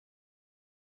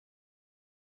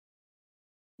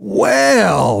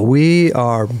Well, we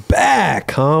are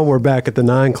back, huh? We're back at the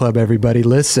 9 Club, everybody.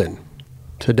 Listen,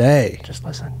 today, Just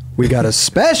listen. we got a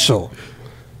special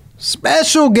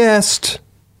guest.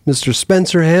 Mr.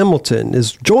 Spencer Hamilton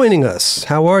is joining us.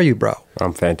 How are you, bro?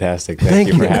 I'm fantastic. Thank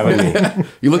you for having me.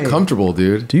 You look comfortable,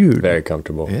 dude. Dude, Very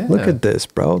comfortable. Yeah. look at this,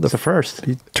 bro. It's a first.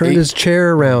 He turned his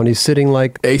chair around. He's sitting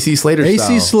like AC Slater AC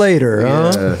style. Slater,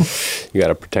 huh? Yeah. You got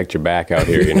to protect your back out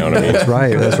here, you know what I mean? That's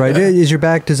right. That's right. Is your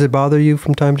back, does it bother you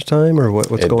from time to time, or what's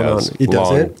going on? It long,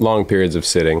 doesn't? long periods of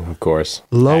sitting, of course.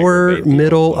 Lower, Aggravate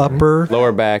middle, people. upper?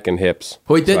 Lower back and hips.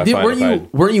 Wait, So I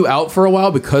find weren't you out for a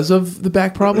while because of the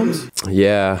back problems?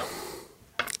 Yeah.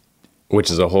 Which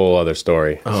is a whole other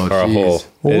story. Oh, or a jeez.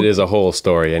 whole. It is a whole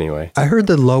story anay. I heard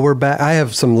the lower back. I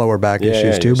have some lower back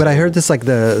issues too, you're but I saying. heard this like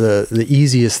the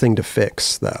easiest thing to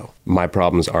fix though. My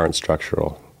problems aren't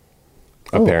structural,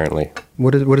 apparently.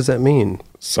 What does that mean?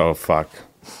 So fuck.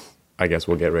 I guess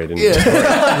we'll get right into it.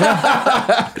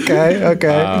 Okay.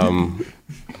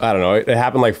 I don't know. It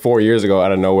happened like 4 years ago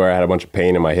out of nowhere. I had a bunch of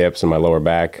pain in my hips and my lower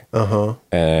back.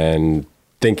 And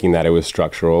thinking that it was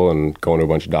structural and going to a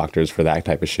bunch of doctors for that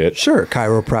type of shit. Sure,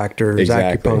 chiropractors,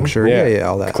 Exactly. acupuncture, yeah,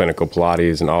 all that. Clinical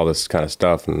Pilates and all this kind of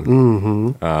stuff.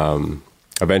 And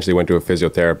eventually went to a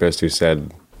physiotherapist who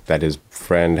said that his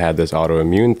friend had this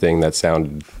autoimmune thing that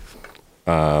sounded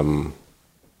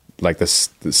like the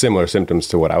similar symptoms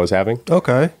to what I was having.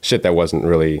 Okay. Shit that wasn't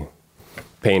really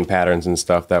pain patterns and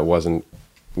stuff that wasn't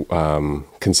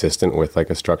consistent with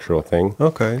like a structural thing.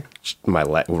 Okay. My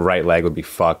right leg would be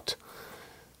fucked.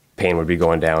 Pain would be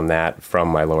going down that from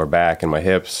my lower back and my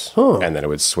hips, and then it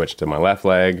would switch to my left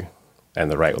leg,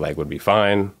 and the right leg would be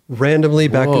fine. Randomly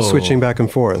back to Whoa. switching back and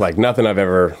forth. Like nothing I've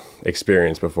ever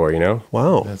experienced before, you know?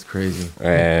 Wow. That's crazy.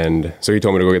 And so he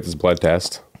told me to go get this blood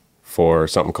test for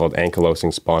something called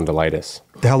ankylosing spondylitis.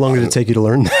 How long did it take you to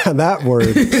learn that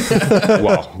word?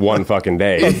 Well, one fucking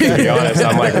day. To be honest,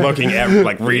 I'm like looking at,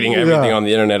 like reading everything Yeah. on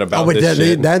the internet about but this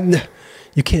shit. that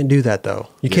you can't do that though.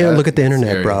 You can't Yeah, look at the it's internet,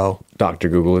 scary. bro. Dr.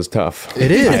 Google is tough.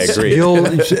 It is. I agree.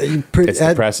 It's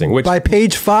depressing, which by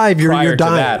page 5, you're Prior to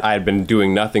dying. that, I had been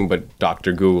doing nothing but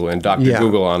Dr. Google and Dr. Yeah.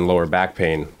 Google on lower back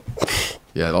pain.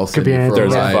 Yeah, it all Could be an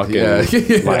There's a ride. fucking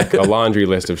Yeah. like a laundry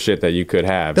list of shit that you could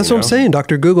have. That's you what I'm know? saying.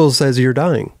 Dr. Google says you're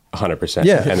dying. 100%.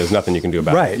 Yeah. And there's nothing you can do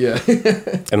about Right. it.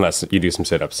 Yeah. Unless you do some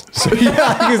sit-ups.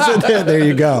 There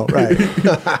you go. Right.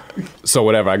 So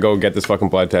whatever, I go get this fucking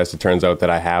blood test. It turns out that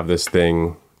I have this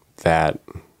thing that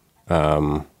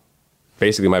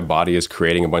basically my body is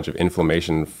creating a bunch of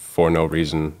inflammation for no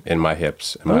reason in my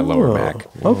hips and my lower back.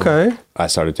 Okay. I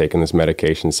started taking this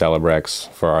medication, Celebrex,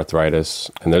 for arthritis.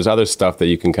 And there's other stuff that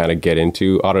you can kind of get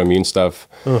into, autoimmune stuff.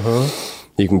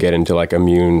 You can get into like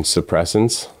immune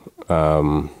suppressants,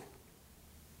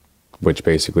 which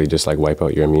basically just like wipe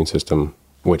out your immune system,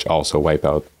 which also wipe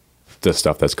out the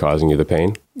stuff that's causing you the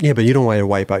pain. Yeah, but you don't want to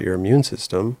wipe out your immune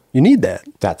system. You need that.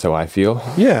 That's how I feel.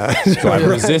 Yeah. So I've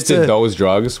resisted those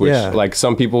drugs, which Yeah. like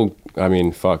some people, I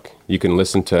mean, fuck, you can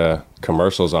listen to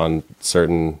commercials on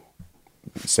certain,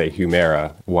 say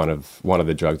Humira, one of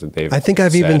the drugs that they've I think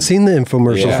I've even said. seen the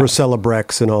infomercials Yeah. for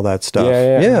Celebrex and all that stuff.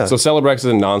 Yeah. So Celebrex is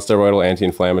a non-steroidal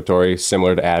anti-inflammatory,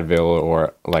 similar to Advil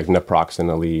or like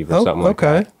naproxen, Aleve, or something like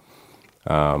that.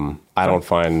 I don't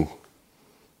find.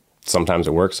 Sometimes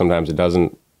it works, sometimes it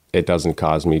doesn't. It doesn't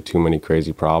cause me too many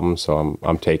crazy problems, so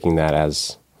I'm taking that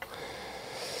as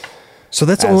So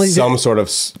that's as only some sort of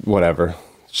whatever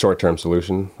short-term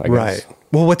solution. I guess. right.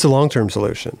 Well, what's a long-term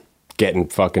solution? Getting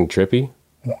fucking trippy.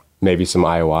 Maybe some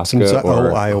ayahuasca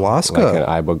ayahuasca. like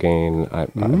an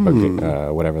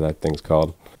ibogaine, whatever that thing's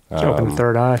called. Open the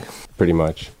third eye. Pretty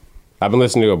much. I've been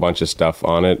listening to a bunch of stuff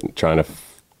on it, trying to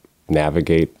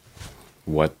navigate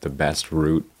what the best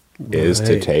route is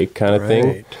to Right, take, kind of thing.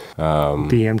 right.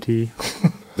 DMT.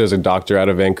 There's a doctor out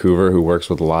of Vancouver who works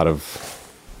with a lot of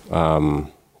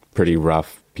pretty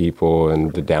rough people in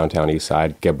the downtown east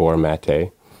side, Gabor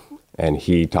Mate. And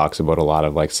he talks about a lot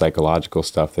of like psychological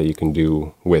stuff that you can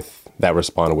do with that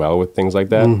respond well with things like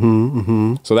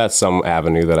that. So that's some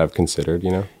avenue that I've considered,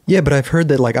 you know? Yeah, but I've heard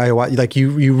that like ayahuasca, like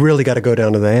you really got to go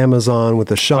down to the Amazon with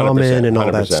the shaman and all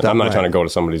that 100%. stuff. I'm not right. trying to go to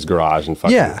somebody's garage and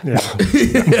fucking... Yeah.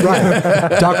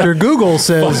 Right. Dr. Google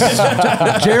says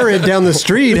Jared down the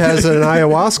street has an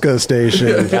ayahuasca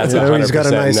station. That's He's got a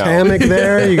 100% nice no. hammock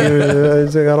there.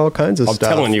 He's got all kinds of I'm stuff.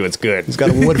 telling you, it's good. He's got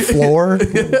a wood floor.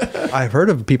 I've heard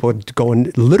of people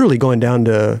literally going down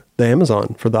to the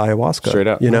Amazon for the ayahuasca. Straight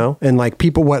up. You know? And like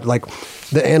people, like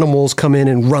the animals come in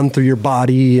and run through your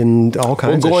body and all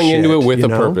kinds of going shit, into it with you a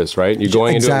know? purpose, right? You're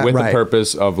going into it with Right. the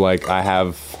purpose of like, I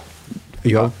have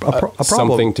You have a problem.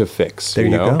 something to fix. There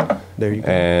you know? go. There you go.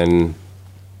 And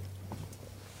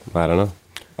I don't know.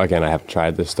 again, I haven't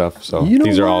tried this stuff, so You know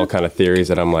these are all what? kind of theories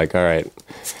that I'm like, all right,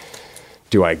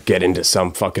 do I get into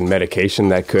some fucking medication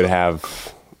that could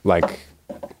have like,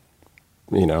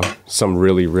 you know, some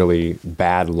really, really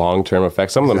bad long-term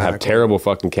effects? Some of them have Exactly. terrible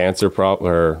fucking cancer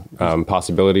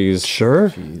possibilities.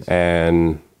 Sure.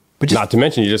 And But just- not to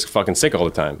mention, you're just fucking sick all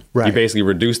the time. Right. You basically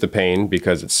reduce the pain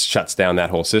because it shuts down that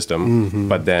whole system.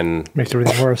 But then, Makes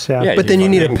everything worse. Yeah. Yeah, But then you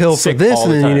need a fucking pill for sick this, all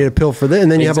and the then you time. need a pill for this,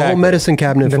 and then you have a whole Exactly. medicine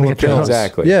cabinet Then full we of get pills. pills.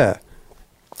 Exactly. Yeah.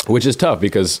 which is tough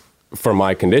because for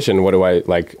my condition, what do I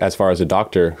like as far as a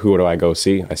doctor? Who do I go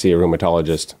see? I see a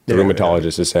rheumatologist. The Yeah,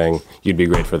 rheumatologist is saying, you'd be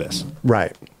great for this.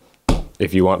 Right.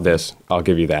 If you want this, I'll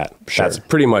give you that. Sure. That's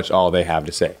pretty much all they have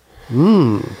to say.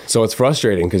 So it's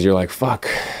frustrating because you're like, fuck.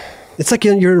 It's like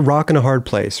you're rocking a hard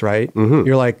place, right?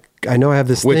 You're like, I know I have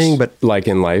this Which, thing, but like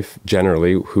in life,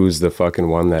 generally, who's the fucking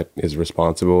one that is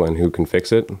responsible and who can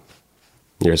fix it?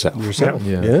 Yourself. yourself.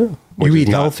 Yeah. Yeah. Which You is eat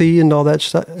not- healthy and all that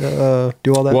stuff.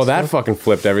 Do all that. Well, stuff? that fucking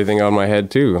flipped everything on my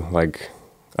head too. Like,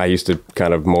 I used to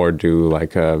kind of more do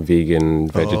like a vegan,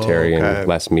 vegetarian, okay.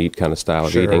 less meat kind of style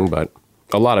Sure. of eating, but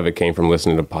a lot of it came from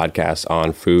listening to podcasts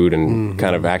on food and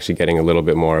kind of actually getting a little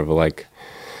bit more of a like,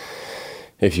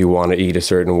 if you want to eat a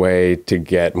certain way to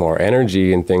get more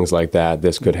energy and things like that,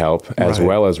 this could help, as Right.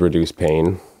 well as reduce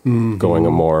pain, going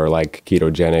a more like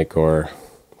ketogenic or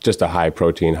just a high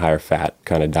protein, higher fat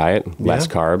kind of diet, less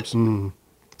carbs.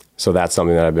 So that's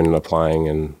something that I've been applying,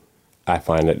 and I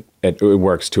find it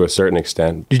works to a certain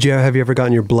extent. Have you ever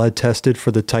gotten your blood tested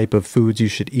for the type of foods you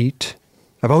should eat?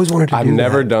 I've always wanted to I've do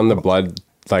never that. done the blood,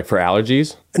 like for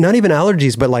allergies. Not even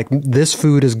allergies, but like this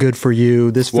food is good for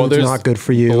you. This food's there's not good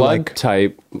for you. Blood Like,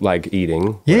 type, like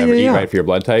eating. Yeah, whatever, yeah, eat yeah. right for your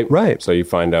blood type. Right. So you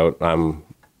find out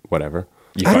whatever.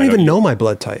 You I don't find out even you- know my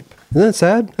blood type. Isn't that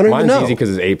sad? I don't Mine's even know. easy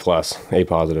because it's A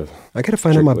positive. I gotta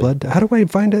find out my strictly. blood. How do I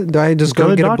find it? Do I just Go go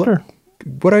to get the a blood? doctor.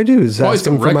 What I do is Probably ask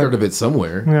some them for my. record of it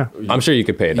somewhere. Yeah. I'm sure you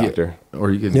could pay a doctor. Or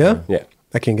you could. Yeah, Yeah.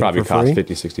 I can get Probably it for cost free.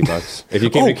 50, 60 bucks. If you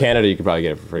came Oh. to Canada, you could probably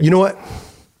get it for free. You know what?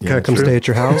 Can I come true. stay at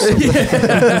your house?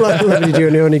 Do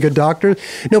you know any good doctors?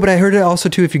 No, but I heard it also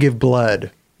too. If you give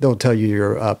blood, they'll tell you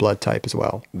your blood type as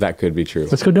well. that could be true.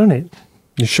 Let's go donate.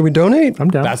 Should we donate? I'm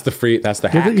down. That's the you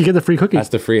hack. get the free cookie. That's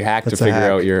the free hack That's to a figure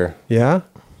hack. out your. Yeah,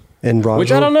 and Roger.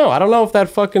 Which I don't know. I don't know if that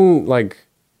fucking like.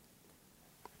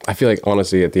 I feel like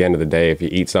honestly, at the end of the day, if you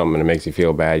eat something and it makes you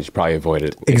feel bad, you should probably avoid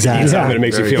it. If you Exactly. eat something and it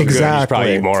makes you feel good, you should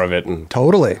probably Exactly. eat more of it. And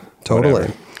Totally.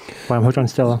 Whatever. Why I'm hooked on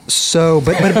Stella. So,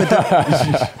 but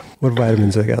what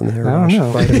vitamins I got in there? I don't Rosh?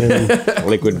 know. Vitamin,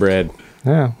 liquid bread.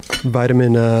 Yeah.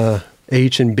 vitamin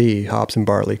H and B, hops and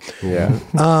barley. Yeah.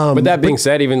 But that being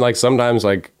said, even like sometimes,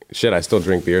 like shit, I still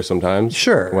drink beer sometimes.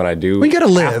 Sure. When I do, Well, you gotta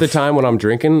live. Half the time when I'm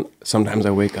drinking, sometimes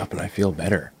I wake up and I feel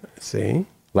better. See,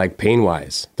 Like pain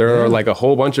wise, there are like a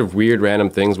whole bunch of weird random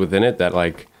things within it that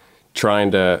like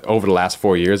trying to over the last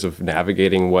 4 years of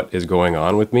navigating what is going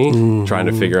on with me, trying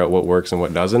to figure out what works and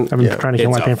what doesn't. I've been Yeah. trying to kill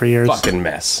It's my pain a for years. fucking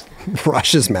mess.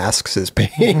 Rush's masks his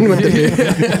pain with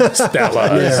the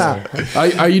Stella.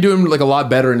 Are you doing like a lot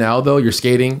better now though? You're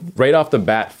skating. Right off the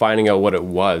bat, finding out what it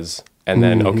was, and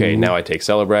then okay, now I take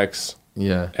Celebrex,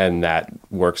 Yeah. and that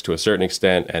works to a certain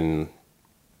extent, and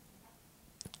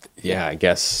yeah, I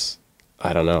guess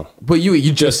I don't know. But you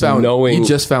just found knowing you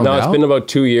just found no, out. it's been about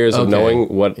 2 years of Okay. knowing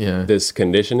what Yeah. this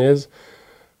condition is,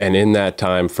 and in that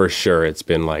time, for sure, it's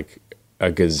been like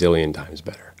a gazillion times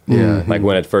better. Yeah. Like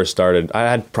when it first started, I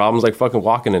had problems like fucking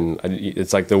walking, and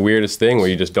it's like the weirdest thing where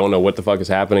you just don't know what the fuck is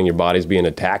happening. Your body's being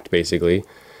attacked, basically.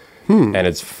 And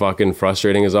it's fucking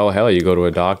frustrating as all hell. You go to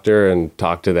a doctor and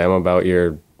talk to them about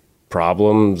your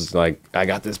problems. Like, I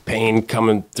got this pain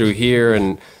coming through here,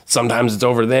 and sometimes it's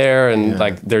over there. And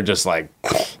like, they're just like,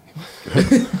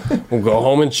 we'll go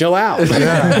home and chill out.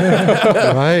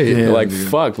 right. You're like,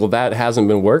 fuck, well, that hasn't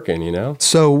been working, you know?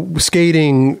 So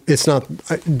skating, it's not.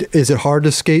 Is it hard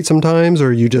to skate sometimes,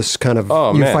 or you just kind of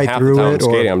Oh, you man, fight half through the time it? I'm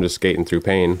skating, Or, I'm just skating through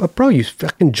pain. but bro, you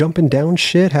fucking jumping down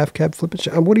shit, half cab flipping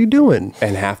shit. What are you doing?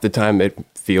 And half the time it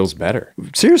feels better.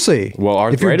 Seriously. Well,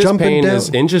 if you're arthritis jumping pain down, is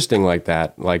interesting like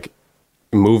that. Like,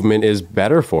 movement is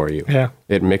better for you. Yeah.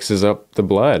 It mixes up the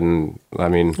blood. And I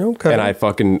mean, Okay. and I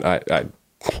fucking,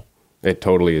 it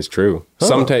totally is true.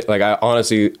 Sometimes, like, I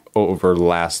honestly, over the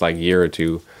last like year or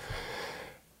two,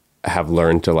 have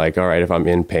learned to like, all right, if I'm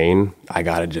in pain, I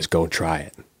got to just go try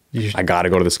it. I got to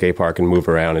go to the skate park and move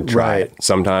around and try Right. it.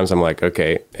 Sometimes I'm like,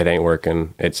 okay, it ain't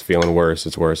working. It's feeling worse.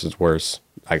 It's worse. It's worse.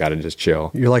 I got to just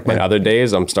chill. You're like and my- other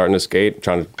days I'm starting to skate,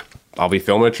 I'll be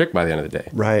filming a trick by the end of the day.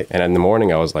 Right. And in the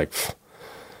morning I was like, pfft,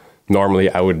 normally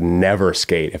I would never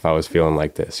skate if I was feeling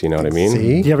like this. You know what I mean?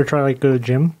 See? Do you ever try like go to the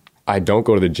gym? I don't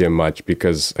go to the gym much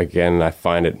because, again, I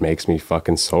find it makes me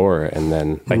fucking sore. And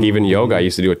then, like, even yoga, I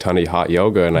used to do a ton of hot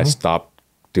yoga, and I stopped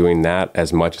doing that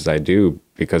as much as I do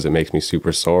because it makes me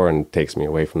super sore and takes me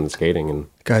away from the skating. And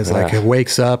Guy's like, it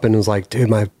wakes up and is like, dude,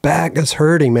 my back is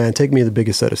hurting, man. Take me to the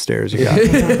biggest set of stairs you got.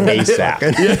 ASAP.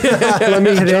 Let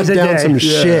me jump Today's the down day. some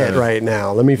shit right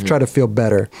now. Let me try to feel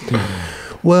better.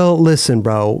 Well, listen,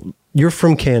 bro. You're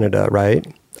from Canada, right?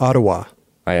 Ottawa.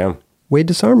 I am. Wade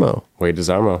DeSarmo. Wade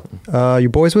DeSarmo. You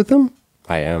boys with him?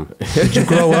 I am. Did you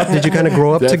grow up? Did you kind of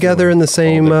grow up together in the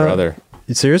same? Older brother.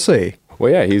 Seriously?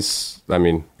 Well,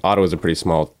 yeah, Ottawa's a pretty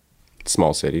small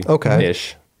city. Okay.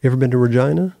 Ish. You ever been to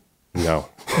Regina? No.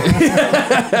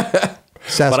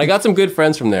 But I got some good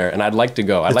friends from there, and I'd like to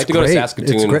go. I'd like to go to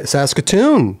Saskatoon. It's great.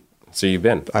 Saskatoon. So you've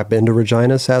been. I've been to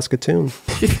Regina, Saskatoon.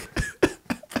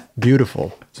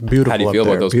 Beautiful. It's beautiful. How do you up feel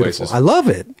about there. those Beautiful. places? I love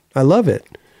it. I love it.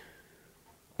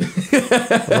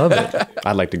 I love it.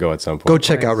 I'd like to go at some point. Go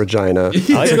check out Regina.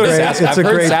 I like to go to Saskatoon. It's I've a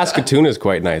heard great. Saskatoon is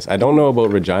quite nice. I don't know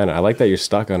about Regina. I like that you're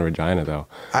stuck on Regina, though.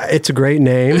 It's a great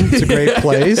name. It's a great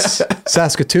place.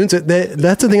 Saskatoon's.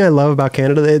 That's the thing I love about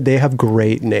Canada. They have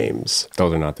great names.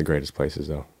 Those are not the greatest places,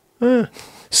 though.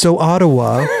 So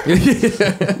Ottawa,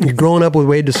 you're growing up with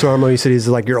Wade DeSarmo. You said he's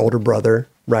like your older brother,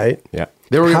 right? Yeah.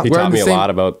 They were- he we're taught in me the a same- lot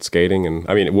about skating, and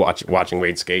I mean, watching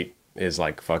Wade skate is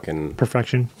like fucking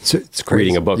Perfection. It's crazy.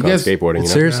 reading a book You on guys- skateboarding. You know?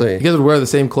 Seriously. You guys would wear the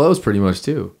same clothes pretty much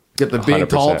too. Get the big 100%.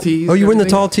 tall tees. Oh, you were in the everything.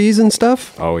 tall tees and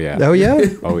stuff? Oh yeah. Oh yeah.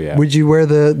 Oh yeah. Would you wear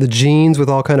the jeans with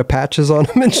all kind of patches on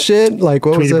them and shit? Like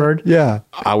what was Tweety it? bird? Yeah.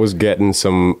 I was getting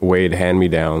some Wade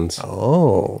hand-me-downs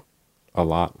Oh. a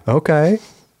lot. Okay.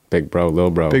 Big bro,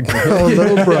 little bro. Big bro,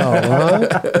 little bro,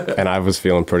 huh? And I was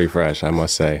feeling pretty fresh, I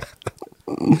must say.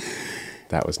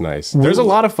 That was nice. There's a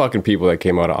lot of fucking people that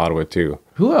came out of Ottawa too.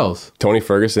 Who else? Tony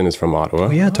Ferguson is from Ottawa. Oh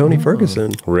yeah, Tony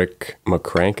Ferguson. Rick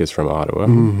McCrank is from Ottawa.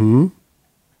 Mm-hmm.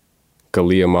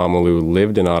 Galia Mamalu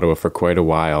lived in Ottawa for quite a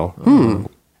while.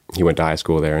 He went to high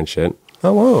school there and shit.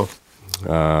 Oh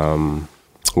wow.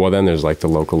 Well, then there's like the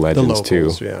local legends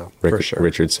locals, too. yeah, for sure.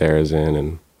 Richard Sarrazin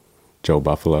and Joe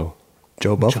Buffalo.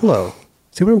 Joe Buffalo.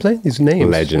 See what I'm saying? These names.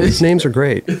 Legends. These names are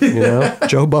great. You know?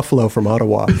 Joe Buffalo from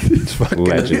Ottawa. It's fucking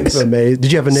Legends. amazing.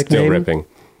 Did you have a nickname? Still ripping.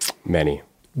 Many.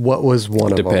 What was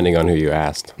one of them? Depending on who you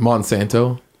asked.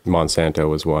 Monsanto. Monsanto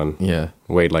was one. Yeah.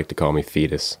 Wade liked to call me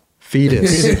Fetus.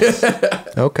 Fetus.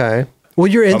 Okay. Well,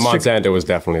 you're But Instagram. Monsanto was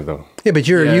definitely the... Yeah, but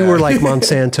you Yeah. were like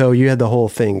Monsanto. You had the whole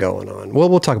thing going on. Well,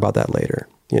 we'll talk about that later.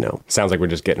 You know. Sounds like we're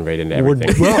just getting right into We're-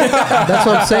 everything. well, that's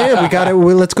what I'm saying. We got to.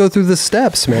 Let's go through the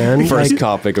steps, man. First Like,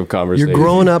 topic of conversation. you're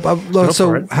growing up. for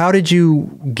So, it. how did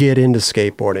you get into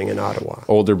skateboarding in Ottawa?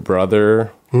 Older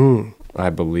brother, Hmm. I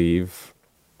believe.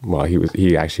 Well,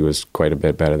 he actually was quite a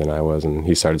bit better than I was, and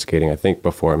he started skating, I think,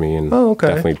 before me, and Oh, okay.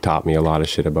 definitely taught me a lot of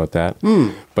shit about that.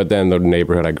 But then the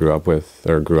neighborhood I grew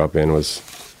up in was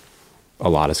a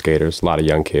lot of skaters, a lot of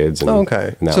young kids. And, Oh,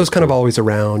 okay. and that So it's kind of cool. always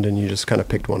around, and you just kind of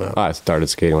picked one up. I started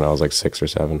skating when I was like 6 or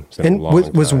 7. It's been a And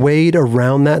long was time. Wade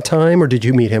around that time, or did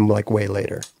you meet him like way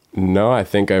later? No, I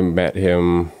think I met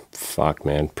him. Fuck,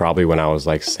 man, probably when I was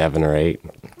like 7 or 8,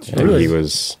 and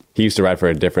he used to ride for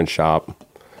a different shop,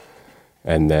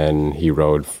 and then I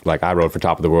rode for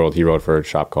Top of the World. He rode for a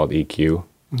shop called EQ,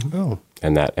 Oh,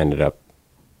 and that ended up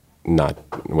not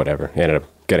whatever. He ended up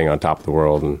getting on Top of the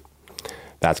World, and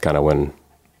that's kind of when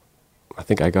I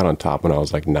think I got on top when I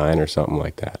was like 9 or something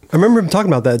like that. I remember him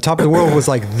talking about that. Top of the World was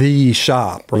like the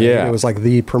shop, right? Yeah. It was like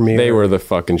the premier. They were the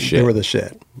fucking shit. They were the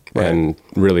shit. Right. and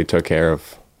really took care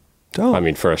of. Oh, I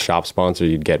mean, for a shop sponsor,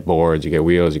 you'd get boards, you get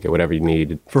wheels, you get whatever you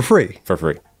needed for free. for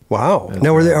free. Wow.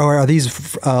 Now, are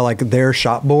these like their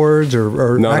shop boards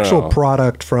or No, actual no.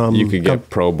 product from? You could get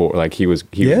pro board, like he would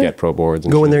get pro boards.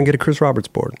 And Go in there and get a Chris Roberts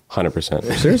board. 100%.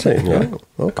 Seriously? Yeah.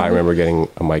 Oh, okay. I remember getting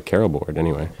a Mike Carroll board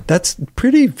anyway. That's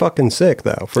pretty fucking sick,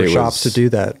 though, for It shops to was- do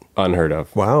that. Unheard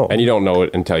of. Wow. And you don't know it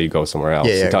until you go somewhere else.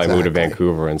 Yeah, until I moved to exactly.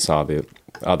 Vancouver and saw the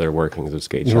other workings of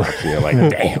skate shops. And you're like,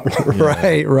 damn,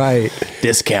 Right.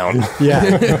 discount.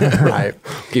 Yeah. Right.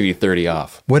 Give you 30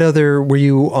 off. What other were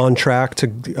you on track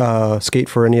to skate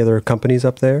for any other companies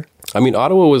up there? I mean,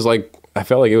 Ottawa was like, I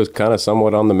felt like it was kind of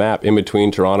somewhat on the map in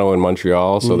between Toronto and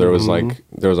Montreal. So there was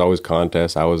always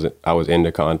contests. I was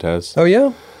into contests. Oh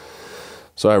yeah.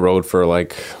 So I rode for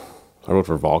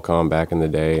Volcom back in the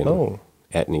day and Oh.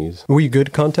 Etnies. Were you good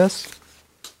at contests?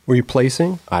 Were you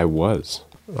placing? I was.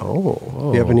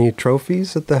 Oh. You have any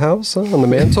trophies at the house on the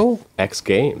mantle? X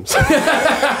Games.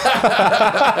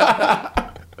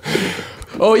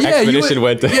 Oh yeah, Expedition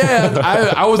went to-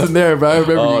 Yeah, I wasn't there, but I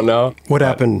remember. Oh no. What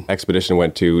happened? Expedition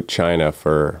went to China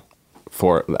for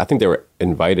for. I think they were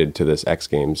invited to this X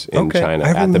Games in China I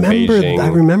at the remember- Beijing. I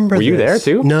remember Were you there this.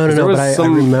 too? No, 'Cause there was but I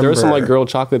some, remember. There were some like girl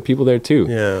chocolate people there too.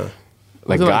 Yeah.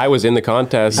 Like Was it Guy was in the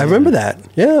contest. I remember that.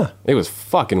 Yeah. It was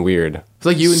fucking weird. It's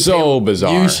like you and so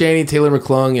bizarre. You, Shani, Taylor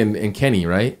McClung, and Kenny,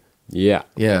 right? Yeah.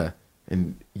 Yeah.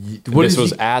 And This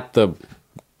was at the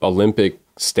Olympic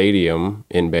Stadium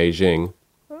in Beijing,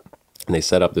 and they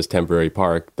set up this temporary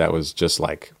park that was just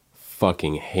like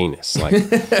fucking heinous. Like,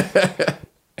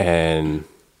 and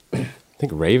I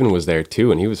think Raven was there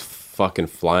too, and he was fucking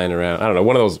flying around. I don't know,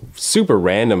 one of those super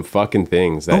random fucking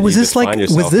things. That Oh, was you this just like, find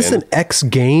was yourself this in. an X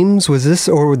Games? Was this,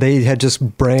 or they had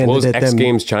just branded Well, it was it X them?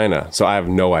 Games China, so I have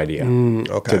no idea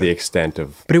okay. to the extent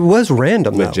of. But it was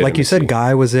random though. Like you said, Legitimacy.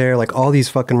 Guy was there, like all these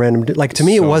fucking random, like to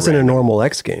me, it So wasn't random. a normal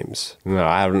X Games. No,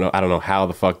 I don't know. I don't know how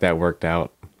the fuck that worked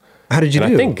out. How did you And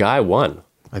do? I think Guy won.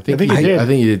 I think I think you did. I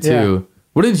think you did too.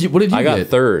 What did you I got get?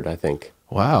 third, I think.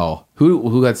 Wow.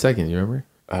 Who got second? You remember?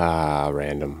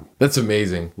 Random. That's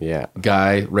amazing. Yeah.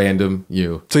 Guy, random,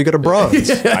 you. So you got a bronze.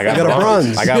 I got, got a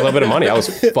bronze. I got a little bit of money. I was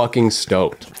fucking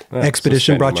stoked.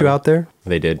 Expedition brought you out there?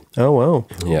 They did. Oh wow.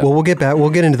 Yeah. Well, we'll get back. We'll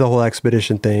get into the whole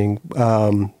expedition thing.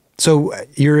 So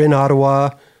you're in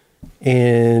Ottawa,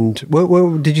 and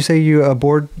what did you say? You a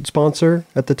board sponsor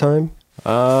at the time?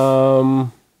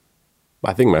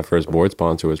 I think my first board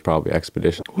sponsor was probably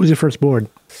Expedition. Who was your first board?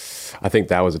 I think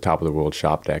that was the top of the world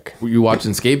shop deck. Were you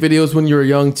watching skate videos when you were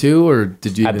young too, or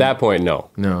did you? At that point, no.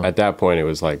 No. At that point, it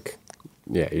was like,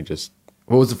 yeah, you just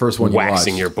what was the first one you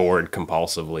waxing watched? your board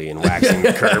compulsively and waxing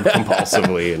the curb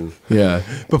compulsively. And Yeah.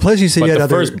 But plus, you said but you had the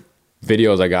other. first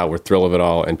videos I got were Thrill of It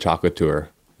All and Chocolate Tour,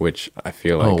 which I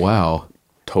feel like Oh wow.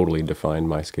 totally defined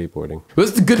my skateboarding. It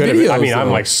was the good Could've been- videos. I mean, I'm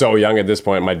though. like so young at this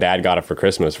point. My dad got it for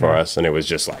Christmas for us, and it was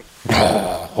just like,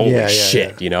 holy Yeah,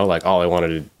 shit, yeah. you know? Like all I wanted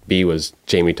to be was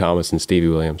Jamie Thomas and Stevie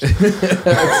Williams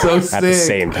That's so sick. at the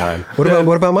same time. What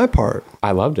about my part?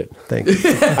 I loved it. Thank you.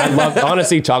 I love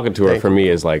honestly. Chocolate Tour for me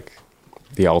is like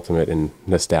the ultimate in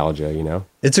nostalgia. You know,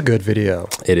 It's a good video.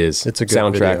 it is. It's a good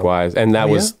soundtrack video. wise, and that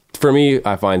Oh, was for me.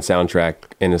 I find soundtrack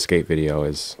in a skate video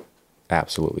is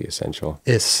absolutely essential.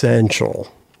 Essential.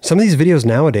 Some of these videos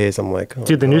nowadays, I'm like, oh,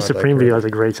 Dude, the new God, Supreme like, video has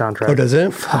a great soundtrack. Oh, does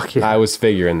it? Fuck yeah. I was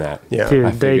figuring that. Yeah. Dude, I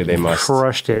they figured they must.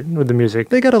 crushed it with the music.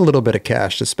 They got a little bit of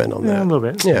cash to spend on that. Yeah, a little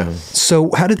bit. Yeah.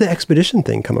 So how did the expedition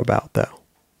thing come about, though?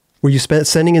 Were you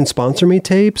sending in sponsor me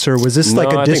tapes, or was this No, like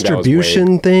a I think that was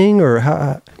distribution thing, or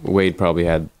how? Wade probably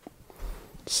had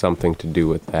something to do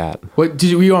with that. What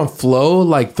were you on Flow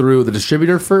like through the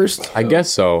distributor first? I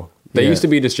guess so. They Yeah. used to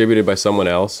be distributed by someone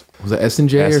else. Was it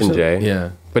S&J or something? S&J. Yeah.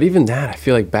 But even that, I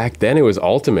feel like back then it was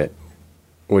Ultimate,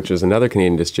 which was another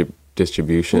Canadian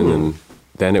distribution, and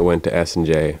then it went to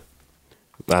S&J.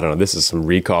 I don't know. This is some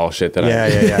recall shit that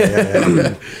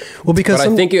Yeah. Well, because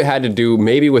But I think it had to do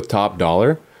maybe with Top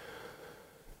Dollar.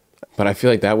 But I feel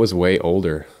like that was way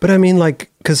older. But I mean,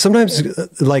 like, because sometimes,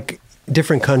 like,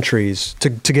 different countries to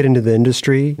get into the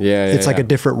industry, it's like a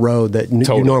different road that you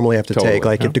Totally. normally have to Totally. take.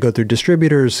 Like, you have to go through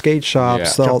distributors, skate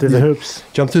shops, Yeah. Jump through the hoops.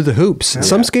 Jump through the hoops.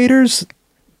 Some skaters,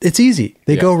 it's easy.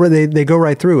 They they go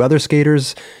right through. Other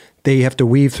skaters, they have to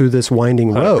weave through this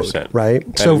winding road, 100%. right?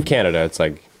 And So in Canada, it's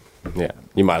like, yeah,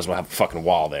 you might as well have a fucking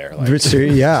wall there. Like,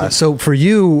 yeah. So for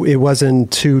you, it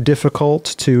wasn't too difficult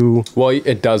to. well,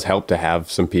 it does help to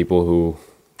have some people who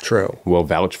True. will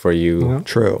vouch for you.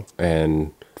 True.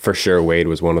 And for sure, Wade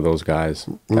was one of those guys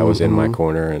that was in my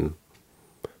corner. And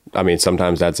I mean,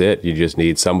 sometimes that's it. You just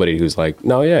need somebody who's like,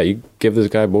 no, yeah, you give this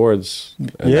guy boards,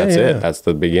 and Yeah, that's yeah. it. That's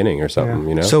the beginning or something,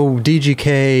 you know? So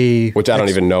DGK, Which I don't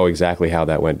even know exactly how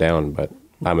that went down, but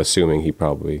I'm assuming he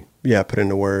probably. put in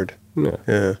a word. Yeah.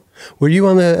 Yeah. Were you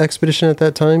on the expedition at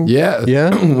that time? Yeah.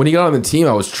 Yeah. When he got on the team,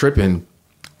 I was tripping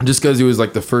just because he was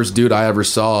like the first dude I ever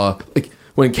saw. Like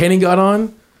when Kenny got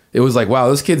on, it was like, wow,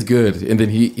 this kid's good. And then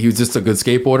he was just a good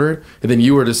skateboarder. And then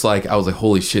you were just like, I was like,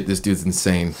 holy shit, this dude's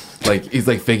insane. Like he's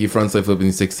like fakey frontside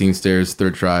flipping 16 stairs,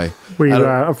 third try. Were you I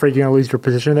don't- afraid you're going to lose your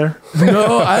position there?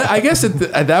 No, I guess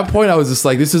at that point I was just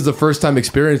like, this is the first time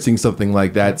experiencing something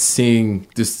like that, seeing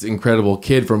this incredible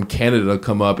kid from Canada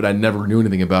come up, and I never knew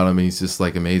anything about him, and he's just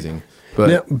like amazing. But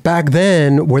Now, back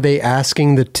then, were they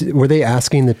asking the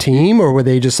team, or were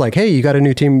they just like, "Hey, you got a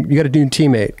new team, you got a new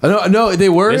teammate"? no, they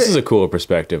were. This is a cool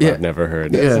perspective Yeah. I've never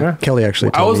heard. Yeah. Kelly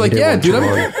actually. I Told was me like, he yeah, didn't dude.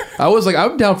 want you on. I was like,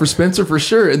 I'm down for Spencer for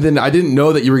sure. And then I didn't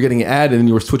know that you were getting added, and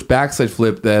you were switch backside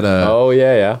flip that. Oh,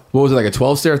 yeah. What was it, like a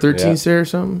 12 stair, 13 Yeah. stair or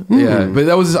something? Yeah, but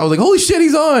that was I was like, holy shit,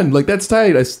 he's on! Like that's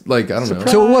tight. I don't know.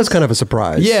 So it was kind of a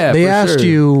surprise. Yeah, they for asked sure.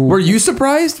 you. Were you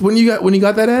surprised when you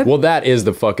got that ad? Well, that is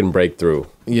the fucking breakthrough.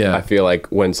 Yeah. I feel like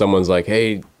when someone's like,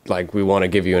 hey, like we want to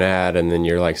give you an ad, and then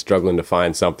you're like struggling to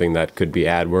find something that could be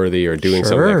ad worthy or doing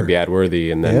something that Sure. could be ad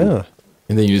worthy, and then Yeah.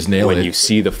 And then you just nail when it. you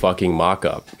see the fucking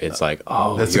mock-up, it's like,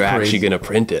 oh, That's you're crazy. actually gonna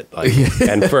print it. Like,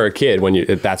 and for a kid, when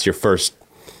that's your first,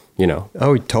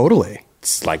 Oh, totally.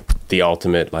 it's like the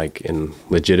ultimate like in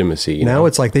legitimacy. You Now know?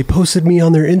 it's like they posted me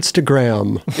on their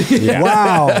Instagram.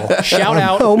 Wow. shout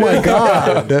out. Oh my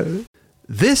God.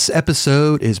 This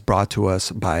episode is brought to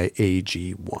us by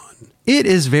AG1. It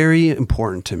is very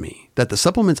important to me that the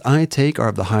supplements I take are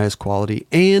of the highest quality,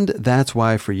 and that's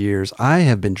why for years I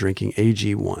have been drinking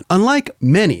AG1. Unlike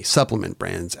many supplement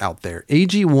brands out there,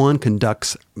 AG1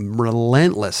 conducts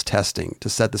relentless testing to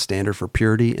set the standard for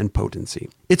purity and potency.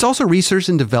 It's also researched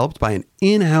and developed by an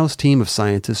in-house team of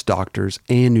scientists, doctors,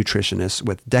 and nutritionists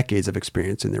with decades of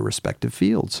experience in their respective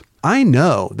fields. I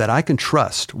know that I can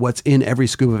trust what's in every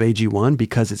scoop of AG1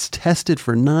 because it's tested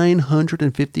for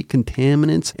 950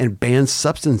 contaminants and banned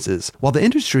substances, while the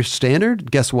industry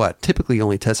standard, guess what, typically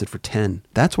only tested for 10.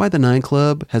 That's why the 9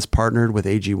 Club has partnered with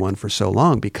AG1 for so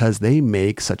long, because they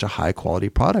make such a high quality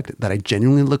product that I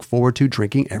genuinely look forward to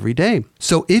drinking every day.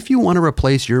 So if you want to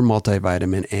replace your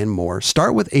multivitamin and more,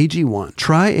 start with AG1.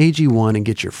 Try AG1 and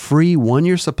get your free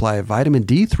 1-year supply of vitamin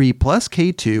D3 plus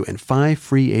K2 and 5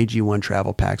 free AG1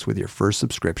 travel packs with your first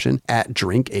subscription at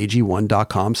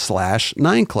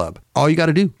drinkag1.com/9club. All you got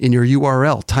to do in your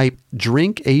URL, type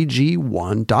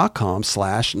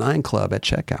drinkag1.com/9club at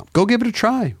checkout. Go give it a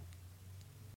try.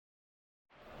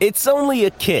 It's only a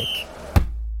kick,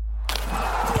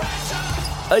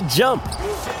 a jump,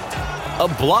 a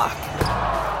block.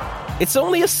 It's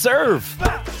only a serve.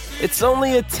 It's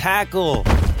only a tackle,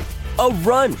 a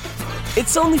run.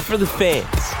 It's only for the fans.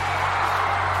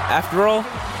 After all,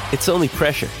 it's only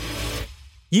pressure.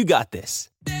 You got this.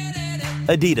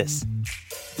 Adidas.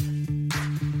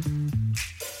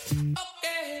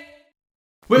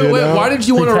 Wait, know? why did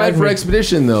you want to They ride tagged for me.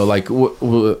 Expedition though? Like,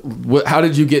 how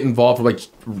did you get involved with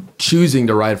like choosing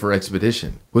to ride for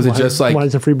Expedition? Was it just like, Why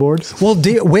is it free boards? Well,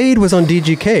 Wade was on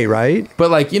DGK, right?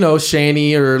 but like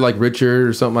Shani or like Richard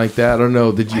or something like that? I don't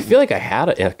know. Did I you? feel like I had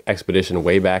an expedition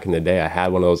way back in the day. I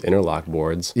had one of those interlock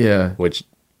boards. Yeah. Which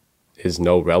is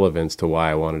no relevance to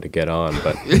why I wanted to get on,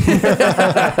 but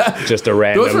just a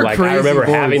random, Those were like, I crazy remember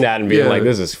boards. having that and being Yeah. like,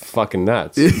 this is fucking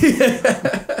nuts.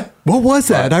 What was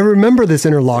that? I remember this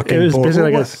interlocking It was board.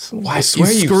 basically What like was- I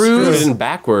swear you screws- screwed it in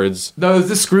backwards. No, it's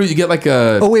this screw. You get like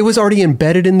a. Oh, it was already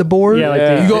embedded in the board? Yeah, like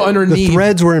Yeah. You go The underneath.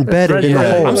 threads were embedded threads in the were-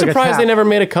 hole. I'm like a surprised they tap. never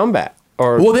made a comeback.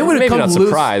 Or Well, they would have maybe come not loose.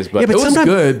 surprised, but Yeah, It but was sometimes-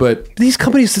 good, but These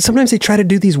companies, sometimes they try to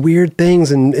do these weird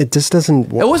things and it just doesn't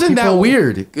work. it wasn't that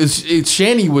weird.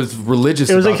 Shani was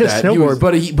religious. It was about like his that. He was-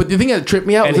 snowboard. but the thing that tripped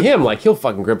me out and was him, like, he'll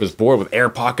fucking grip his board with air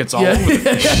pockets all Yeah. over the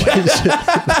place.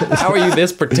 Like, how are you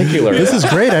this particular? This is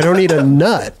great. I don't need a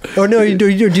nut. Oh, no, you do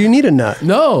you need a nut?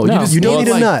 No, you just You don't need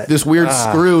a like nut. this weird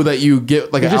screw that you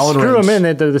get like You an just Allen screw wrench. them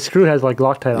in. The screw has like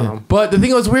Loctite on them. But the thing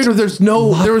that was weird was there was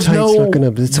Loctite's no not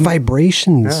gonna, it's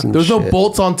vibrations. And there was no shit.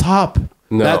 bolts on top.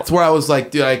 No. That's where I was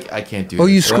like, dude, I can't do. Oh,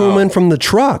 you this. screw them in from the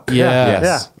truck. Yeah.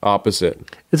 Yes, opposite.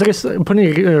 It's like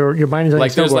putting your bindings on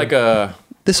Like, your there's like a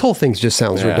This whole thing just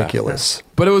sounds Yeah. ridiculous.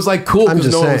 But it was like cool I'm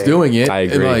because just no one was saying. doing it. I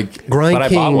And, agree. like, Grind but I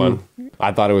King, bought one.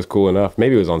 I thought it was cool enough.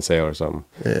 Maybe it was on sale or something.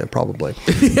 Yeah, probably.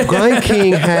 Grind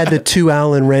King had the 2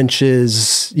 Allen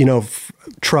wrenches,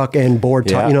 truck and board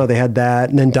top. Yeah. They had that,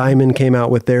 and then Diamond came out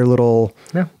with their little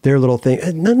thing.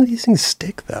 And none of these things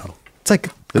stick though. It's like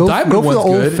go Diamond for the one's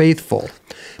old good. faithful,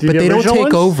 The but they don't original take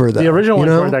ones- over though. The original you ones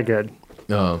know? weren't that good.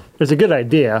 no. It's a good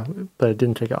idea, but it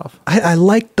didn't take off. I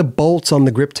like the bolts on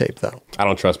the grip tape though. I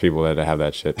don't trust people that have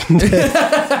that shit.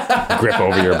 Grip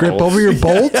over your Grip bolts. over your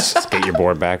bolts. Just get your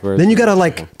board backwards. Then you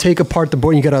gotta take apart the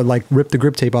board. You gotta rip the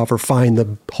grip tape off or find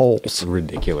the holes. It's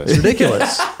ridiculous.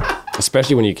 Ridiculous.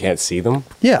 Especially when you can't see them.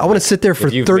 Yeah, I want to sit there for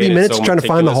If you've 30 made it minutes so trying to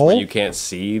find the meticulous where hole. You can't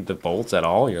see the bolts at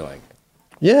all. You're like,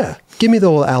 Yeah, give me the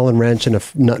old Allen wrench and a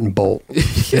nut and bolt.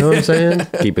 You know what I'm saying?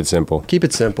 keep it simple. Keep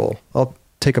it simple. I'll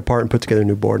take apart and put together a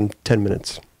new board in 10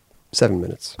 minutes, 7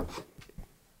 minutes.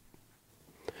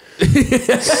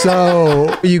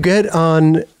 So you get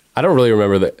on. I don't really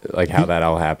remember how that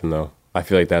all happened though. I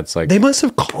feel like that's like They must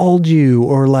have called you,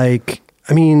 or did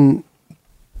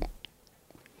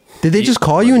they just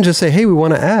call you and just say, "Hey, we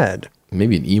want to add"?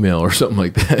 Maybe an email or something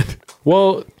like that.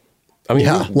 well. I mean,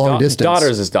 Yeah, long distance.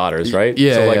 Daughters is daughters, right?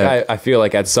 Yeah, So yeah. I feel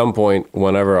like at some point,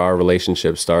 whenever our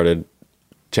relationship started,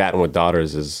 chatting with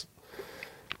daughters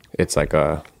it's like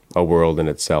a world in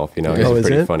itself. He's Oh, a is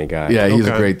pretty it? funny guy. Yeah, he's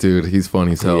Okay. a great dude. He's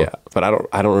funny as hell. Yeah, but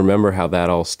I don't remember how that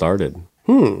all started.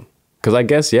 Because I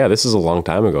guess this is a long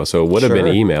time ago, so it would have been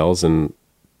Sure. emails, and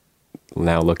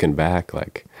now looking back,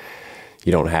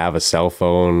 you don't have a cell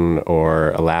phone or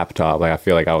a laptop. Like I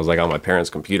feel like I was like on my parents'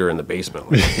 computer in the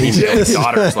basement. Like, my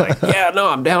daughter's like, yeah, no,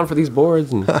 I'm down for these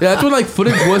boards. And Yeah, that's when like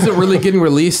footage wasn't really getting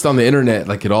released on the internet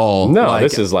like at all. no, like,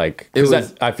 this is like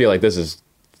I feel like this is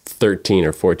 13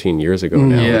 or 14 years ago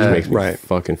now, Yeah, which makes me right.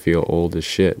 fucking feel old as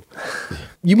shit.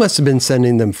 You must have been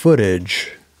sending them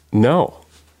footage. No,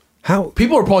 How?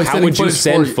 people are probably how sending would you footage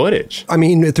send for- footage? I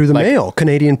mean, through the mail,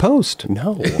 Canadian Post.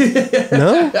 No,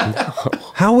 No?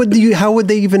 How would you? How would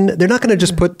they even? They're not going to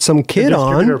just put some kid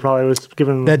Distributor on probably was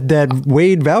given. that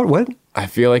Wade Vout. What? I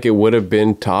feel like it would have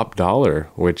been Top Dollar,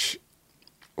 which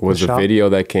was a shop? video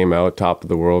that came out, Top of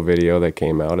the World video that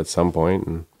came out at some point,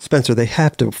 and Spencer, they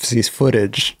have to see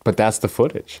footage. but that's the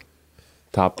footage,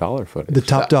 Top Dollar footage. The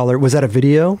top dollar was that a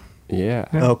video? yeah.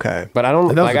 Okay. But I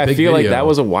don't That was like. a I big feel like video. that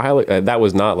was a while. That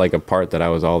was not like a part that I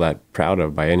was all that proud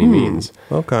of by any means.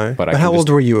 Okay. But But I how can old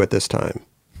just- were you at this time?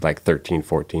 Like 13,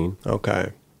 14.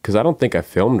 Okay. Because I don't think I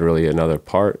filmed really another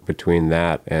part between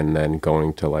that and then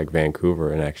going to like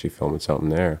Vancouver and actually filming something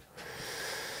there.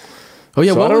 Oh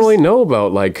yeah, So I don't really know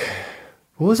about like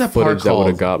what was that part footage that would called?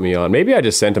 have got me on. Maybe I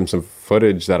just sent him some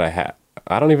footage that I had.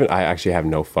 I actually have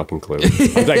no fucking clue.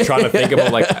 I'm like trying to think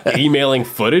about like emailing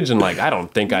footage and like, I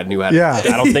don't think I knew how to, Yeah.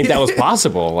 I don't think that was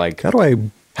possible. Like, How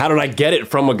do I get it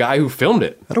from a guy who filmed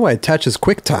it? attach his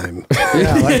QuickTime?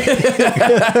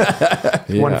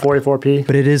 144p.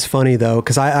 But it is funny though,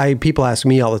 because I people ask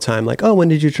me all the time, like, "Oh, when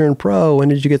did you turn pro? When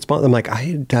did you get sponsored?" I'm like,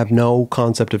 I have no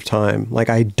concept of time. Like,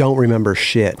 I don't remember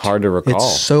shit. Hard to recall.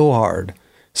 It's so hard.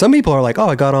 Some people are like, "Oh,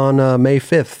 I got on May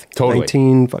 5th, Totally.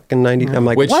 1990." I'm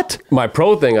like, Which "What?" my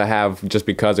pro thing I have just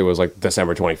because it was like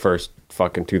December 21st,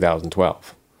 fucking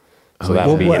 2012. So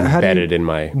that'll be Well, how do you- embedded in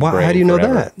my how brain do you know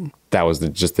forever. that? That was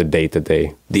just the date that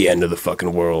the end of the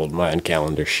fucking world, Mayan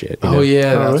calendar shit. you Oh know?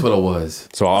 yeah, that's what it was.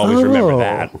 So I'll always remember Oh,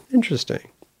 that. Interesting.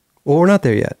 Well, we're not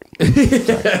there yet.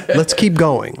 Sorry. Let's keep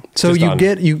going. So Just you on-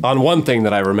 get you on one thing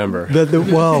that I remember,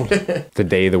 well, the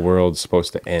day the world's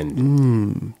supposed to end.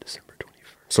 December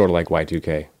 21st. Sort of like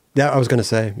Y2K. Yeah, I was gonna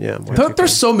say, yeah. But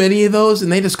there's so many of those, and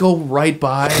they just go right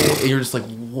by, and you're just like,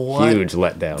 what? Huge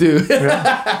letdown. Dude.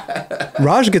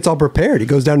 Raj gets all prepared. He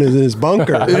goes down to his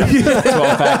bunker.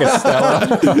 12-pack of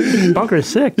Stella. Bunker is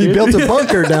sick, He dude. built a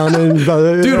bunker down in. Dude,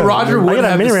 Roger I would got a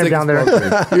have the mini ramp sickest down there.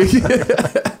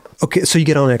 bunker. Okay, so you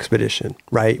get on expedition,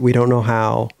 right? We don't know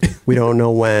how, we don't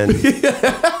know when,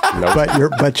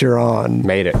 Nope. but you're on.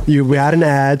 Made it. We had an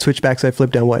ad, switchback side,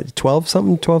 flip down. What 12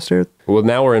 stairs? Well,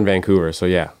 now we're in Vancouver, so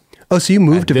yeah. Oh, so you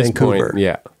moved At to this Vancouver? point,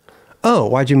 yeah. Oh,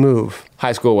 why'd you move?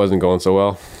 High school wasn't going so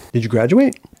well. Did you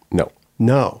graduate? No.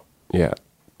 No. Yeah.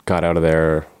 Got out of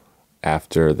there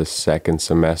after the second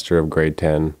semester of grade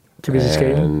 10. Too busy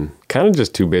skating? And kind of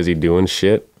just too busy doing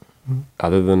shit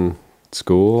other than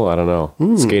school. I don't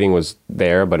know. Skating was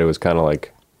there, but it was kind of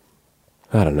like,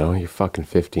 I don't know. You're fucking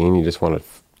 15. You just want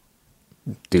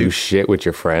to do shit with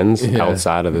your friends Yeah.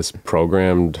 outside of this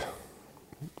programmed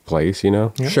place, you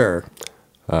know? Sure.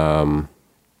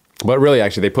 But really,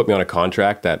 actually, they put me on a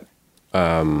contract that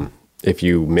if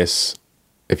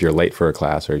you're late for a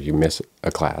class or if you miss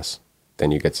a class,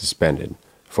 then you get suspended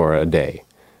for a day.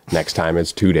 Next time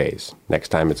it's 2 days. Next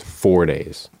time it's 4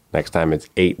 days. Next time it's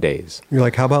 8 days. You're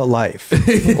like, how about life?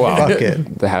 Well, Fuck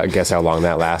it. guess how long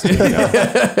that lasted. You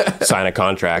know? Sign a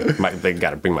contract. They got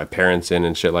to bring my parents in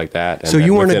and shit like that. And So then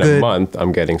you weren't a within good- a month,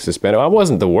 I'm getting suspended. I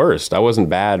wasn't the worst. I wasn't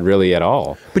bad really at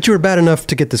all, But you were bad enough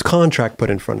to get this contract put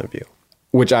in front of you.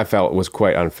 which I felt was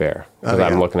quite unfair because Oh, yeah.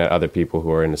 I'm looking at other people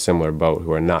who are in a similar boat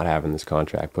who are not having this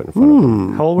contract put in front of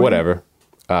them. How old were you? Whatever.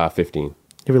 15.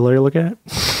 Give a lawyer look at it.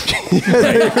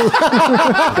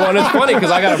 Well, and it's funny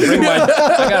because I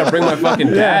gotta bring my fucking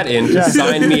dad in to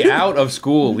sign me out of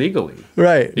school legally.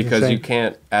 Right. Because Insane. you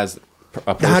can't, as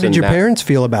a person How did your that- parents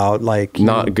feel about like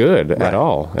not good at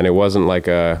all, and it wasn't like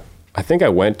I think I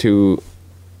went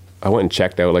and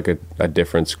checked out like a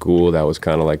different school that was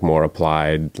kind of like more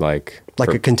applied, like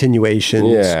a continuation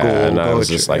yeah, school? and I was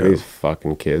poetry, just like yeah. these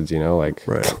fucking kids, you know, like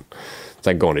Right. it's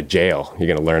like going to jail. You're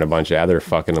gonna learn a bunch of other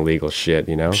fucking illegal shit,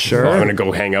 you know. Sure. Well, I'm gonna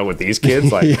go hang out with these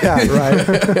kids, like Yeah,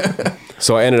 right.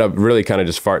 So I ended up really kind of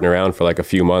just farting around for like a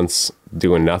few months,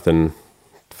 doing nothing,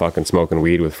 fucking smoking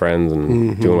weed with friends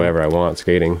and doing whatever I want,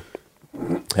 skating.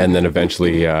 And then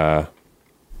eventually, a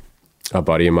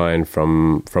buddy of mine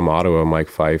from Ottawa, Mike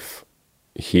Fife,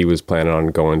 he was planning on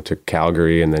going to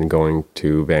Calgary and then going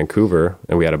to Vancouver.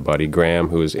 And we had a buddy, Graham,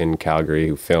 who was in Calgary,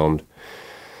 who filmed.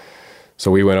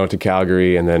 So we went out to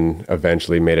Calgary and then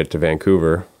eventually made it to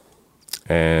Vancouver.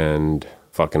 And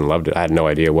fucking loved it. I had no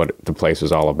idea what the place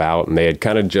was all about, and they had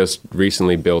kind of just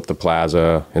recently built the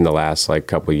plaza in the last like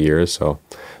couple of years, so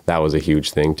that was a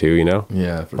huge thing too, you know?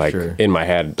 Yeah, for like sure. in my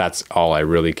head, that's all I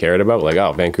really cared about. Like,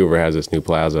 oh, Vancouver has this new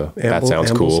plaza. That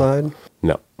sounds cool. Ambleside?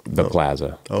 No, the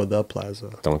plaza. Oh, the plaza.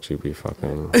 Don't you be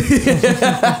fucking.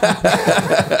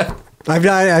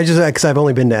 I've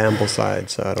only been to Ambleside,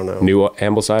 so I don't know. New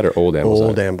Ambleside or old Ambleside?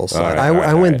 Old Ambleside. All right, I all right,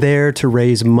 I all went right. there to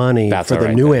raise money That's for all the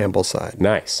right new then. Ambleside.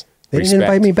 Nice. They Respect. didn't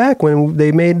invite me back when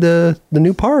they made the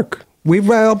new park.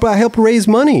 I helped raise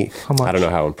money. How much? I don't know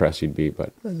how impressed you'd be,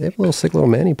 but They have a little sick little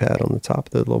mani pad on the top,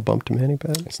 the little bump to mani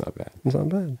pad. it's not bad. It's not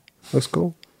bad. Looks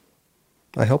cool.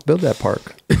 I helped build that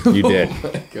park. You did.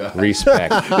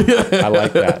 Respect. I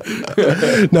like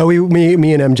that. No,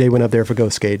 me and MJ went up there for Go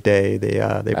Skate Day. They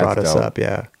brought us dope. up.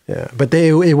 Yeah. But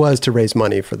it was to raise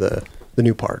money for the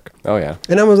new park. Oh, yeah.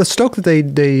 And I was stoked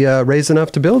that they raised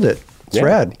enough to build it. It's Yeah.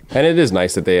 rad. And it is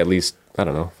nice that they at least, I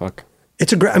don't know, fuck.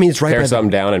 It's it's right Tear by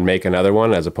something down and make another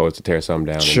one as opposed to tear something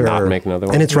down Sure. and not make another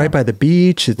one. And it's right by the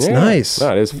beach. It's Yeah. nice.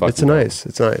 No, it is fucking It's nice.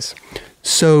 It's nice.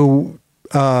 So,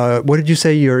 what did you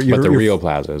say? But the Rio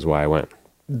Plaza is why I went.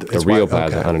 The It's Rio why-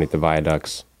 Plaza okay. underneath the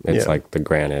viaducts. It's Yeah. like the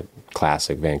granite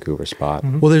classic Vancouver spot.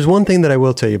 Well, there's one thing that I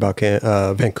will tell you about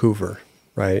Vancouver,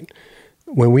 right?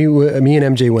 When me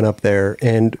and MJ went up there,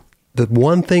 and the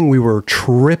one thing we were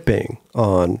tripping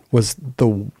on was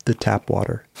the tap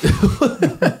water.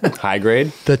 High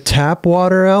grade? The tap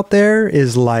water out there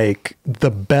is like the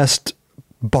best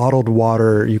bottled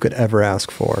water you could ever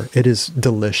ask for. It is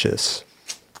delicious.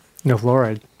 No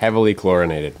fluoride. Heavily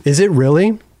chlorinated. Is it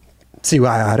really? See,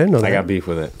 I didn't know that. I got beef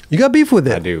with it. You got beef with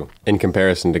it? I do. In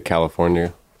comparison to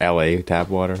California, LA tap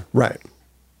water, Right.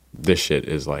 this shit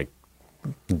is like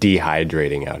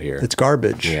dehydrating out here. It's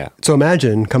garbage. Yeah. So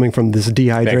imagine coming from this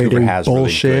Vancouver dehydrating has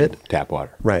bullshit. really good tap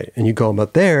water. Right. And you go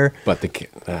up there. But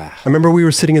I remember we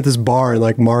were sitting at this bar and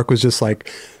like Mark was just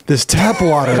like, this tap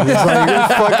water. He's like,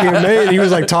 it's fucking amazing. He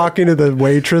was like talking to the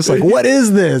waitress, like, what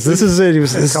is this? This is it. He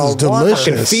was, this is called water. delicious.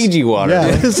 Fucking Fiji water.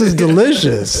 Yeah, dude. this is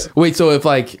delicious. Wait, so if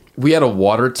like we had a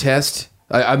water test,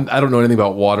 I don't know anything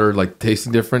about water like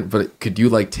tasting different, but could you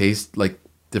like taste like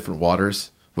different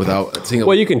waters without seeing?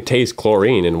 Well, you can taste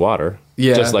chlorine in water.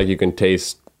 Yeah. Just like you can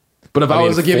taste. but if I,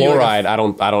 was to give you fluoride,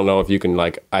 like I don't know if you can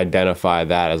like identify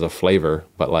that as a flavor,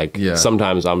 but like Yeah.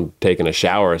 sometimes I'm taking a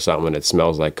shower or something and it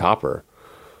smells like copper.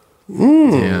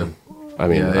 damn. I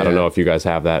mean, Yeah, I don't yeah. know if you guys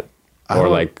have that or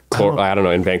like I don't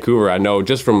know. In Vancouver, I know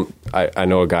just from I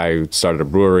know a guy who started a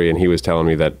brewery and he was telling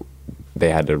me that they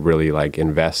had to really like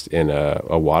invest in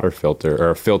a water filter or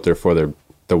a filter for the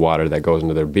water that goes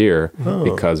into their beer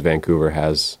because Vancouver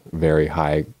has very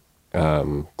high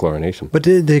chlorination. But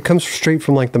it comes straight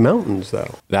from like the mountains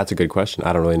though. That's a good question.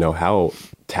 I don't really know how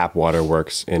tap water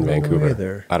works in Vancouver.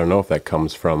 either. I don't know if that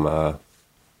comes from.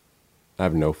 I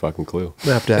have no fucking clue. I'm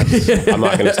gonna have to ask, I'm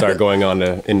not going to start going on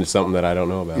into something that I don't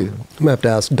know about. I'm gonna have to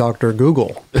ask Dr.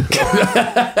 Google.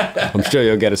 I'm sure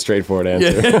you'll get a straightforward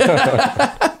answer.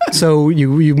 So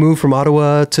you move from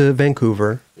Ottawa to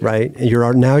Vancouver, right? And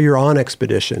you're on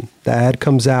expedition. The ad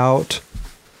comes out.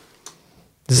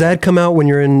 Does the ad come out when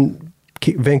you're in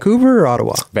Vancouver or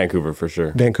Ottawa? Vancouver for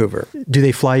sure. Vancouver. Do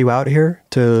they fly you out here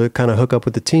to kind of hook up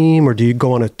with the team, or do you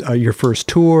go on your first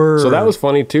tour? So that or- was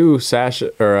funny too.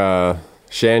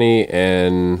 Shani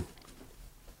and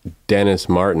Dennis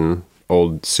Martin,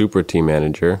 old super team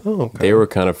manager. Oh, okay. They were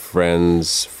kind of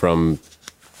friends from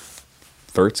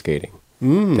vert skating.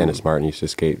 Dennis Martin used to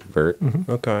skate vert.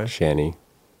 okay. Shani,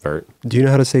 vert. Do you know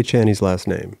how to say Channy's last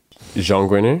name? Jean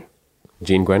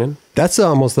Gwenin, That's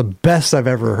almost the best I've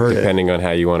ever heard it. depending on how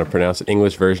you want to pronounce it.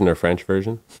 English version or French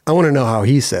version. I want to know how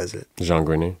he says it. Jean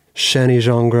Gwenin. Channy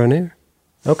Jean Grenier.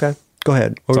 Okay, go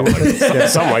ahead. Something like that.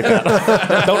 Something like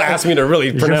that. Don't ask me to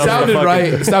really pronounce Sounded the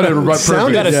right. It sounded right.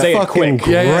 Sounded gotta say it fucking quick.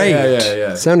 great.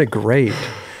 Yeah. Sounded great.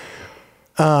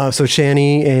 So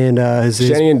Channy and his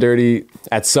Shani and Dirty,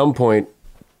 at some point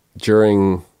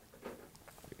during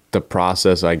the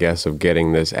process, I guess, of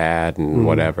getting this ad and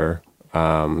whatever,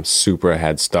 Supra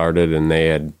had started and they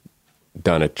had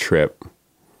done a trip,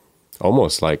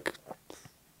 almost like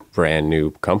brand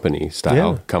new company style,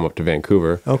 Yeah. come up to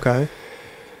Vancouver. okay.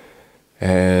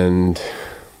 And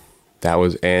that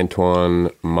was Antoine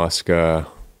Muska,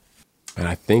 and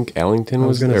I think Ellington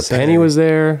was gonna there. say. Penny was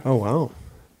there. Oh wow.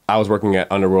 I was working at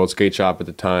Underworld Skate Shop at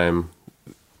the time,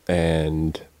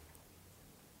 and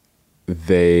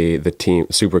the team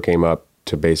Super came up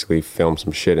to basically film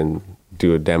some shit and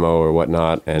do a demo or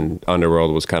whatnot. And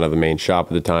Underworld was kind of the main shop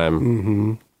at the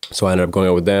time, so I ended up going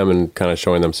out with them and kind of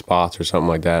showing them spots or something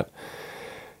like that.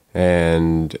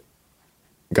 And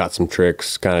got some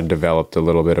tricks, kind of developed a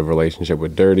little bit of relationship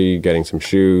with Dirty, getting some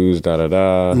shoes,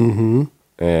 Mm-hmm.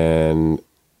 And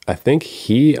I think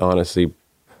he honestly,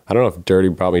 I don't know if Dirty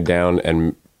brought me down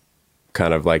and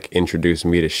kind of like introduced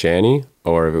me to Shani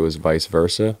or if it was vice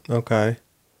versa. Okay.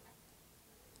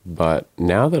 But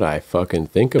now that I fucking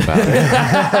think about it,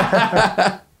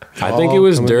 I think it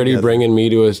was Dirty together. bringing me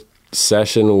to a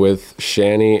session with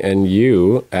Shani and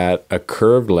you at a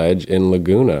curved ledge in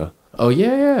Laguna. Oh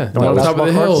yeah. one On with top of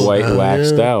the basketball hill. White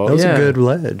waxed out. That was Yeah. a good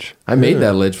ledge. I made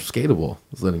that ledge for skatable.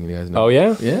 Just letting you guys know. Oh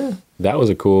yeah? Yeah. That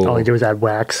was a cool. All he did was add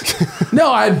wax.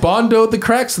 No, I had bondoed the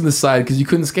cracks in the side because you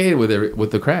couldn't skate with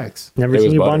the cracks. Never It seen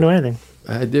was you butter. bond to anything.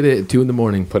 I did it at 2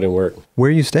 a.m. Put in work. Where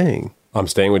are you staying? I'm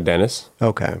staying with Dennis.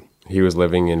 Okay. He was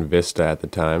living in Vista at the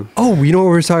time. Oh, you know what we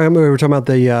were talking about? We were talking about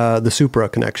the Supra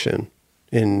connection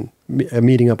in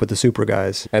meeting up with the Supra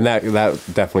guys. And that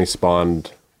definitely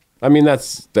spawned. I mean,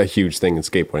 that's a huge thing in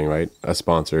skateboarding, right? A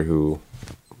sponsor who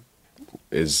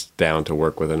is down to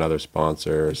work with another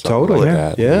sponsor or something Totally. like Yeah.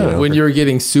 that. Yeah. you know? When you were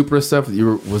getting Supra stuff,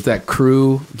 was that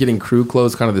getting crew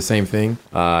clothes kind of the same thing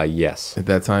Yes. at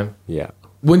that time? Yeah.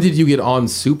 When did you get on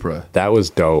Supra? That was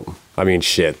dope. I mean,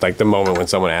 shit. Like the moment when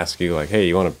someone asks you, like, hey,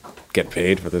 you want to get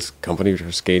paid for this company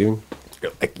for skating?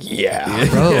 You're like, yeah.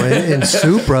 Bro, and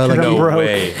Supra, like, No broke.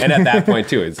 way. And at that point,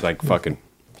 too, it's like fucking,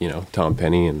 Tom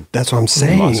Penny and that's what I'm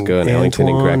saying. Muska and Ellington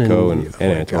and Antoine Greco and and oh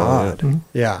my Antoine, God.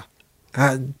 Yeah.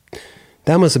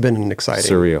 That must have been an exciting.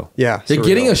 Surreal. Yeah. Yeah, surreal.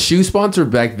 getting a shoe sponsor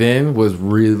back then was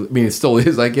really, I mean, it still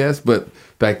is, I guess, but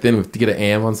back then to get an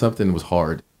AM on something was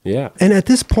hard. Yeah. And at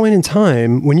this point in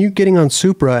time, when you're getting on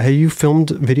Supra, have you filmed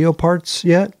video parts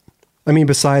yet? I mean,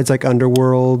 besides like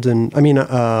Underworld and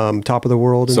Top of the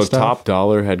World and So stuff. Top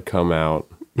Dollar had come out,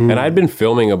 and I'd been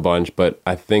filming a bunch, but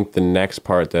I think the next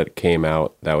part that came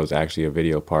out that was actually a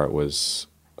video part was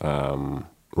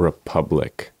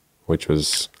Republic, which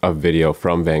was a video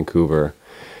from Vancouver.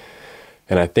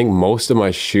 And I think most of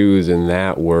my shoes in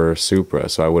that were Supra,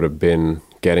 so I would have been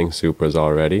getting Supras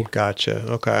already. Gotcha.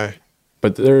 Okay.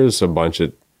 But there's a bunch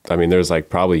of, there's like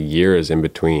probably years in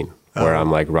between where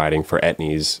I'm like riding for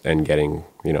Etnies and getting,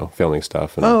 filming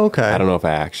stuff. And Oh, okay. I don't know if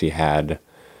I actually had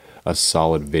a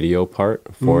solid video part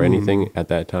for anything at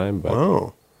that time, but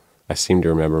Oh. I seem to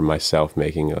remember myself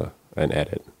making an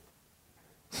edit.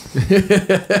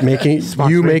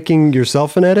 Making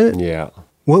yourself an edit? Yeah,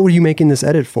 What were you making this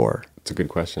edit for? it's a good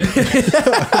question.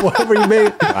 What were you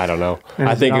making? I don't know. And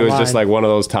I it's think it not was just mine. like one of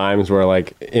those times where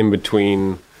like in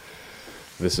between,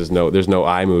 there's no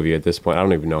iMovie at this point. I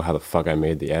don't even know how the fuck I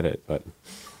made the edit, but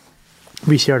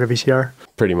VCR to VCR.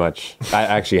 pretty much. I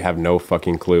actually have no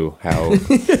fucking clue how.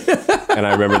 And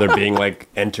I remember there being like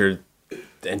enter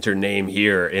name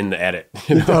here in the edit.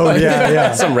 Oh,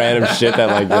 yeah. Some random shit that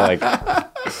like you're like,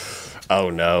 oh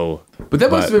no. But that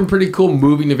must have been pretty cool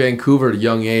moving to Vancouver at a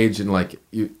young age and like,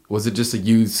 was it just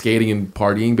you skating and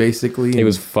partying basically? It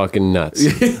was fucking nuts.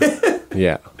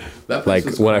 Yeah. That place Like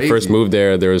was when I first crazy. moved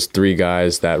there was 3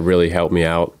 guys that really helped me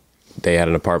out. They had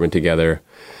an apartment together,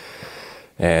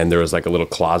 and there was like a little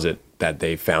closet that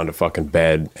they found a fucking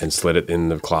bed and slid it in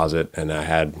the closet, and I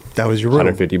had That was your room.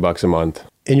 $150 a month.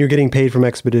 And you're getting paid from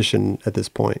Expedition at this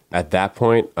point. At that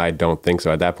point, I don't think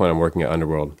so. At that point, I'm working at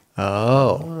Underworld.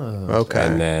 Oh. Okay.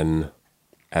 And then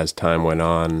as time went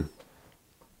on,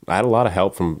 I had a lot of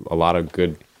help from a lot of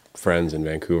good friends in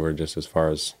Vancouver, just as far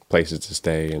as places to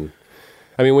stay. And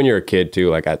I mean, when you're a kid too,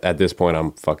 like at this point,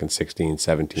 I'm fucking 16,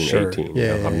 17, Sure. 18.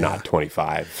 Yeah, I'm yeah, not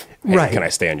 25. Hey, Right. Can I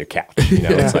stay on your couch?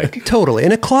 It's like Totally.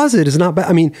 And a closet is not bad.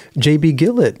 I mean, J.B.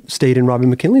 Gillett stayed in Robbie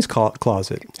McKinley's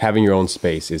closet. having your own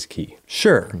space is key.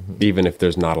 Sure. Even if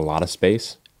there's not a lot of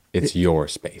space, it's your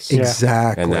space. Yeah.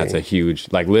 Exactly. And that's a huge,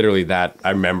 like literally that, I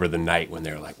remember the night when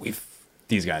they were like,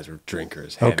 these guys were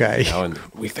drinkers. Heavy, Okay. And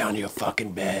we found you a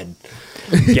fucking bed.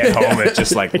 Get home, it's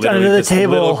just like It's literally under the this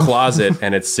table. little closet,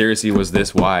 and it seriously was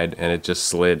this wide, and it just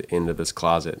slid into this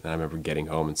closet. And I remember getting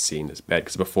home and seeing this bed,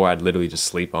 because before I'd literally just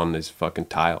sleep on these fucking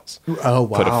tiles. Oh,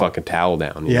 wow. Put a fucking towel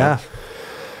down. you Yeah.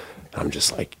 know? I'm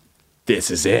just like,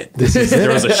 this is it.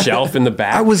 There was a shelf in the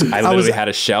back. I literally had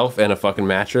a shelf and a fucking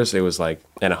mattress. It was like,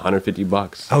 and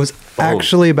 $150. I was Boom.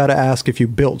 actually about to ask if you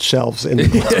built shelves in the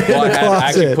Well, I closet.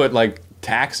 actually put like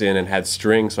tacks in and had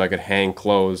strings so I could hang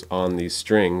clothes on these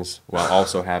strings while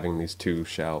also having these 2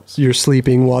 shelves. You're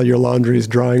sleeping while your laundry is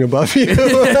drying above you.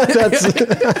 That's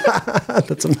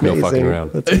amazing. No fucking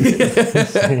around.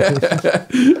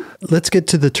 Let's get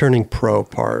to the turning pro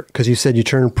part, because you said you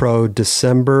turned pro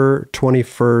December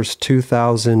 21st,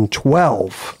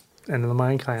 2012, End of the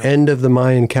Mayan calendar. end of the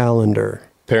Mayan calendar.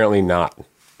 Apparently not.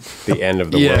 the end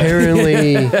of the Yeah. world.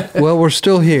 Apparently, well, we're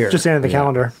still here. Just the end of the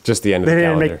calendar. Just the end of They the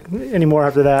didn't calendar. make any more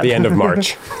after that. The end of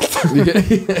March.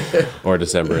 Or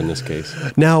December in this case.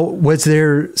 Now, was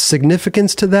there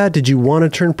significance to that? Did you want to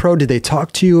turn pro? Did they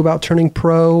talk to you about turning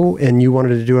pro and you wanted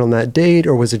to do it on that date?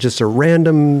 Or was it just a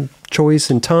random choice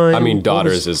in time? I mean, What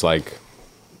Daughters was- is like,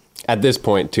 at this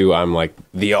point too, I'm like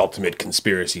the ultimate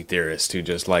conspiracy theorist who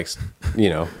just likes,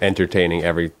 entertaining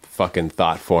every fucking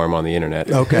thought form on the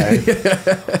internet. Okay.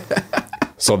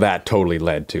 So that totally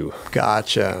led to.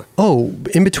 Gotcha. Oh,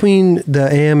 in between the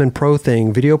AM and pro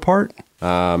thing, video part?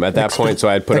 At that point, so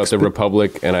I'd put out The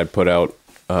Republic and I'd put out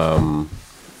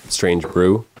Strange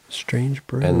Brew Strange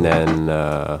Brew. and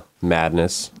then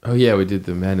Madness, Oh yeah, we did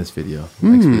the Madness video.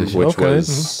 Expedition. which Okay.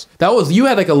 was That was you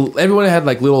had like everyone had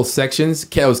like little sections.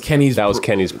 That was Kenny's. that was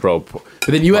Kenny's pro. But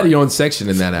then you had your own section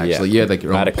in that actually. You had like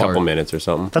your I own had a couple part. minutes or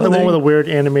something. That's the one with a weird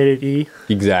animated E.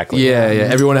 Exactly. Yeah, yeah.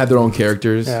 Everyone had their own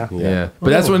characters. Yeah. yeah. But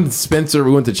that's when Spencer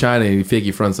we went to China and he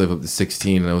fakey front slip up to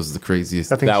 16, and that was the craziest.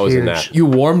 That thing's That was in huge. that. You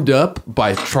warmed up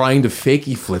by trying to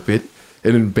fakey flip it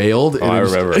and then bailed. Oh, and I it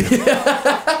was-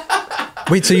 remember.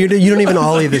 Wait, so you don't even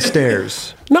ollie the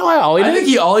stairs? No, I ollied I think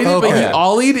he ollied it, but he Okay.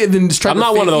 ollied and then just tried I'm to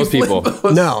not one of those fakey flip.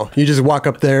 people. No, you just walk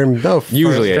up there and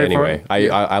Usually, straightforward. anyway.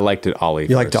 I like to ollie.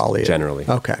 you like to first, ollie it. generally.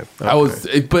 Okay. I was,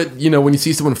 but when you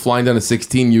see someone flying down a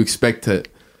 16, you expect to.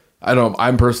 I don't know.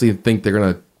 I personally think they're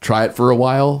gonna try it for a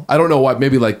while. I don't know what.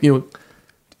 Maybe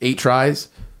 8 tries.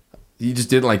 He just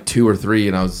did like 2 or 3,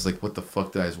 and I was just like, "What the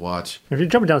fuck did I just watch?" If you're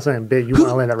jumping down something big, you want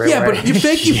to land that right Yeah, away. but you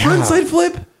fake your frontside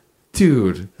flip,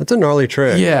 dude. That's a gnarly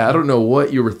trick. Yeah, I don't know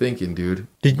what you were thinking, dude.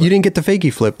 You didn't get the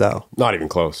fakey flip though. Not even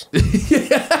close.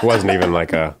 It wasn't even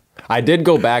like a. I did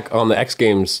go back on the X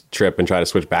Games trip and try to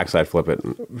switch backside flip it,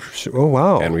 Oh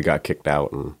wow. and we got kicked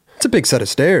out. And It's a big set of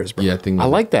stairs, bro. Yeah, I think I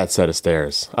like that set of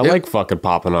stairs. I like fucking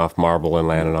popping off marble and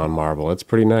landing on marble. It's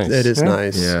pretty nice. It is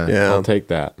nice. Yeah. Yeah. I'll take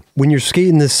that. When you're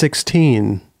skating the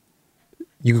 16,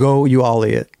 you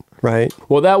ollie it, right?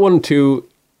 Well, that one too.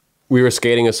 We were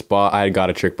skating a spot. I had got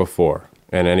a trick before,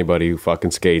 and anybody who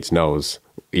fucking skates knows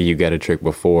you get a trick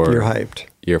before. You're hyped.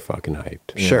 You're fucking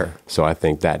hyped. Sure. So I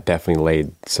think that definitely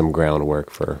laid some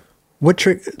groundwork for What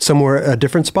trick? Somewhere a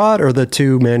different spot or the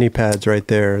 2 mani pads right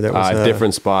there? That was a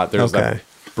different spot. There's okay. that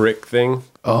brick thing.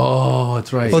 Oh,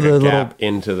 that's right. Oh, the little. Gap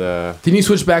into the. Didn't you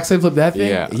switch backside flip that thing?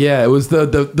 Yeah. Yeah, it was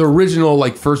the original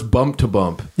first bump to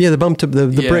bump. Yeah, the bump to the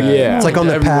brick. Yeah. It's like on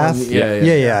the Everyone- path. yeah,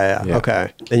 yeah, yeah. yeah.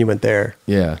 Okay. Then you went there.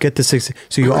 Yeah. Get the 16.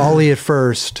 So you ollie it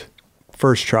first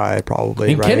try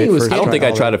probably. And right? Kenny was- First I don't think I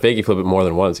ollie. tried to fakey flip it more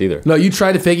than once either. No, you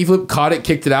tried to fakey flip, caught it,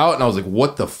 kicked it out, and I was like,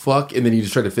 "What the fuck?" And then you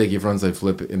just tried to fakey frontside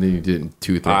flip it, and then you did it in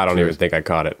 2 things. I don't even think I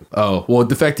caught it. Oh well,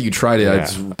 the fact that you tried it, I Yeah.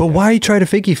 just But why try to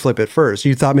fakey flip it first?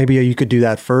 You thought maybe you could do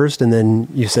that first, and then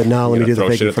you said, "No, let me do the Throw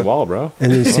fakey shit at the flip," wall, bro.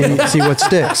 and then see what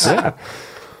sticks.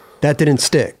 That didn't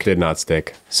stick. Did not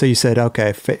stick. So you said,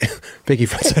 "Okay, fakey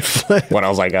frontside flip." What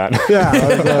else I got?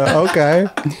 Yeah. Okay.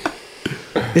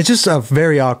 It's just a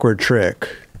very awkward trick.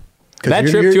 'Cause That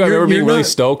you're- trip you're- too, I you're- remember being you're really not-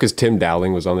 stoked because Tim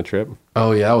Dowling was on the trip.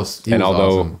 oh yeah, he And was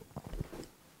although, awesome.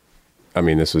 I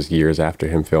mean, this was years after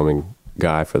him filming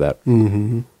Guy for that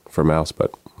for Mouse,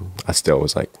 but I still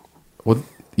was like, Well,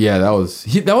 yeah, that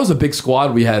was a big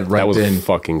squad we had right that was then. a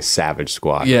fucking savage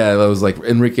squad. Yeah, that was like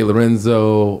Enrique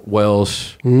Lorenzo,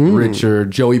 Welsh,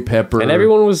 Richard, Joey Pepper, And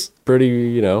everyone was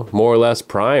pretty, more or less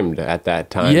primed at that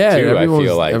time. Yeah, too, I everyone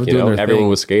feel was- like everyone doing their everyone thing.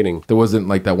 was skating. There wasn't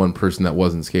like that one person that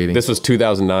wasn't skating. This was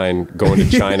 2009, going to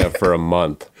China for a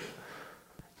month.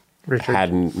 Richard.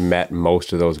 Hadn't met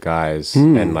most of those guys,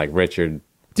 and like Richard,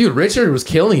 Dude, Richard was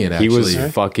killing it. Actually, he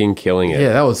was fucking killing it.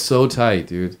 Yeah, that was so tight,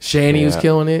 dude. Shanny was Yeah.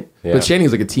 killing it, Yeah. but Shanny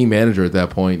was like a team manager at that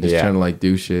point, just Yeah. trying to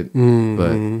do shit.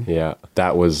 Yeah,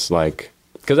 that was like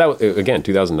because again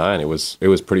 2009. It was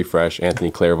pretty fresh. Anthony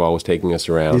Clairval was taking us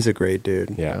around. He's a great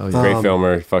dude. Yeah, Oh, yeah. great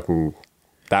filmer. Fucking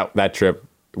that trip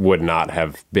would not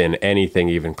have been anything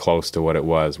even close to what it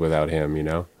was without him.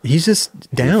 He's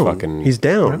just down. fucking- He's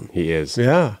down. He is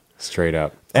Yeah. straight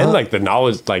up, and like the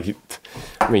knowledge, like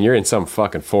I mean, you're in some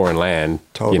fucking foreign land.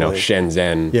 Totally.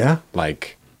 Shenzhen. Yeah.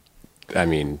 Like, I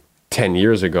mean, 10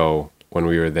 years ago when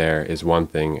we were there is one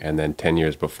thing, and then 10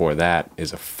 years before that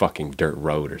is a fucking dirt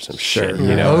road or some shit.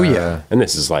 Oh, yeah. And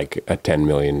this is like a 10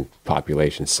 million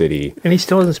population city. And he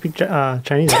still doesn't speak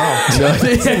Chinese at all.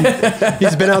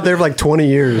 He's been out there for like 20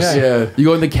 years. Yeah, you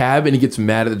go in the cab and he gets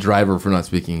mad at the driver for not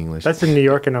speaking English. That's in New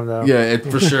York in him, though. yeah,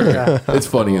 for sure. It's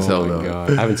funny as hell Oh my though.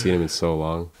 God. I haven't seen him in so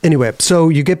long. Anyway, so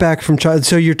you get back from China.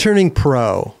 So you're turning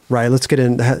pro, right? Let's get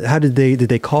in. How did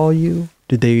they call you?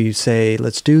 Did they say,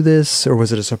 let's do this? Or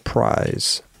was it a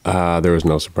surprise? There was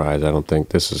no surprise. I don't think.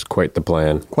 This is quite the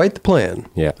plan. Quite the plan.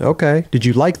 Yeah. Okay. Did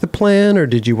you like the plan, or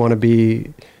did you want to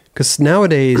be? Because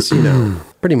nowadays,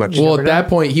 pretty much. Well, at that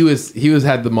point, he was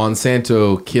had the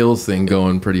Monsanto kills thing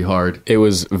going pretty hard. It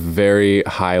was very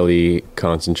highly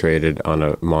concentrated on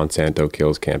a Monsanto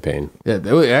kills campaign. Yeah,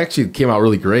 it actually came out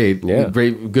really great. Yeah.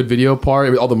 Great, good video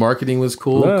part. All the marketing was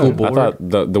cool. Cool board. I thought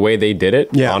the way they did it,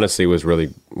 Yeah. honestly, was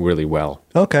really, really well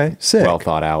Sick. well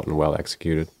thought out and well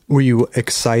executed. Were you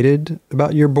excited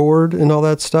about your board and all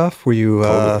that stuff? Were you?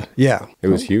 Totally. Yeah. It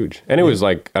was huge, and it was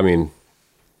like, I mean,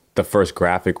 the first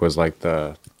graphic was like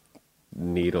the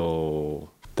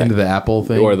needle Into the apple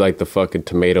thing. or like the fucking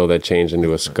tomato that changed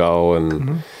into a skull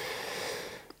and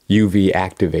UV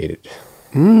activated.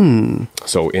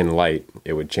 So in light,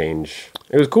 it would change.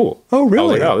 It was cool. Oh, I was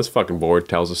really? like, oh, this fucking board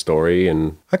tells a story,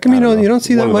 and How come you don't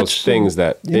see that one of much? those things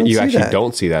that you don't you see actually that.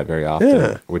 don't see that very often,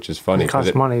 Yeah. which is funny. It 'cause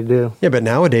costs money to do. Yeah, but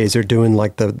nowadays they're doing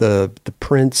like the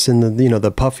prints and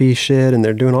the puffy shit, and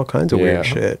they're doing all kinds of weird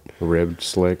shit. ribbed,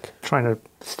 slick. Trying to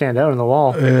stand out on the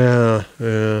wall. Yeah.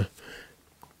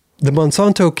 The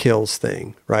Monsanto kills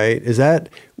thing, right? Is that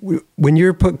when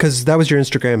you're because that was your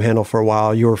Instagram handle for a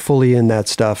while? You were fully in that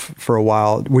stuff for a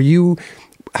while. Were you?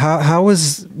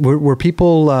 Were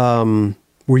people?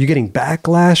 Were you getting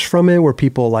backlash from it? Were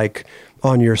people like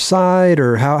on your side,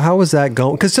 or how was that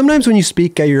going? Because sometimes when you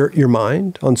speak out your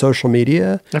mind on social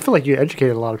media, I feel like you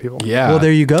educated a lot of people. Yeah. well,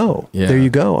 there you go. Yeah. There you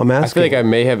go. I'm I asking. feel like I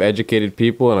may have educated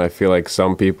people, and I feel like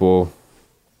some people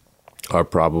are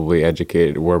probably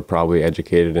educated. Were probably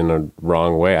educated in a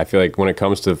wrong way. I feel like when it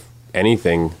comes to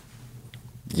anything,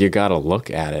 you got to look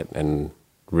at it and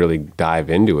really dive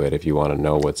into it if you want to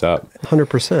know what's up.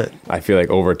 100%. I feel like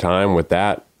over time with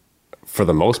that, for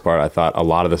the most part, I thought a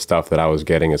lot of the stuff that I was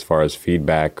getting as far as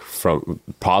feedback from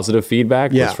positive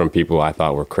feedback Yeah. was from people I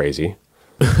thought were crazy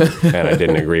and I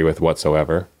didn't agree with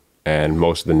whatsoever. And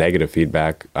most of the negative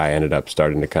feedback I ended up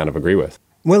starting to kind of agree with.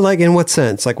 Well, like in what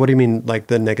sense? Like, what do you mean? Like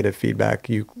the negative feedback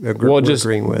you Well, were just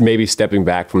agreeing with? maybe stepping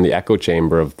back from the echo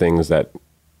chamber of things that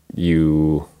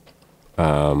you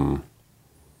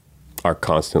are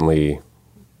constantly,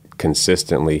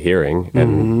 consistently hearing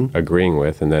and agreeing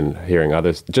with, and then hearing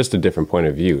others, just a different point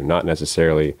of view, not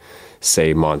necessarily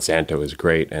say Monsanto is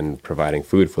great and providing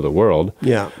food for the world,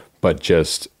 Yeah. but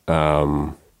just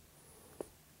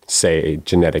say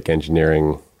genetic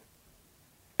engineering,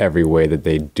 every way that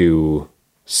they do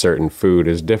certain food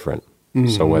is different.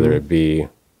 So whether it be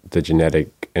the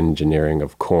genetic engineering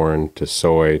of corn to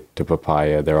soy to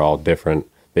papaya, they're all different.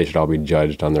 They should all be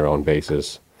judged on their own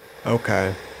basis.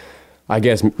 Okay. I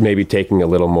guess maybe taking a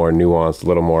little more nuanced, a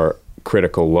little more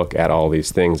critical look at all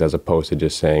these things as opposed to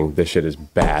just saying this shit is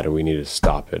bad and we need to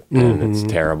stop it and it's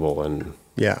terrible and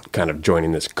Yeah. kind of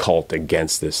joining this cult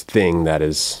against this thing that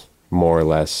is more or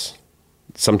less,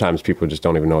 sometimes people just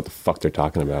don't even know what the fuck they're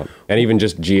talking about. And even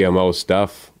just GMO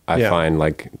stuff, I Yeah. find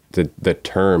like the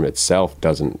term itself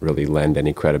doesn't really lend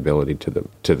any credibility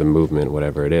to the movement,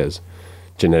 whatever it is.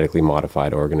 Genetically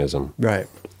modified organism. Right.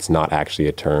 It's not actually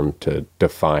a term to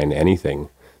define anything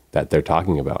that they're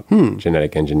talking about.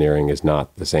 Genetic engineering is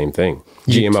not the same thing.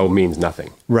 GMO means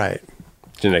nothing. Right.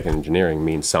 Genetic engineering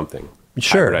means something.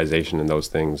 Sure. Hybridization and those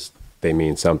things, they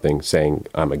mean something. Saying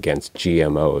I'm against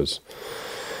GMOs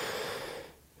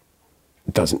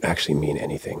doesn't actually mean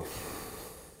anything.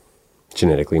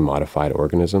 Genetically modified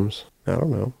organisms. I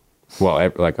don't know.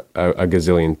 Well, like a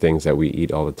gazillion things that we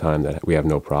eat all the time that we have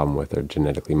no problem with are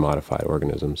genetically modified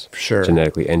organisms. Sure.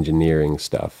 Genetically engineering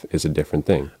stuff is a different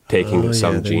thing. Taking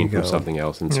some there gene you from go. something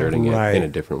else, inserting Right. it in a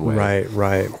different way.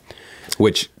 Right.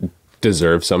 Which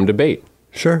deserves some debate.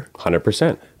 Sure.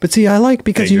 100%. But see, I like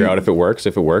because Figure you. out if it works.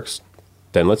 If it works,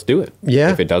 then let's do it.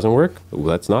 Yeah. If it doesn't work,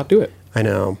 let's not do it. I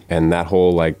know. And that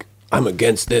whole like, I'm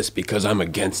against this because I'm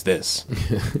against this.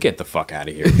 Get the fuck out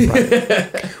of here.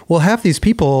 Well, half these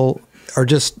people are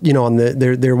just on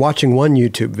they're watching one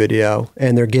YouTube video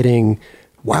and they're getting,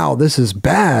 wow, this is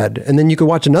bad, and then you could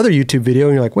watch another YouTube video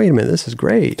and you're like, wait a minute, this is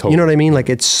great. Totally. You know what I mean? Like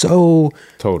it's so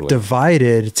Totally.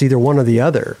 divided. It's either one or the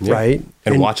other, Yeah. right?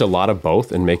 And watch a lot of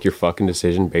both and make your fucking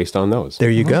decision based on those. There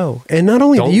you go. And not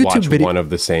only Don't the YouTube watch video, one of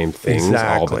the same things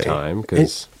all the time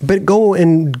because but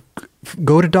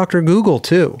go to Dr. Google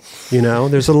too.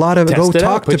 There's a lot of Test go it talk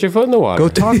out. Put to your foot in the water. Go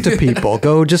talk to people.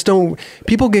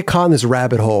 People get caught in this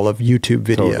rabbit hole of YouTube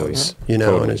videos, Totally. and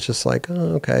Totally. it's just like,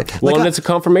 oh, okay. well, Like and it's a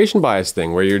confirmation bias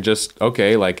thing where you're just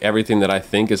okay. Like everything that I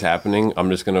think is happening, I'm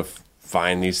just gonna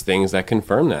find these things that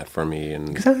confirm that for me, and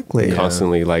Exactly.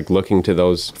 constantly like looking to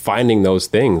those, finding those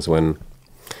things when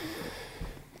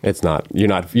it's not. You're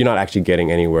not actually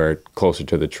getting anywhere closer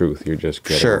to the truth. You're just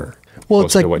getting Sure. Well,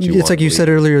 close to what you it's want like to you believe. said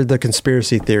earlier, the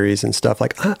conspiracy theories and stuff.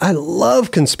 Like I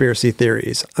love conspiracy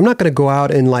theories. I'm not going to go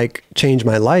out and like change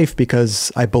my life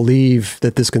because I believe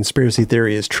that this conspiracy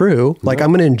theory is true. Like I'm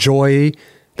going to enjoy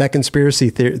that conspiracy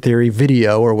theory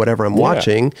video or whatever I'm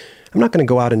watching. I'm not going to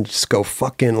go out and just go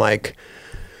fucking like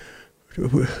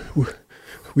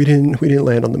we didn't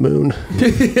land on the moon.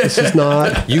 This is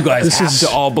not. You guys have to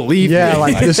all believe Yeah, me.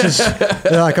 like this is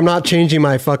like I'm not changing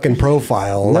my fucking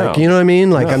profile. No. Like you know what I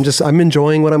mean? Like I'm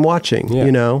enjoying what I'm watching. Yeah.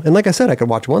 You know, and like I said, I could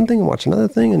watch one thing and watch another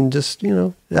thing, and just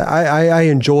I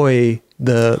enjoy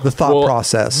the thought Well,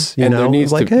 process. You and know, there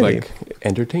needs like to hey, like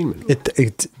entertainment.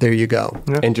 it there you go.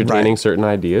 Entertaining Right. certain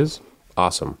ideas.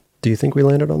 Awesome. Do you think we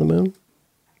landed on the moon?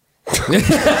 I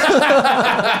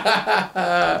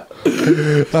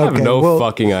have no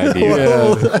fucking idea.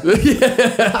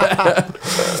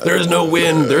 There's no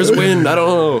wind. There's wind. I don't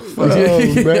know.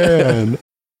 Oh man.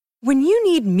 When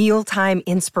you need mealtime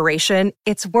inspiration,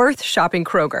 it's worth shopping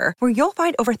Kroger, where you'll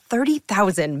find over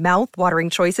 30,000 mouth-watering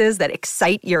choices that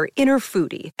excite your inner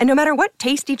foodie. And no matter what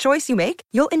tasty choice you make,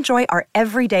 you'll enjoy our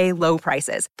everyday low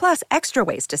prices, plus extra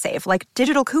ways to save, like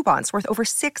digital coupons worth over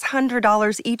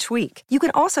 $600 each week. You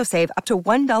can also save up to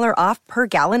 $1 off per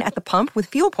gallon at the pump with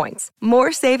fuel points.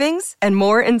 More savings and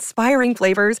more inspiring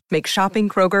flavors make shopping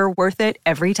Kroger worth it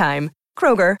every time.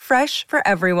 Kroger, fresh for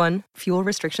everyone. Fuel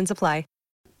restrictions apply.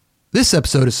 This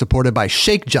episode is supported by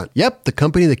Shake Junt. Yep, the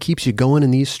company that keeps you going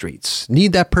in these streets.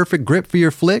 Need that perfect grip for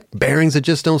your flick? Bearings that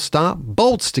just don't stop?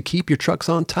 Bolts to keep your trucks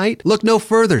on tight? Look no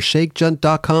further.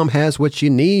 ShakeJunt.com has what you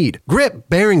need. Grip,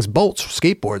 bearings, bolts,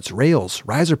 skateboards, rails,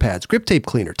 riser pads, grip tape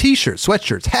cleaner, t-shirts,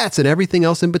 sweatshirts, hats, and everything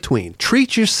else in between.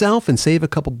 Treat yourself and save a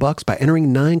couple bucks by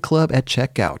entering 9Club at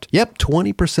checkout. Yep,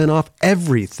 20% off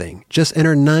everything. Just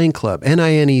enter 9Club,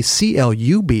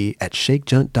 NINECLUB at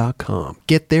ShakeJunt.com.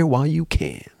 Get there while you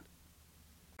can.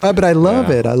 But I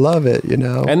love it. I love it. You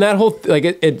know. And that whole like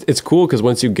it's cool because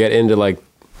once you get into like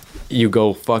you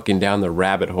go fucking down the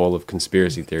rabbit hole of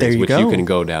conspiracy There theories, you which go. you can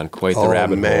go down quite the Oh,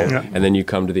 rabbit man. hole, and then you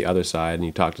come to the other side and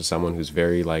you talk to someone who's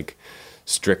very like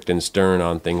strict and stern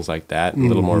on things like that, a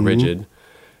little more rigid,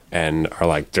 and are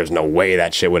like, "There's no way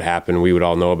that shit would happen. We would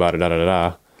all know about it." Da da da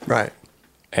da. Right.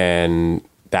 And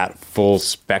that full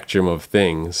spectrum of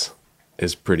things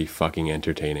is pretty fucking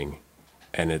entertaining,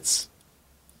 and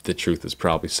the truth is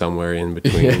probably somewhere in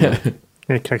between.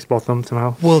 It connects both of them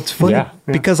somehow. Well, it's funny Yeah.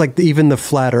 because like even the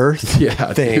flat Earth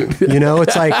Yeah, thing, you know,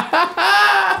 it's like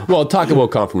Well, talk about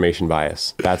confirmation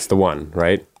bias. That's the one,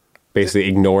 right? Basically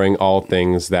ignoring all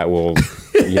things that will,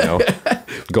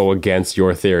 go against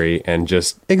your theory and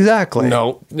just exactly.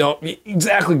 no,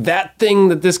 exactly that thing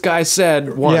that this guy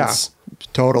said once. Yeah,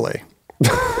 totally.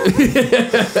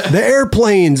 The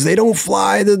airplanes, they don't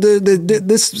fly.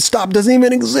 This stop doesn't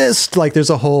even exist. Like there's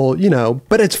a whole,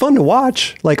 but it's fun to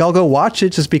watch. Like I'll go watch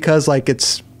it just because like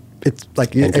it's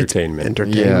like Entertainment. It's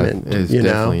entertainment. Yeah, it's you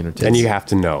definitely know? entertaining. And you have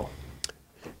to know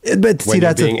But see, when you're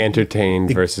that's being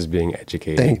entertained versus being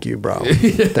educated. thank you, bro.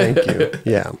 Thank you.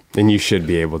 Yeah. And you should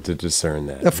be able to discern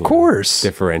that. Of course.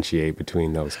 Differentiate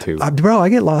between those two. Bro, I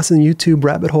get lost in the YouTube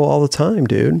rabbit hole all the time,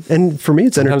 dude. And for me,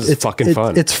 it's Sometimes it's fucking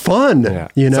fun. It's fun, Yeah.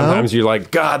 you know. Sometimes you're like,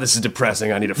 God, this is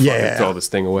depressing. I need to fucking Yeah. throw this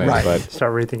thing away. Right. But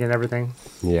Start rethinking everything.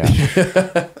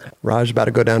 yeah. Raj about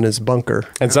to go down his bunker.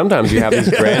 And sometimes you have these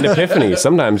grand epiphanies.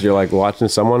 Sometimes you're like watching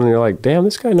someone and you're like, damn,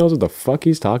 this guy knows what the fuck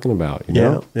he's talking about. You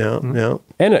know? Yeah.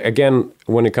 And again,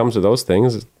 when it comes to those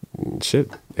things,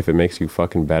 shit, if it makes you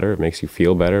fucking better, it makes you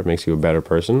feel better, it makes you a better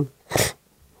person,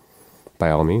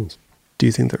 by all means. Do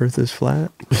you think the Earth is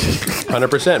flat?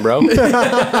 100%, bro.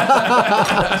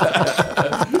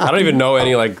 I don't even know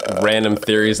any like random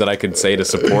theories that I could say to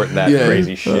support that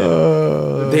crazy shit.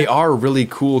 They are really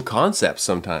cool concepts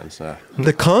sometimes.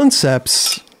 The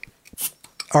concepts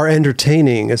are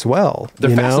entertaining as well.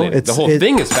 They're fascinating. The whole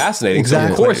thing is fascinating. So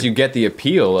Exactly. of course you get the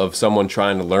appeal of someone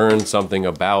trying to learn something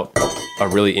about a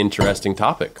really interesting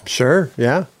topic. Sure.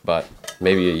 Yeah. But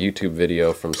maybe a YouTube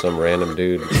video from some random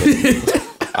dude in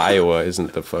Iowa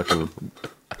isn't the fucking,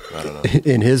 I don't know,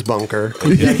 In his bunker.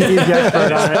 He's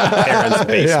expert on it. parents'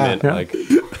 basement. Yeah. Like,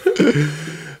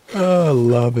 I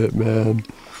love it, man.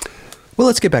 Well,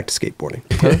 let's get back to skateboarding.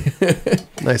 Huh?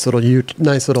 nice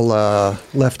little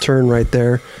left turn right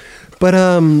there. But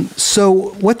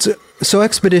so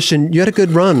Expedition? You had a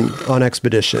good run on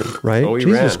Expedition, right? Oh, we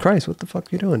Jesus ran. Christ, what the fuck are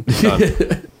you doing?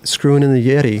 done. Screwing in the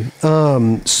Yeti.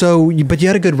 But you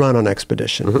had a good run on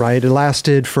Expedition, Mm-hmm. right? It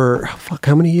lasted for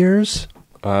how many years?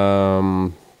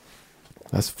 That's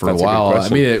for That's a a good while. I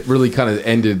question. mean, it really kind of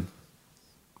ended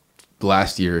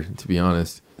last year, to be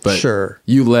honest. But Sure.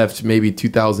 you left maybe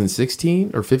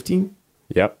 2016 or 15.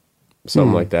 Yep.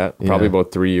 something like that. Probably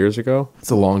about 3 years ago. It's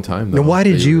a long time, though. Now, why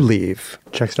did you leave?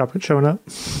 Check stop it showing up.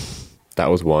 That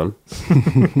was one.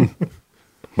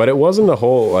 But it wasn't a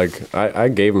whole, like, I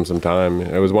gave him some time.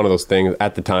 It was one of those things.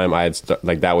 At the time, I had,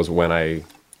 that was when I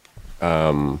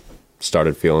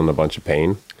started feeling a bunch of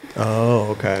pain.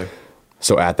 Oh, okay.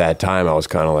 So at that time, I was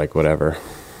kind of like, whatever.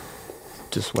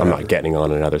 Just I'm not getting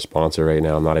on another sponsor right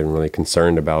now. I'm not even really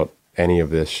concerned about any of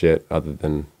this shit other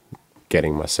than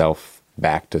getting myself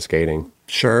back to skating.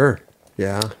 Sure.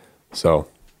 Yeah. So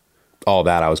all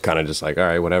that, I was kind of just like, all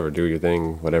right, whatever, do your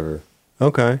thing, whatever.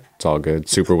 Okay. It's all good.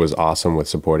 Super was awesome with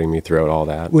supporting me throughout all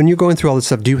that. When you're going through all this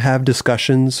stuff, do you have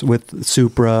discussions with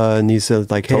Supra and these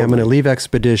like, hey, I'm going to leave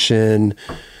Expedition.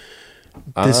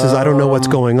 This is, I don't know what's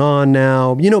going on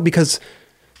now, because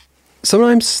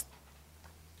sometimes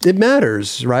it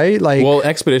matters, right? Like, Well,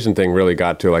 Expedition thing really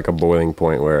got to like a boiling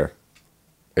point where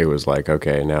it was like,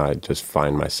 okay, now I just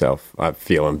find myself, I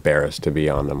feel embarrassed to be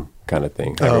on them kind of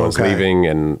thing. Everyone's okay. leaving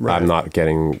and Right. I'm not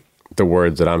getting, the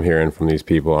words that I'm hearing from these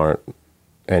people aren't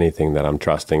anything that I'm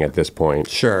trusting at this point.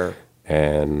 sure.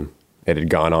 And it had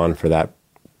gone on for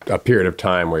a period of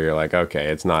time where you're like,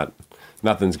 okay,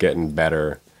 nothing's getting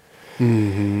better.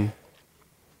 Mm-hmm.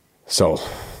 So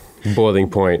boiling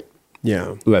point,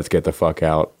 Yeah. let's get the fuck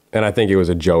out. And I think it was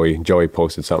a Joey. Joey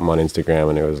posted something on Instagram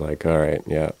and it was like, all right,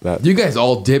 yeah, that You guys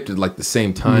all dipped at like the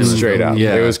same time. straight up.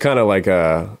 Yeah. It was kind of like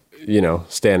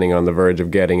standing on the verge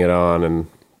of getting it on. And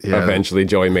Yeah. eventually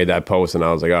Joey made that post and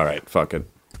I was like, all right, fuck it.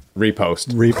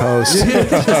 Repost.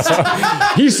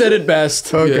 He said it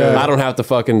best. Okay. I don't have to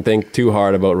fucking think too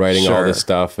hard about writing all Sure. this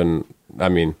stuff. And I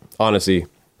mean, honestly,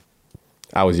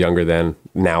 I was younger then.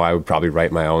 Now I would probably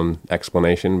write my own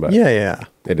explanation, but Yeah.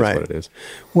 it is right. what it is.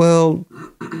 Well,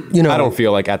 I don't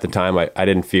feel like at the time I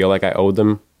didn't feel like I owed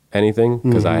them anything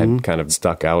because I had kind of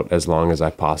stuck out as long as I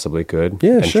possibly could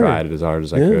Yeah, and sure. tried it as hard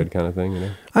as I could kind of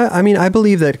thing. I mean, I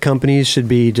believe that companies should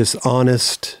be just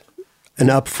honest and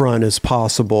upfront as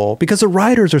possible because the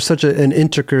writers are such an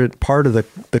intricate part of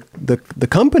the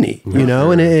company,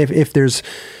 and if there's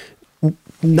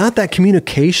not that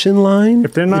communication line,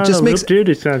 If they're not it in just a makes loop, dude,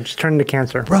 it's going to just turn into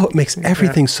cancer. bro, it makes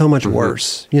everything so much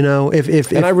worse,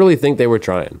 if And I really think they were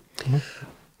trying.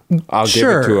 I'll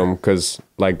Sure. give it to them because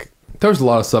like There was a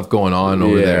lot of stuff going on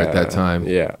over there at that time.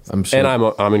 Yeah, I'm sure. And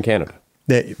I'm in Canada,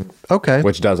 okay.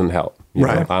 which doesn't help. You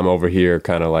Right. know, I'm over here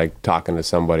kind of like talking to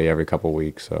somebody every couple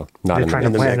weeks, so not They're in trying the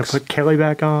to mix. plan to mix. put Kelly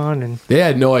back on, and They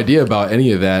had no idea about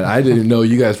any of that. I didn't know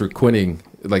you guys were quitting.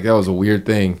 Like that was a weird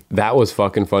thing. That was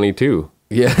fucking funny too.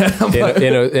 Yeah.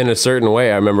 in a certain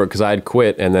way. I remember because I had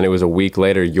quit, and then it was a week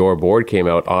later. Your board came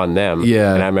out on them.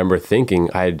 Yeah. and I remember thinking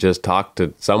I had just talked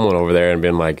to someone over there and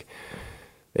been like,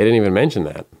 they didn't even mention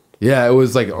that. Yeah, it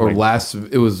was like it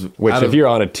was Which, out if of- you're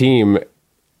on a team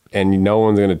and no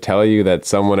one's going to tell you that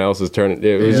someone else is turning,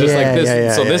 it was just Yeah, like this.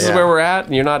 yeah, so yeah, this is yeah. where we're at,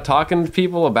 and you're not talking to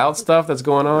people about stuff that's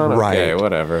going on. Okay, Right.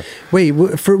 whatever. Wait,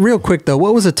 for real quick though,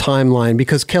 what was the timeline?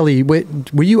 Because Kelly, were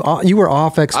you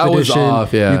off Expedition?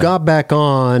 off, yeah. You got back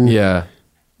on. yeah.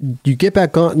 You get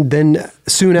back on. Then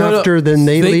soon after, then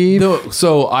they leave. No,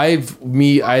 so I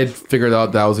had figured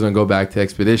out that I was going to go back to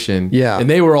Expedition. Yeah. and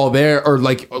they were all there, or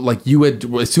like you had.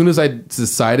 As soon as I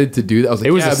decided to do that, I was like,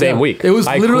 It was yeah, the same yeah. week. It was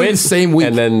I literally quit, the same week,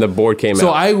 and then the board came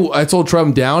So out. I told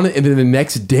Trump down, and then the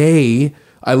next day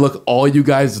I look, all you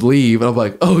guys leave, and I'm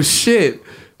like, oh shit.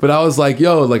 But I was like,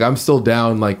 yo, like I'm still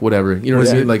down, like whatever, you know what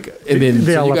I mean? Like, and then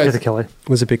they so all you left guys, to Kelly.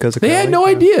 Was it because of they had Kelly? no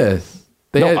idea.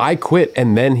 They No, had, I quit,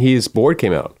 and then his board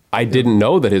came out. I didn't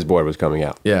know that his board was coming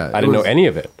out. Yeah, I it didn't know was- any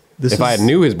of it. This If I had is-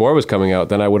 knew his board was coming out,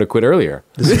 then I would have quit earlier.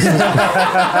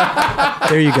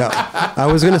 There you go. I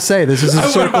was going to say this is a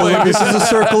circle. This is a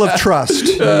circle of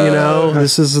trust.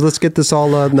 Let's get this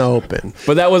all out in the open.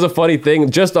 But that was a funny thing,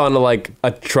 just on like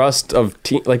a trust of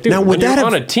team. Like, dude, Now, would when you're that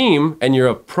on have- a team and you're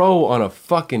a pro on a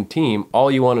fucking team,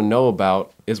 all you want to know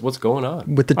about is what's going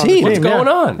on. With the On the team. team. What's going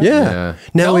on? Yeah. Yeah.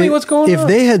 Now, Tell me what's going if on.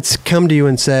 they had come to you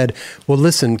and said, "Well,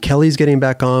 listen, Kelly's getting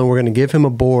back on. We're going to give him a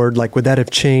board," like, would that have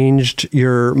changed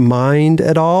your mind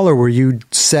at all, or were you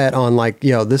set on like,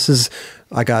 this is,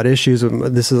 I got issues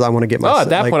with this is, I want to get my. Oh, at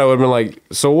that point, I would have been like,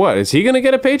 so what? Is he going to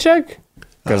get a paycheck?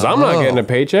 Because I'm not getting a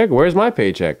paycheck. Where's my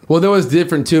paycheck? Well, that was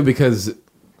different too because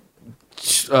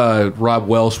Rob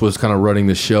Welsh was kind of running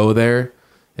the show there,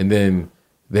 and then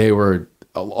they were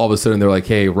all of a sudden they're like,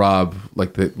 "Hey, Rob,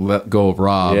 like they let go of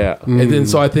Rob." Yeah. And then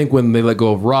so I think when they let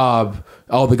go of Rob,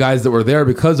 all the guys that were there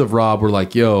because of Rob were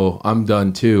like, "Yo, I'm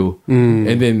done too."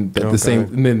 And then at the same,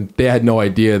 and then they had no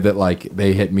idea that like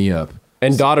they hit me up.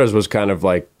 And Daughters was kind of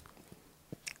like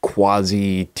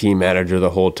quasi team manager the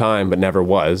whole time, but never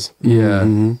was Yeah.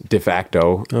 de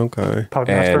facto. Okay. Puppet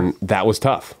master. And that was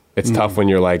tough. It's tough when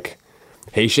you're like,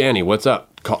 Hey, Shani, what's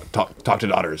up? Talk to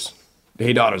Daughters.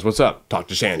 Hey, Daughters, what's up? Talk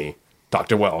to Shani. Talk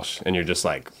to Welsh. And you're just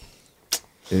like,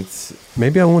 It's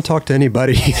Maybe I won't talk to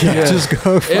anybody. Just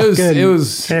go. it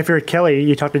was And if you're Kelly,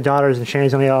 you talk to Daughters and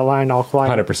Shani's on the other line all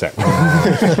quiet.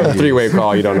 100%. Three-way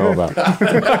call you don't know about.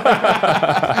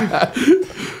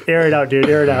 Air it out, dude.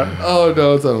 Air it out. oh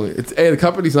no, it's hey, the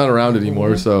company's not around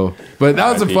anymore. So, but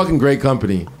that was a fucking great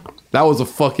company. That was a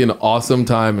fucking awesome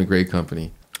time and great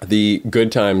company. The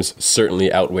good times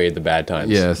certainly outweighed the bad times.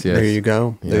 Yes. There you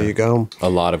go. There you go. A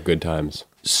lot of good times.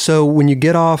 So when you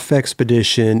get off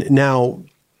Expedition, now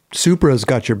Supra's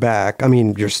got your back. I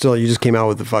mean, you just came out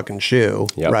with the fucking shoe,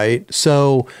 Yep. right?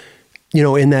 So,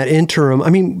 in that interim, I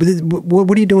mean,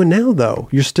 what are you doing now though?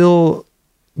 You're still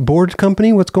board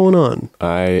company? What's going on?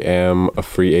 I am a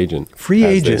free agent. Free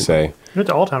as agent. They say. You went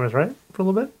to Alzheimer's, right? For a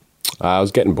little bit? I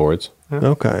was getting boards.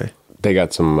 Okay. They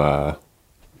got some,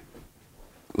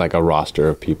 like a roster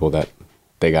of people that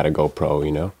they got to go pro,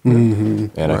 Mm-hmm.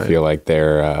 And I feel like they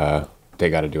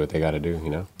got to do what they got to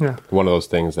do, Yeah. One of those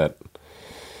things that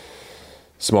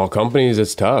small companies,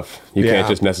 it's tough. You Yeah. can't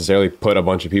just necessarily put a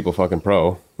bunch of people fucking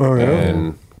pro. Oh, yeah.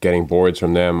 And getting boards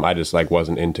from them, I just like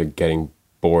wasn't into getting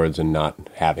boards and not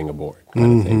having a board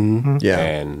kind of thing. Yeah.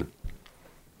 And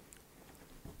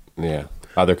yeah,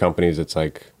 other companies, it's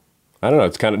like, I don't know.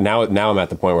 It's kind of now I'm at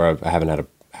the point where I haven't had an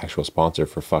actual sponsor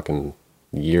for fucking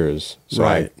years. So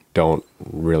Right. I don't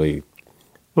really,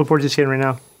 What board are you skating right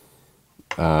now?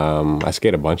 I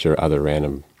skate a bunch of other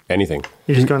random anything.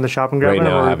 You just go in the shop and grab Right it?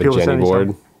 now or I have a people Jenny send you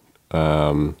board,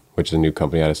 some? which is a new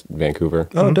company out of Vancouver.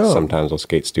 Oh, dope. Sometimes I'll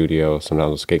skate Studio. Sometimes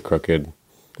I'll skate Crooked.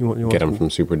 You want Get them some- from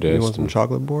Super You Disc. want some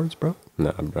chocolate boards, bro?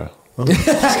 Nah, bro.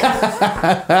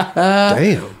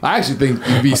 Damn. I actually think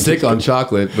you'd be sick on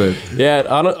chocolate, but Yeah,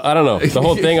 I don't know. The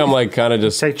whole thing, I'm like kind of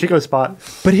just Take Chico's spot.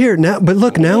 But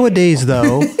look, nowadays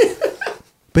though,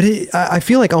 I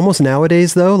feel like almost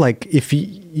nowadays though, like if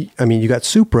you got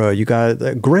Supra, you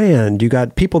got Grand, you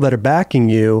got people that are backing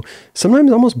you.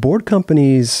 Sometimes almost board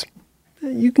companies,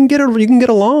 you can get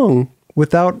along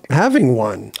without having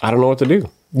one. I don't know what to do.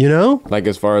 Like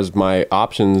as far as my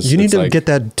options, You need it's to like, get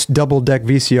that double deck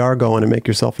VCR going and make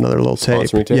yourself another little tape.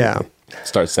 sponsor me tape. Yeah.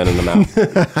 Start sending them out.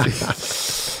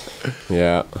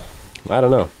 Yeah, I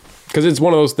don't know. Because it's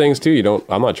one of those things too.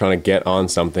 I'm not trying to get on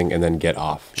something and then get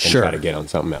off and Sure. try to get on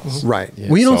something else. Right.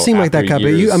 Well, you don't So seem like that after guy, but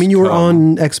you years were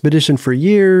come- on Expedition for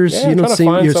years. Yeah, you don't trying to seem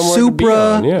find you're somewhere to be Supra.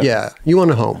 on, yeah. You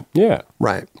want a home. Yeah.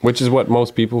 Right. Which is what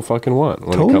most people fucking want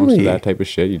when it comes Totally. to that type of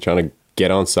shit. You're trying to get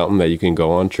on something that you can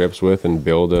go on trips with and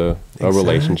build a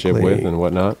relationship Exactly. with and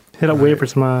whatnot. Hit up Wade for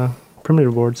some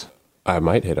primitive boards. I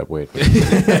might hit up Wade.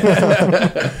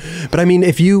 But I mean,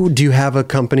 do you have a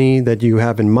company that you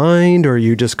have in mind, or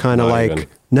you just kind of Not like, even.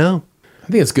 no? I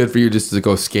think it's good for you just to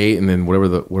go skate and then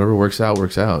whatever works out,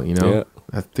 works out. Yeah.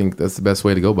 I think that's the best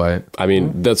way to go by it. I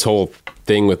mean, this whole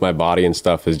thing with my body and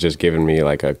stuff has just given me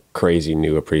like a crazy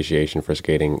new appreciation for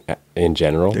skating in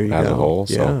general There you as go. a whole.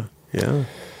 So Yeah.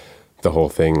 the whole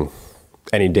thing,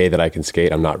 any day that I can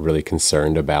skate, I'm not really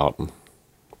concerned about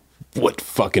what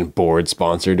fucking board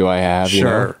sponsor do I have. You know?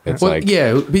 Sure. It's Well, like,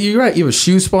 yeah, but you're right. You have a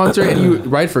shoe sponsor and you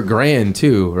ride for Grand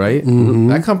too, right?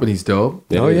 That company's dope.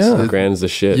 it Oh, is. yeah. Grand's the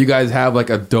shit. You guys have like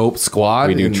a dope squad.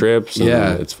 we do and- trips. And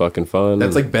Yeah, it's fucking fun.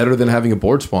 that's like better than having a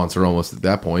board sponsor almost at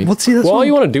that point. Well, see, that's well, all what-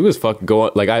 you want to do is fucking go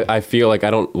on. Like, I feel like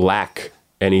I don't lack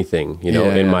anything, in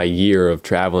Yeah. my year of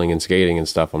traveling and skating and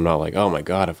stuff. I'm not like, oh my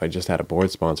God, if I just had a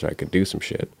board sponsor, I could do some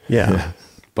shit. Yeah.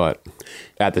 But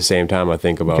at the same time, I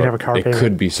think about have a car it payment.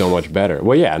 could be so much better.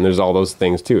 Well, yeah, and there's all those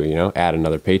things too. Add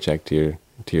another paycheck to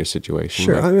your situation.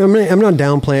 Sure. But I'm not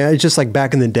downplaying. It's just like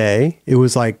back in the day, it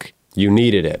was like you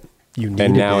needed it. You and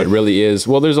needed now it. it really is.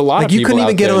 Well, there's a lot of you people couldn't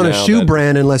even out get there on a now shoe that-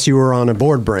 brand unless you were on a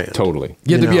board brand. Totally.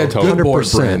 You have to be a know, good board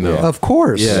brand though. Of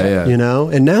course. Yeah, yeah.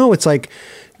 And now it's like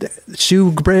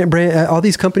shoe brand, all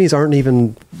these companies aren't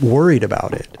even worried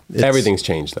about it. Everything's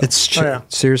changed though, Oh, yeah.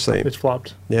 Seriously. It's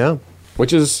flopped. Yeah.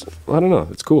 which is, I don't know,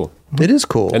 it's cool. It is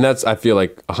cool. And that's, I feel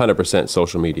like 100%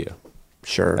 social media.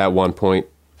 Sure. At one point,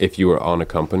 if you were on a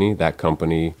company,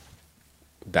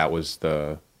 that was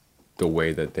the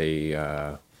way that they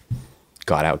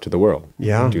got out to the world.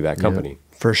 Yeah. Do that company.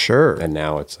 For sure. And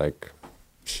now it's like,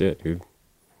 shit, dude.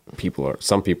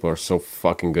 Some people are so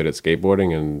fucking good at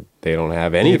skateboarding and they don't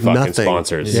have any fucking Nothing.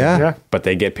 sponsors. Yeah. Yeah. But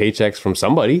they get paychecks from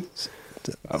somebody.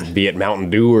 Be it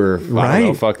Mountain Dew or I don't know,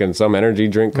 Right. fucking some energy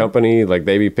drink company. Like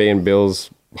they be paying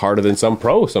bills harder than some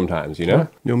pro sometimes, you know?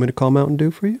 You want me to call Mountain Dew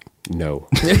for you? No.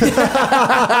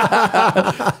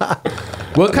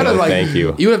 What kind of No, like? thank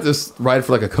you. You would have to ride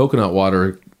for like a coconut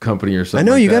water company or I something.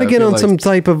 know like you got to that. I get feel on like- some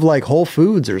type of like Whole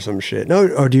Foods or some shit. No,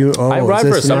 or do you? Oh, I is ride for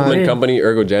a this not- supplement company,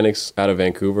 Ergogenics, out of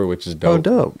Vancouver, which is dope. Oh,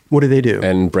 dope. What do they do?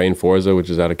 And Brain Forza, which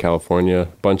is out of California.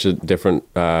 Bunch of different.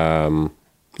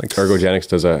 Ergogenics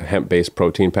does a hemp-based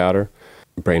protein powder.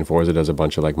 Brain Forza does a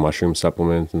bunch of like mushroom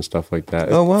supplements and stuff like that.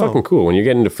 It's Oh, wow. fucking cool. When you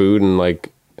get into food and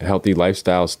like healthy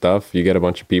lifestyle stuff, you get a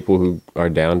bunch of people who are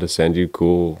down to send you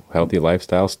cool, healthy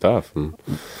lifestyle stuff. And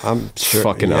I'm it's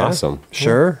fucking awesome.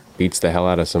 Sure. Beats the hell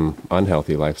out of some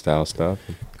unhealthy lifestyle stuff.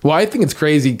 Well, I think it's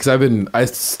crazy because I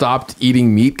stopped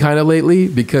eating meat kind of lately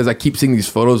because I keep seeing these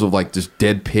photos of like just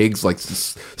dead pigs like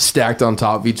just stacked on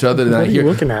top of each other. And What I are you hear,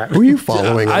 looking at? Who are you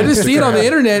following? I just see it on the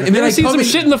internet, and then I see come some in,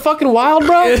 shit in the fucking wild,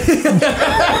 bro.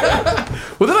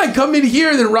 well, then I come in here,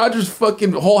 and then Roger's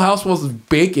fucking whole house smells of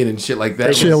bacon and shit like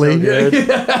that. Chili.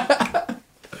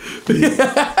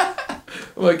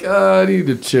 I'm like, I need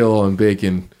to chill on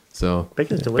bacon. So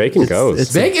Bacon's delicious. Bacon goes.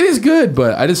 it's- bacon is good,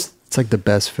 but I just It's like the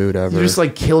best food ever. you're just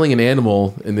like killing an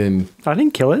animal, and then I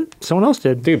didn't kill it. Someone else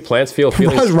did. Dude, plants feel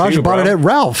feelings Roger too, bought bro. it at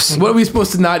Ralph's. what are we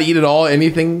supposed to not eat at all?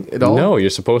 Anything at all? No, you're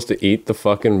supposed to eat the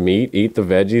fucking meat, eat the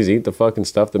veggies, eat the fucking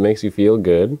stuff that makes you feel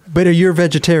good. But you're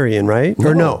vegetarian, right?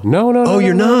 Or no? No. Oh,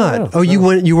 you're not. Oh, you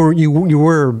went. You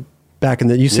were back in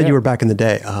the. You said Yeah. you were back in the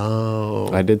day.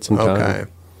 Oh, I did some time.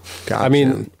 okay. Gotcha. I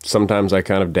mean, sometimes I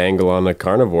kind of dangle on the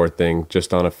carnivore thing,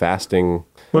 just on a fasting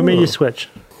What made you switch?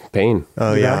 pain.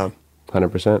 oh yeah.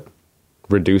 100%.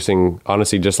 Reducing,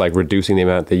 honestly, just like reducing the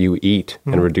amount that you eat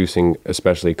and reducing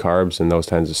especially carbs and those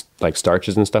kinds of like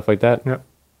starches and stuff like that Yep.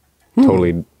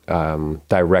 totally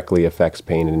directly affects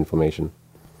pain and inflammation.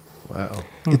 Wow.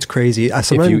 It's crazy. I If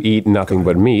sometimes you eat nothing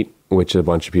but meat, which a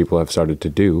bunch of people have started to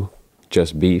do,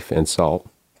 just beef and salt,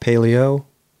 paleo.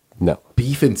 no.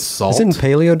 Beef and salt. Isn't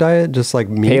paleo diet just like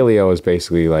meat? Paleo is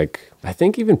basically like, I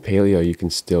think even paleo, you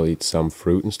can still eat some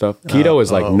fruit and stuff. Keto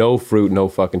is like no fruit, no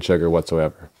fucking sugar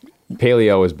whatsoever.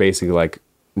 Paleo is basically like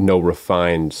no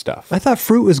refined stuff. I thought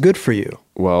fruit was good for you.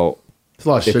 Well, There's a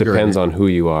lot of it sugar. depends in it. on who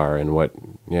you are and what,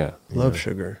 yeah. Love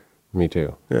sugar. Me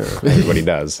too. Everybody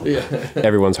does.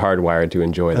 Everyone's hardwired to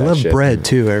enjoy that I love shit. bread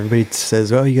too. Everybody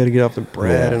says, "Oh, you got to get off the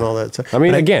bread Yeah. and all that stuff." I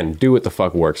mean, But again, do what the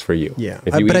fuck works for you. yeah.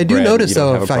 If you But eat I do bread, notice you don't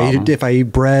though, have a problem. if I eat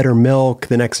bread or milk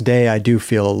the next day, I do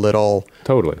feel a little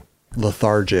Totally.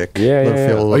 lethargic. Yeah, yeah,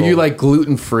 yeah. Are you like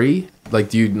gluten free? Like,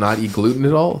 do you not eat gluten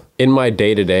at all? In my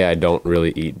day to day, I don't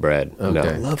really eat bread. Okay.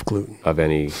 I No, love gluten. of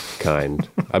any kind.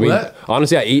 I mean, that-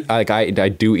 honestly, I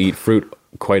do eat fruit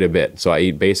quite a bit. So I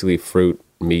eat basically fruit,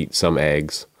 meat, some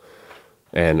eggs,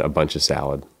 and a bunch of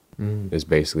salad. Is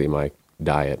basically my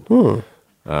diet.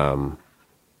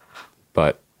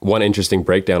 But one interesting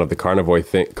breakdown of the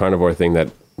carnivore thing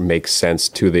that makes sense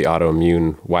to the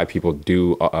autoimmune, why people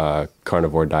do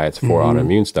carnivore diets for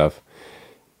autoimmune stuff,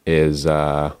 is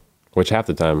which half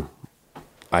the time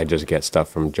I just get stuff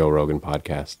from Joe Rogan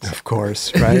podcasts. Of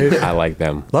course, right? I like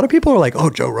them. A lot of people are like, "Oh,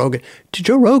 Joe Rogan." To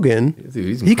Joe Rogan, Dude,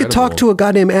 he's he could talk incredible. to a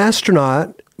goddamn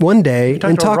astronaut one day talk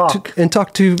and to a talk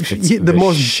rock. to the the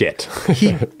most shit.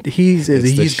 He's the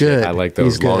he's shit. good. I like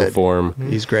He's those long good. form.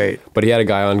 He's great. But he had a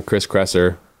guy on, Chris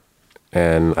Kresser,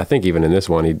 and I think even in this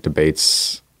one he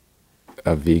debates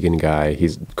a vegan guy.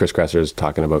 Chris Kresser is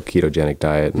talking about ketogenic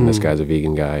diet, and this guy's a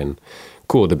vegan guy, and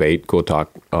cool debate, cool talk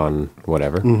on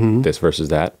whatever, this versus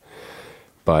that.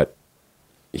 But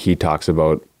he talks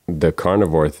about the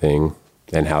carnivore thing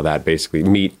and how that basically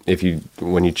meat,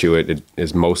 when you chew it, it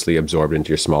is mostly absorbed into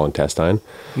your small intestine.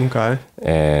 Okay.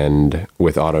 And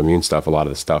with autoimmune stuff, a lot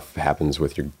of the stuff happens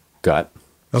with your gut.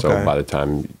 So Okay. by the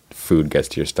time food gets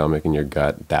to your stomach and your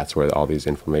gut, that's where all these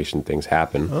inflammation things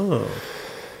happen. Oh.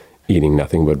 Eating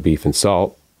nothing but beef and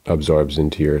salt absorbs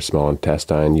into your small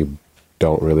intestine. You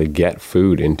don't really get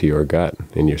food into your gut,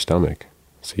 in your stomach.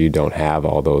 So you don't have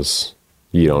all those,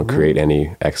 you don't create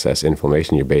any excess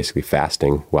inflammation. You're basically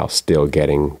fasting while still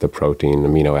getting the protein,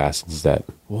 amino acids that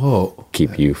Whoa.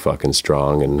 keep you fucking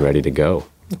strong and ready to go.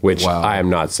 Which Wow. I am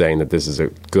not saying that this is a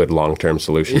good long-term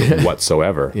solution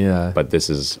whatsoever. Yeah. But this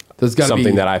is There's gotta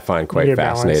something be- that I find quite Need a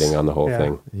balance. fascinating on the whole Yeah.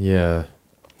 thing. Yeah.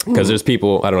 Because there's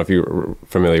people, I don't know if you're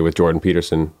familiar with Jordan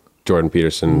Peterson. Jordan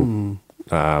Peterson,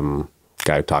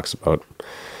 guy who talks about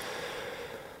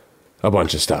a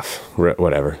bunch of stuff,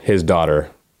 whatever. His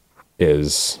daughter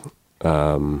is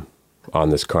on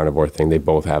this carnivore thing. They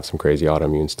both have some crazy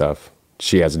autoimmune stuff.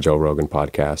 She has a Joe Rogan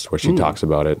podcast where she talks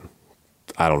about it.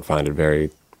 I don't find it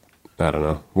very, I don't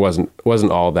know,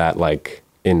 wasn't all that like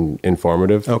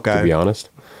informative, Okay. to be honest.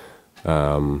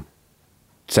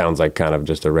 Sounds like kind of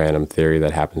just a random theory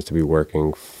that happens to be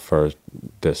working for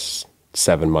this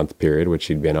 7-month period, which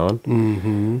she'd been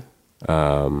on.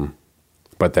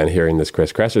 But then hearing this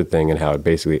Chris Kresser thing and how it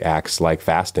basically acts like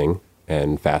fasting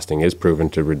and fasting is proven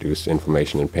to reduce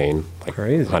inflammation and pain, like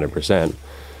Crazy. 100%.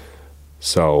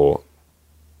 So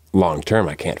long term,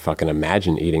 I can't fucking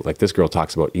imagine eating, like this girl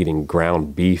talks about eating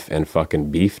ground beef and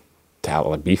fucking beef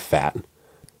tallow, like beef fat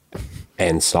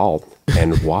and salt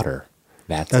and water.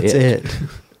 That's it.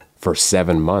 For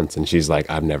 7 months. And she's like,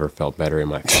 I've never felt better in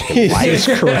my fucking life.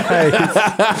 Jesus Christ.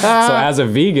 So as a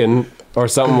vegan or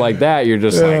something like that, you're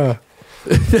just like,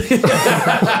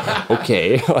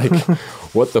 okay, like,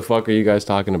 what the fuck are you guys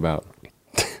talking about?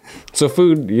 So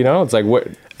food, you know, it's like, what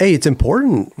Hey, it's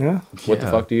important. Yeah. the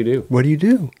fuck do you do? What do you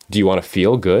do? Do you want to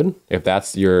feel good if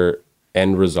that's your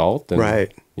end result? Then,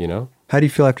 Right. You know? How do you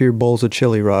feel after your bowls of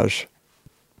chili, Raj?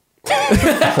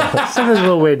 Sometimes a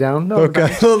little way down. No,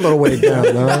 Okay, a little way down,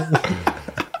 huh?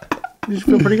 you just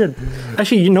feel pretty good.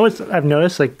 Actually, you know what I've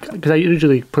noticed? Like, because I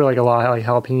usually put like a lot of like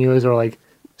jalapenos or like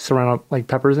serrano like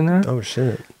peppers in there. Oh,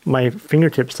 shit. My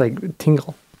fingertips like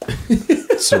tingle.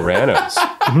 Serranos.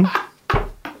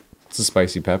 It's a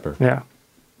spicy pepper. Yeah.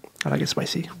 I like it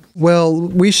spicy. Well,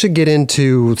 we should get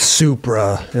into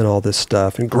Supra and all this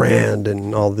stuff and Grand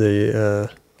and all that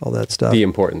stuff. The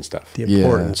important stuff. The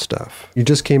important stuff. You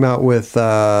just came out with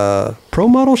Pro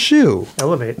Model shoe.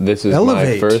 Elevate. This is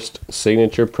Elevate. my first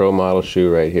signature pro model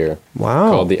shoe right here. Wow.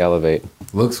 Called the Elevate.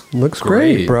 Looks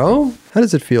great, bro. How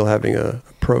does it feel having a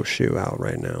pro shoe out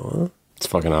right now, huh? It's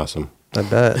fucking awesome. I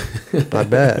bet. I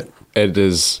bet. It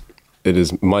is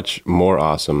much more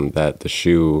awesome that the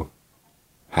shoe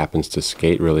happens to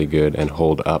skate really good and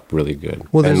hold up really good.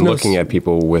 Well, there's and no looking at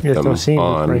people with Yeah, them no seam,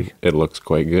 on, right. it looks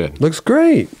quite good. Looks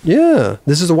great. Yeah.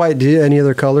 This is a white. Do you any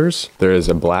other colors? There is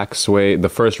a black suede. The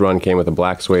first run came with a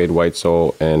black suede white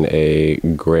sole and a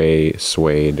gray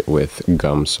suede with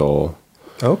gum sole.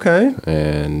 Okay.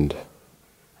 And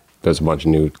there's a bunch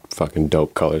of new fucking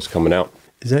dope colors coming out.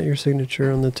 Is that your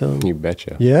signature on the tongue? You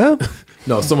betcha. Yeah.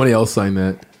 No, somebody else signed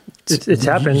that. It's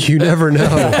happened. You never know.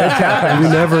 You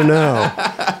never know.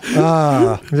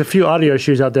 There's a few audio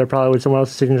shoes out there probably with someone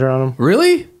else's signature on them.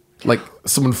 Really? Like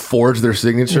someone forged their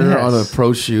signature Yes. on a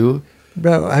pro shoe?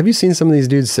 Bro, have you seen some of these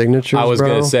dudes' signatures? I was bro?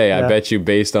 going to say, I Yeah. bet you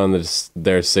based on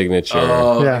their signature,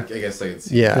 Oh, Yeah. I guess I can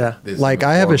see. Yeah. Yeah. This Like is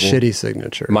I have a horrible. shitty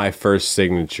signature. my first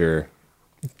signature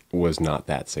was not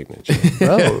that signature.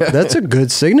 Oh, that's a good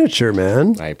signature,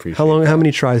 man. I appreciate How long? that. How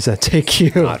many tries that take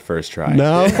you? Not first try.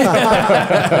 No.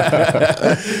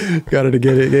 Got to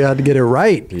get it. You had to get it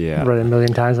right. Yeah. Read it a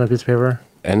million times on a piece of paper.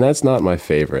 And that's not my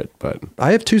favorite, but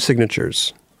I have two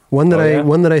signatures. One that Oh, yeah?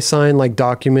 one that I sign like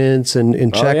documents and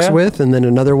checks yeah? with, and then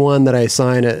another one that I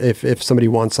sign if somebody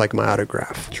wants like my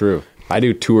autograph. true. I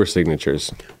do tour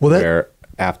signatures Well, that- where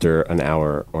after an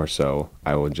hour or so,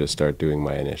 I will just start doing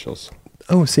my initials.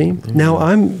 Oh, see, now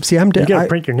I'm You gotta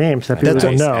print your name so that people That's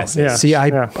don't nice. know. That's Yeah. nice. See,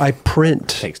 Yeah. I print.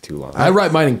 Takes too long. I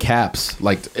write mine in caps,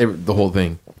 like the whole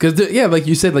thing. Because like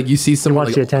you said, like you see He someone. wants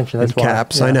Like, the attention. That's why.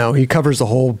 Caps. Yeah. I know he covers the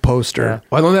whole poster.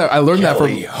 Yeah. I learned that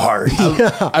from Hard.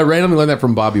 I randomly learned that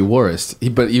from Bobby Warris.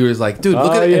 But he was like, dude,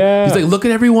 look Oh, at it. yeah. He's like, look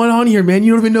at everyone on here, man.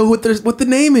 You don't even know what the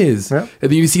name is. Yeah. And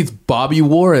then you see it's Bobby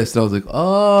Warris. And I was like,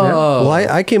 oh. Well,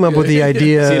 I came up with the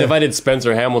idea. See, and if I did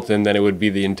Spencer Hamilton, then it would be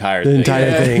the entire thing.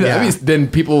 entire thing. I Yeah. mean, then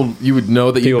you would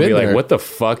know that People you've would been be like, there. what the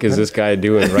fuck is this guy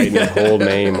doing writing his whole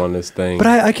name on this thing? But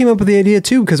I came up with the idea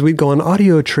too because we'd go on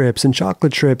audio trips and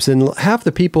chocolate trips, and half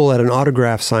the people at an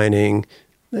autograph signing,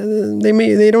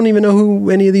 they don't even know who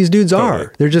any of these dudes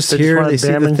are. They're just They just here. want They see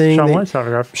Bam the and thing. Shaun they- White's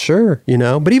autograph. Sure,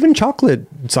 but even chocolate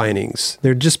signings,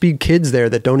 there'd just be kids there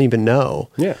that don't even know.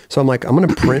 Yeah. So I'm like, I'm going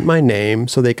to print my name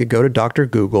so they could go to Dr.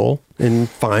 Google and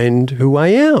find who I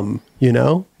am. and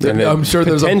then I'm sure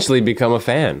there's a- potentially become a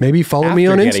fan. Maybe follow me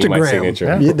on after getting my Instagram.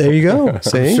 signature. Yeah, there you go. I'm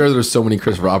See? sure there's so many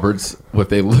Chris Roberts. What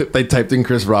they typed in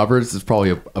Chris Roberts is probably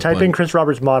a Type in Chris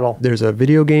Roberts model. There's a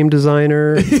video game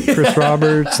designer, Chris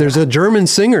Roberts. There's a German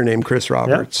singer named Chris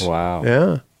Roberts. Wow.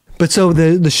 Yeah. But so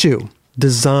the shoe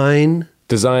design.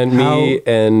 Design How- me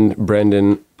and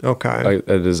Brendan, Okay.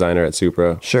 a designer at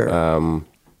Supra. Sure.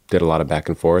 Did a lot of back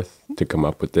and forth to come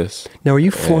up with this. Now, are you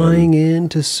flying in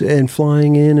and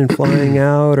flying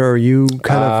out, or are you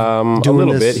kind of A doing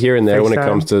little this? bit here and there when it FaceTime?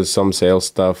 comes to some sales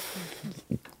stuff.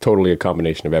 Totally a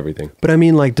combination of everything. But I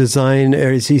mean, like design.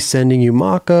 Is he sending you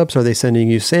mock-ups? Are they sending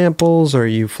you samples? Are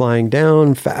you flying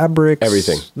down fabrics?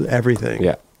 Everything. Everything.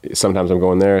 Yeah. Sometimes I'm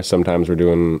going there. Sometimes we're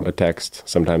doing a text.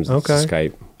 Sometimes it's Okay.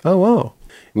 Skype. Oh wow.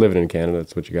 Living in Canada,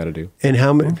 that's what you got to do. And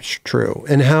how many? True.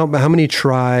 And how many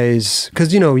tries?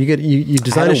 Because you I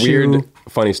design had a a shoe. weird,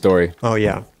 funny story. Oh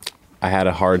yeah. I had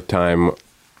a hard time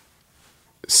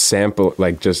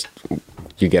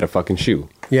you get a fucking shoe.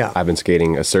 Yeah. I've been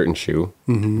skating a certain shoe,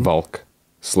 Volk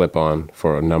slip-on,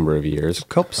 for a number of years.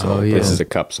 Cup sole. Oh, yeah. This is a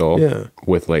cup sole Yeah.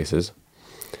 with laces.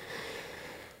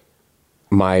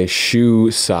 My shoe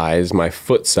size, my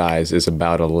foot size is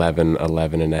about 11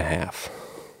 and a half.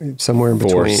 Somewhere in For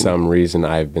between. some reason,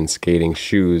 I've been skating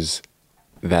shoes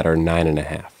that are 9 and a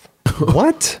half.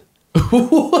 What?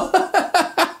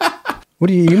 What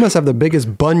do you must have the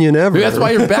biggest bunion ever. Maybe that's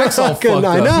why your back's all fucked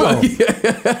I up.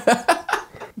 know.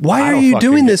 Why are don't you fucking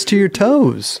doing get- this to your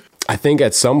toes? I think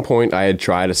at some point I had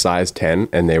tried a size 10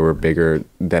 and they were bigger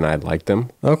than I'd like them.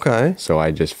 Okay. So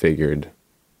I just figured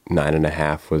 9 and a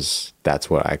half that's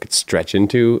what I could stretch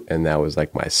into. And that was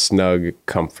like my snug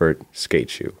comfort skate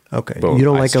shoe. Okay. Boom. You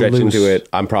don't I like a stretch loose- into it.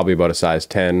 I'm probably about a size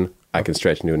 10. I can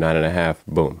stretch into a 9 and a half.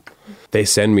 Boom. They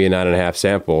send me a 9 and a half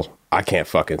sample. I can't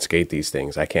fucking skate these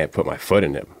things. I can't put my foot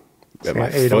in them. My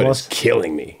like 8 foot almost. is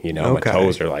killing me. You know, Okay. my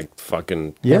toes are like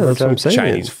fucking Yeah, that's what I'm saying.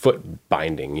 Chinese foot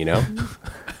binding, you know?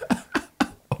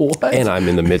 What? And I'm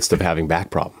in the midst of having back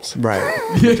problems. Right.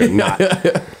 Which are not.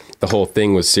 The whole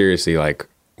thing was seriously like,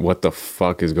 what the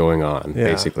fuck is going on, Yeah.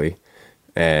 basically?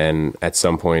 And at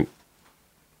some point,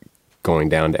 going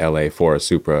down to LA for a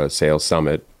Supra sales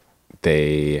summit,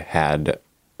 they had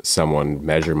someone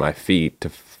measure my feet to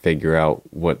figure out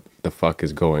what the fuck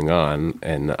is going on.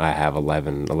 And I have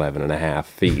 11 and a half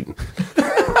feet.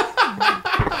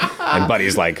 And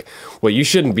Buddy's like, well, you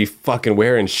shouldn't be fucking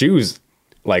wearing shoes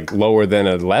like lower than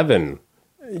 11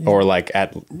 or like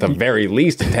at the very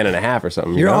least 10 and a half or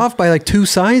something. you You're know? off by like 2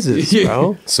 sizes,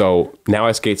 bro. So now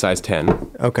I skate size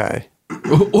 10. Okay.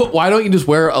 Why don't you just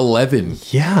wear 11?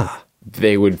 Yeah.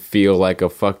 They would feel like a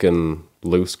fucking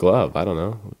loose glove. I don't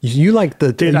know. You like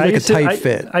the Dude, you I like a used to, tight I,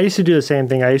 fit. I used to do the same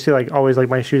thing. I used to like always like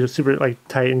my shoes are super like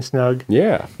tight and snug.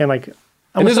 Yeah. And like,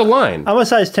 And there's a line. I'm a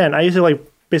size 10. I used to like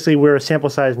basically wear sample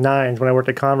size 9s when I worked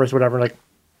at Converse or whatever. Like,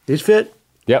 these fit.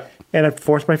 Yep. And I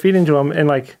forced my feet into them. And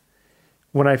like,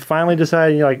 when I finally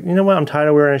decided, you know what, I'm tired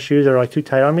of wearing shoes that are like too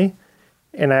tight on me,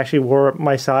 and I actually wore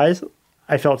my size,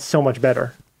 I felt so much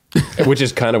better. Which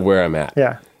is kind of where I'm at.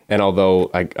 Yeah. And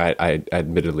although I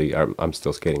admittedly, I'm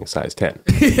still skating a size 10.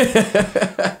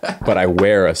 But I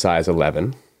wear a size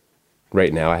 11.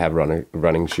 Right now I have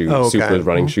running shoes, Oh, okay. Supra's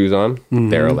running shoes on.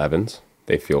 They're 11s.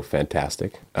 They feel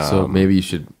fantastic. So maybe you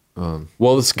should.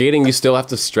 Well, the skating, you still have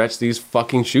to stretch these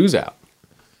fucking shoes out.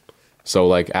 So,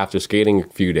 like, after skating a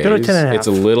few days, Go to 10 and a half. it's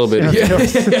a little bit.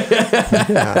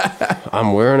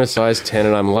 I'm wearing a size 10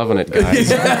 and I'm loving it,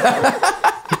 guys.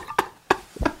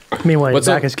 Meanwhile, your What's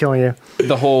back up? is killing you.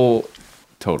 The whole,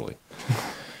 totally.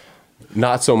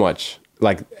 Not so much.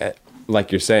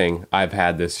 Like you're saying, I've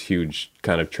had this huge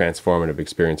kind of transformative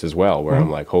experience as well, where I'm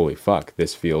like, holy fuck,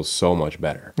 this feels so much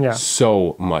better. Yeah.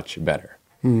 So much better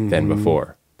than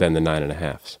before, than the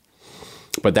 9.5s.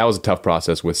 But that was a tough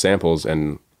process with samples.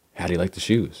 And how do you like the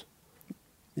shoes?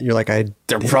 You're like,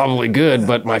 They're probably good,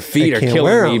 but my feet are can't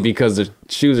wear killing me 'em. because the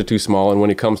shoes are too small. And when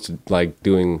it comes to like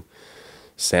doing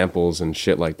samples and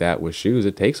shit like that with shoes,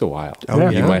 it takes a while. Yeah.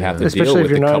 You might have to deal Especially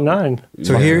with if you're the not a couple. 9.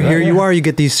 So here you are. You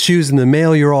get these shoes in the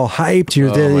mail. You're all hyped.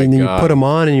 You're there, my and then you God. put them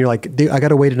on, and you're like, dude, I got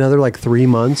to wait another like 3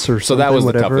 months or So something. that was the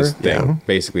whatever. toughest thing. Yeah.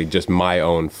 Basically, just my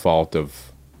own fault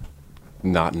of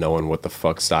not knowing what the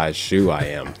fuck size shoe I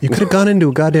am. You could have gone into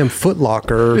a goddamn Foot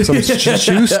Locker or some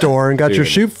shoe store and got your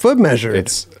Dude, foot measured.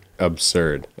 It's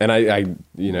absurd, and I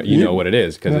you know what it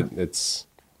is because it's.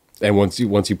 And once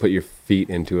you put your feet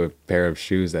into a pair of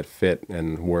shoes that fit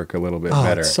and work a little bit Oh,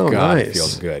 better, it's so God, nice. it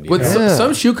feels good. But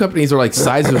some shoe companies are like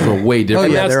sizes are way different.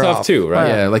 And yeah, that's they're tough off. too, right?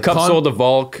 Yeah, like Cupsole to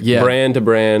Volk, Yeah. brand to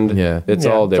brand. Yeah. it's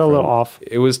Yeah, all it's a different. little off.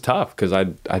 It was tough because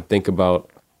I think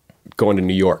about going to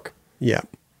New York. yeah.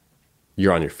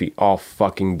 You're on your feet all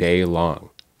fucking day long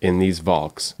in these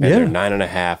Volks, and Yeah. they're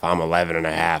 9.5. I'm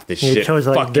 11.5. This Your shit toes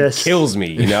are like fucking this. kills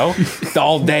me. You know,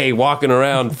 all day walking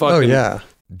around. Fucking. Oh yeah.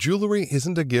 Jewelry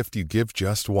isn't a gift you give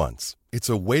just once. It's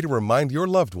a way to remind your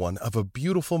loved one of a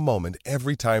beautiful moment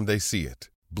every time they see it.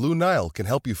 Blue Nile can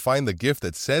help you find the gift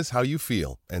that says how you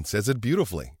feel and says it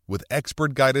beautifully, with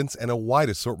expert guidance and a wide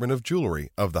assortment of jewelry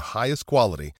of the highest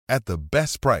quality at the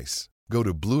best price. Go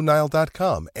to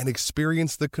BlueNile.com and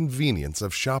experience the convenience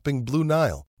of shopping Blue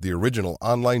Nile, the original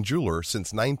online jeweler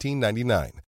since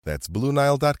 1999. That's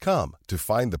BlueNile.com to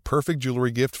find the perfect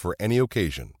jewelry gift for any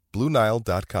occasion.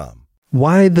 BlueNile.com.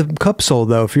 Why the cup sole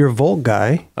though? If you're a Volt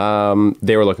guy.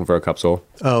 They were looking for a cupsole.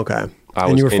 Oh, okay. I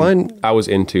And was you were fine. I was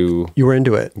into You were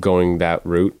into it. going that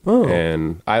route, Oh.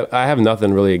 and I have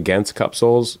nothing really against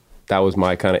cupsoles. That was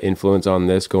my kind of influence on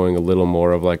this, going a little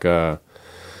more of like a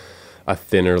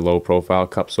thinner, low profile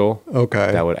cupsole.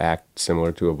 Okay. That would act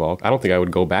similar to a Volk. I don't think I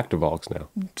would go back to Volks now.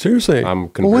 Seriously. I'm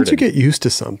well, once you converted. get used to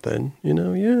something,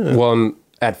 yeah. Well, and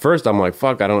at first I'm like,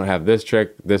 fuck, I don't have this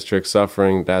trick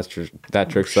suffering, that trick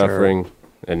Sure. suffering.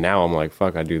 And now I'm like,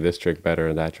 fuck, I do this trick better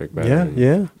and that trick better. Yeah, And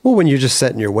yeah. Well, when you're just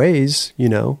set in your ways, you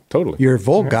know. Totally. You're a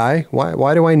Volt guy.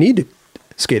 Why do I need to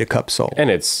skate a cup sole? And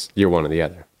you're one or the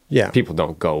other. Yeah. People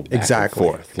don't go back Exactly.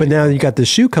 and forth. But now you got this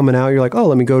shoe coming out. You're like, oh,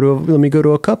 let me go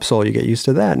to a cup sole. You get used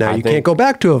to that. Now I you think- can't go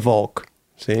back to a Volk.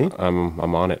 See? I'm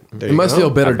on it. It must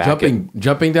feel better I back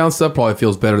jumping down stuff. Probably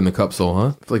feels better than the cup sole,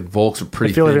 huh? I feel like Volks are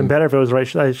pretty. I feel thin. even better if it was the right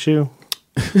size shoe.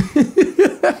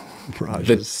 Raj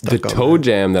The is stuck on toe that.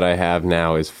 jam that I have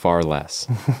now is far less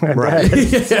Right.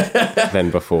 than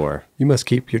before. You must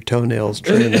keep your toenails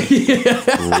trimmed.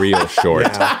 Real short.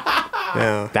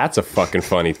 Yeah. That's a fucking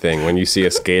funny thing when you see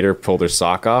a skater pull their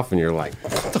sock off and you're like,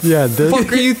 Yeah.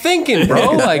 fuck are you thinking,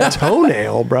 bro? Like,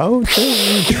 Toenail, bro.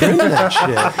 Trim that shit.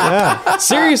 Yeah.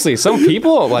 seriously, some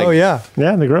people, like, Oh, yeah.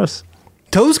 Yeah, they're gross.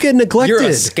 Toes get neglected. you're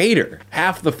a skater.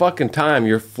 Half the fucking time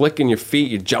you're flicking your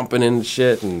feet, you're jumping in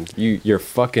shit, and your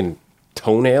fucking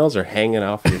toenails are hanging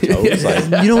off your toes.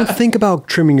 Like, You don't think about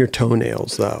trimming your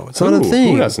toenails, though. It's not a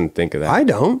thing. Who doesn't think of that? I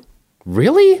don't.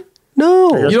 Really?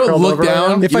 No. Yours You don't curled look over right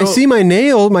down. now? If You I don't- see my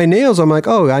nails, I'm like,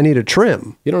 oh, I need a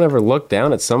trim. You don't ever look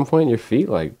down at some point in your feet?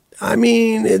 Like, I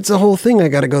mean, it's a whole thing. I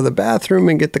got to go to the bathroom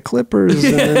and get the clippers,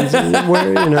 and then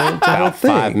where it's a whole about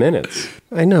thing. 5 minutes.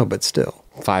 I know, but still.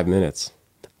 5 minutes.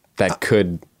 That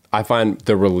could, I find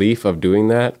the relief of doing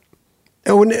that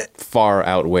Oh, and far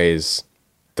outweighs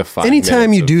the 5 anytime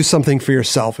minutes you of- do something for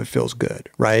yourself, it feels good,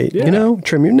 right? Yeah. You know,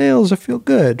 trim your nails, it feel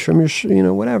good. Trim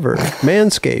your, whatever.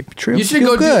 Manscape, trim. You should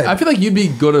feel go. good. I feel like you'd be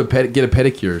go to get a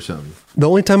pedicure or something. The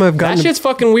only time I've That gotten shit's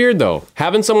fucking weird though.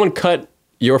 Having someone cut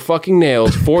your fucking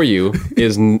nails for you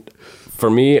is, for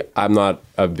me, I'm not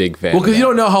a big fan. Well, of because you that.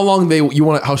 don't know how long you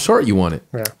want it, how short you want it.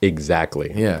 Yeah.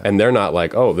 Exactly. Yeah. And they're not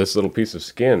like, oh, this little piece of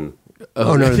skin.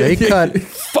 Oh no, they cut.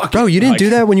 Fuck. Bro, you didn't Like- do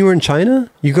that when you were in China?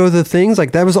 You go to the things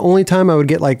like that was the only time I would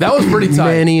get like That was pretty tight.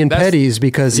 mani and That's- petties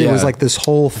because it was yeah. like this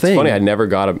whole thing. Funny,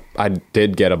 I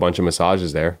did get a bunch of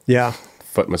massages there. Yeah.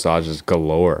 Foot massages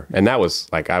galore. And that was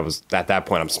like, I was, at that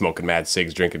point, I'm smoking mad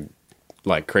cigs, drinking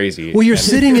like crazy. Well, you're And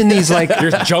sitting in these like you're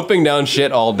jumping down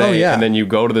shit all day. Oh, yeah. And then you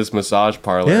go to this massage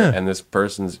parlor Yeah. and this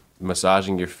person's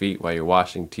massaging your feet while you're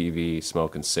watching TV,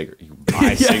 smoking cigarettes. You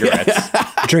buy cigarettes.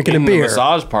 drinking in a the beer.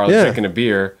 massage parlor, Yeah. drinking a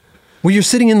beer. Well, you're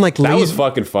sitting in like That was lazy.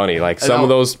 fucking funny. Like some of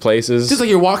those places. Just like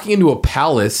you're walking into a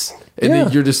palace and Yeah.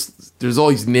 then you're just there's all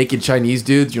these naked Chinese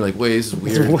dudes. You're like, wait, this is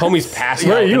weird. Homie's passing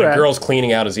Where out are and you the at? girl's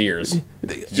cleaning out his ears.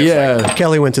 Yeah,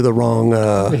 Kelly went to the wrong.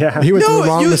 Yeah. He went to No, the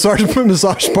wrong you-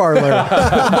 massage parlor.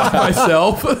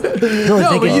 myself.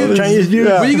 No, but you- Chinese dude.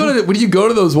 when you go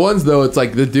to those ones though, it's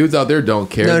like the dudes out there don't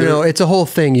care. No, They're- no, it's a whole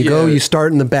thing. You go, Yeah. you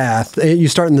start in the bath, you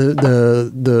start in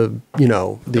the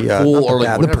pool pool or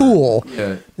like the whatever. pool, Yeah.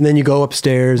 and then you go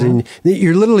upstairs and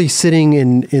you're literally sitting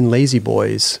in Lazy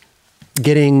Boys,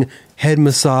 getting head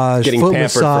massage, Getting foot pampered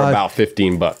massage. for about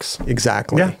 $15.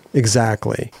 Exactly. Yeah.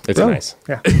 Exactly. It's Bro, nice.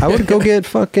 Yeah. I would go get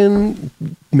fucking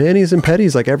manis and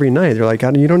petties like every night. They're like,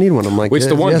 you don't need one. I'm like, Which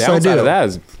the one yes, I downside do. of that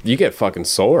is you get fucking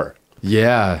sore.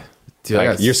 Yeah, dude, I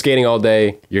Like, got- you're skating all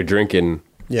day, you're drinking,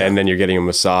 Yeah. and then you're getting a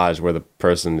massage where the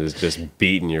person is just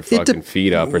beating your fucking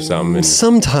feet up or something. And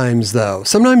Sometimes though,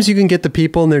 sometimes you can get the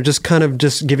people and they're just kind of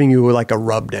just giving you like a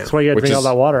rub down. That's why you got to Which drink all is-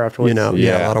 that water afterwards. You know,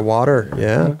 Yeah. a lot of water.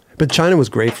 Yeah. But China was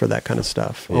great for that kind of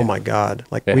stuff. Oh my God.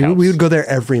 Like It we helps. would go there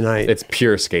every night. it's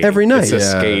pure skating. Every night. It's a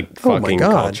Yeah. skate Oh my fucking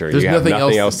God. culture. There's You have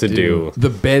nothing else to do. The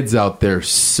beds out there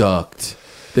sucked.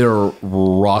 They're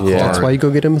rock Yeah. hard. That's why you go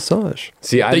get a massage.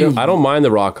 See, I They- don't mind the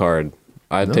rock hard.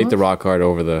 I'd take the rock hard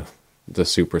over the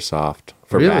super soft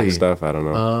for Really? back stuff. I don't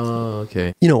know. Oh,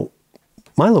 okay. You know,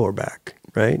 my lower back,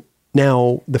 right?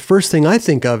 Now, the first thing I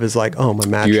think of is like, oh, my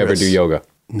mattress. do you ever do yoga?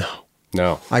 No.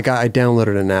 No, I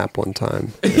downloaded an app one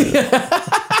time.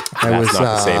 that's not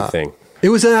the same thing. It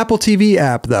was an Apple TV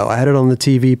app though. I had it on the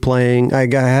TV playing. I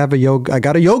got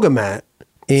a yoga mat.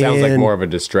 Sounds like And- more of a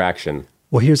distraction.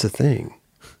 Well, here's the thing,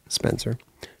 Spencer.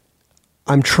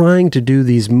 I'm trying to do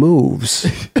these moves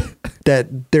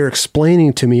that they're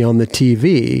explaining to me on the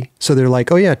TV. So they're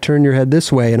like, oh, yeah, turn your head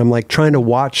this way. And I'm like trying to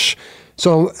watch.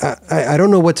 So I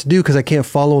don't know what to do because I can't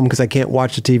follow them because I can't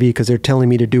watch the TV because they're telling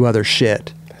me to do other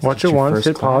shit. Watch it Your once, first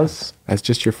hit pause. class. That's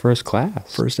just your first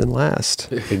class. First and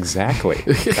last. Exactly.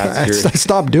 I That's your,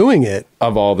 stopped doing it.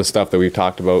 of all the stuff that we've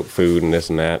talked about, food and this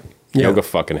and that. Yeah. Yoga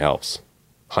fucking helps.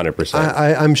 100%.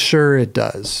 I'm sure it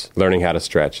does. Learning how to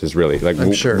stretch is really like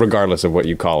I'm sure. regardless of what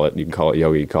you call it. You can call it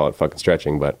yoga, you call it fucking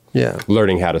stretching, but Yeah.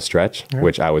 learning how to stretch,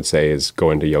 which I would say is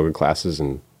going to yoga classes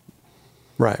and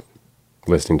Right.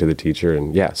 listening to the teacher.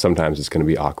 And yeah, sometimes it's going to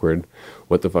be awkward.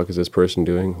 What the fuck is this person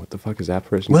doing? What the fuck is that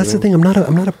person Well, that's the doing? thing.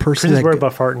 I'm not a person Chris is that worried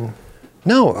about farting.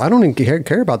 No, I don't even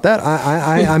care about that.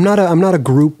 I'm not a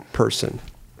group person.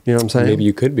 You know what I'm saying? Maybe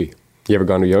you could be. You ever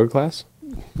gone to a yoga class?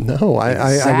 No, I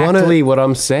want Exactly to. what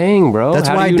I'm saying, bro. That's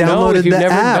How why I do you know downloaded if you've the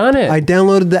never app. done it? I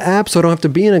downloaded the app so I don't have to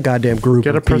be in a goddamn group.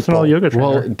 Get a of people. personal yoga trainer.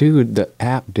 Well, dude, the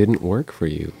app didn't work for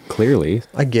you. Clearly,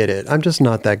 I get it. I'm just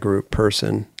not that group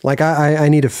person. Like I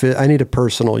need I need a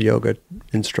personal yoga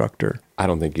instructor. I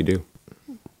don't think you do.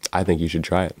 I think you should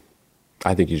try it.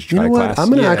 I think you should You try know a what? class.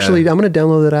 I'm gonna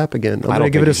download that app again. I'm I gonna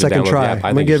don't give think it a you should second download the try. app. I I'm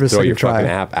gonna think give you it a should throw your second fucking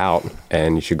try. app out,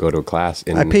 and you should go to a class.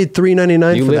 I paid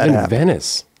 $3.99 You for live that in app.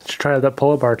 Venice. Should try that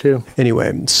pull-up bar too.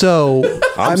 Anyway, so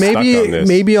I'm stuck on this.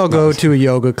 maybe I'll go to a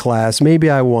yoga class. Maybe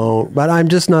I won't. But I'm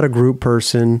just not a group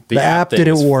person. The app thing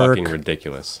didn't is work. Fucking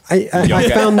ridiculous. I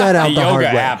found that out the hard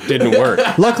yoga way. app didn't work.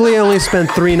 Luckily, I only spent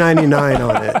 $3.99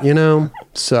 on it. You know,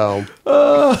 so.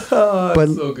 But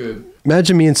So good.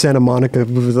 imagine me in Santa Monica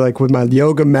with my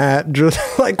yoga mat, just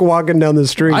like walking down the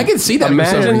street. I can see that. for some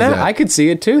Imagine that. reason. I could see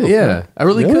it too. Yeah, I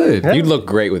really could. You'd look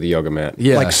great with a yoga mat.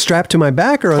 Yeah. like strapped to my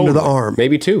back or under the Totally. arm.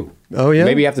 Maybe two. Oh, yeah?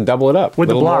 Maybe you have to double it up. With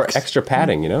the little more blocks. extra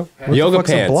padding, you know? the Yoga fuck's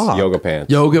a pants. block? Yoga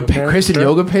pants. Yoga pants, Christian sure.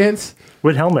 yoga pants.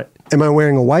 With helmet. Am I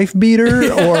wearing a wife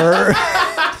beater or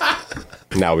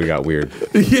Now we got weird.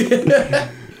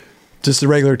 just a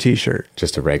regular T-shirt?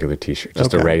 Just a regular t-shirt.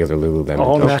 Just Okay. a regular Lululemon.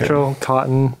 All t-shirt. natural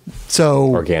cotton. So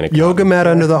Organic yoga cotton. mat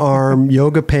under the arm,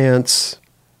 yoga pants,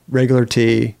 regular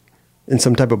tee, and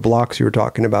some type of blocks you were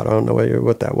talking about. I don't know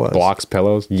what that was. Blocks,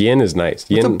 pillows. Yin is nice.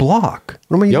 What's a Yin, block?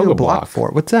 What am I using Yoga a block block. for?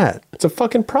 What's that? it's a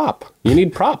fucking prop. You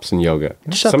need props in yoga.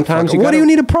 Shut Sometimes the fuck up. you What do gotta- you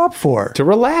need a prop for? to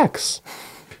relax.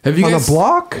 Have you On guys a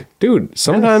block? Dude,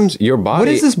 sometimes your body What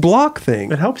is this block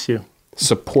thing? It helps you.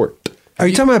 support. Are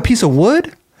you talking about a piece of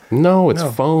wood? No, it's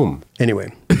foam.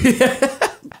 Anyway,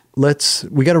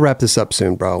 we got to wrap this up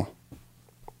soon, bro.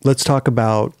 Let's talk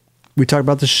about, we talked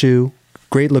about the shoe.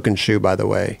 Great looking shoe, by the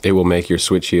way. It will make your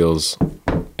switch heels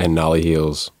and nollie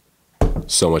heels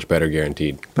so much better,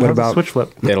 guaranteed. But how's the about- switch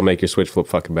flip? It'll make your switch flip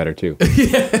fucking better too.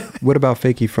 What about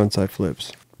fakie frontside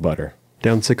flips? Butter.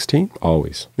 Down 16?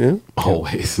 Always. Yeah.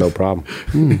 always? No problem.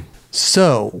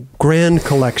 So, Grand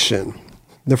Collection.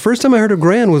 The first time I heard of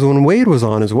Grand was when Wade was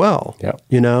on as well. Yep.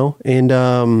 You know?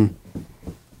 And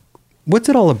what's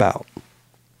it all about?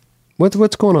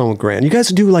 What's going on with Grand? You guys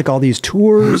do like all these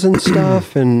tours and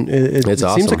stuff, and it It's seems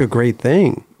awesome. like a great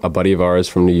thing. A buddy of ours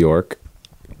from New York,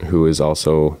 who is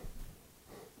also,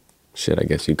 I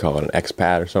guess you'd call it an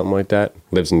expat or something like that,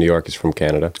 lives in New York, is from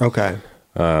Canada. Okay.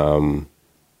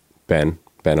 Ben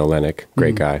Olenek,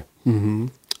 great guy. Mm-hmm.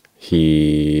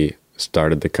 He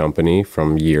started the company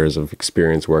from years of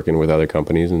experience working with other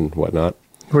companies and whatnot.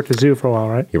 Worked at zoo for a while,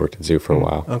 right? He worked at Zoo for a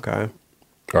while, Okay.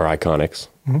 or Iconics.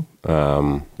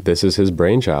 This is his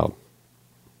brainchild,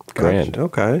 Grand, Gotcha.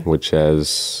 Okay. which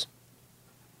has,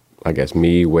 I guess,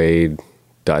 me, Wade,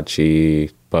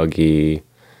 Dutchie, Buggy.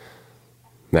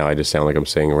 Now I just sound like I'm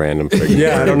saying random. friggin'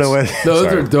 Yeah, I don't know words. what. Those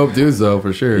Sorry. are dope dudes, though,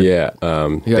 for sure. Yeah,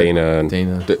 got Dana, and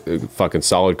Dana. fucking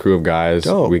solid crew of guys.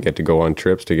 Dope. We get to go on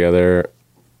trips together.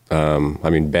 I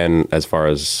mean, Ben, as far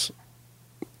as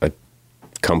a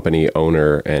company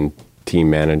owner and team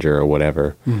manager or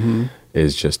whatever,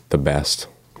 is just the best.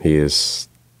 He is,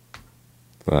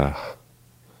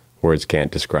 words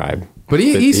can't describe. But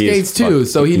he is skates too,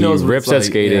 so he knows what rips it's at like.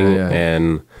 skating, Yeah, yeah.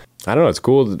 and I don't know. It's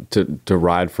cool to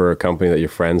ride for a company that your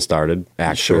friend started.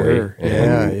 Actually, Sure. and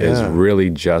Yeah, is yeah. really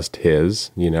just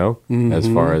his. You know, as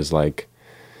far as like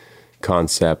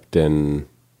concept and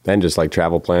just like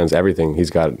travel plans, everything. He's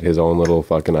got his own little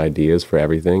fucking ideas for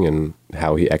everything, and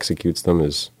how he executes them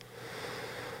is,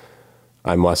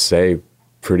 I must say,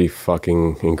 pretty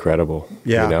fucking incredible.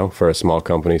 Yeah. You know, for a small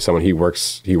company, someone he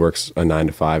works a 9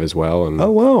 to 5 as well, and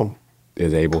Oh, wow.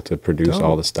 is able to produce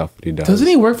all the stuff that he does. Doesn't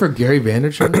he work for Gary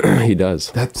Vaynerchuk? He does.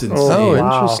 That's insane. Oh,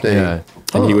 wow. interesting. Yeah.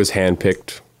 And he was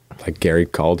handpicked. Like Gary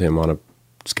called him on a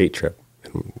skate trip,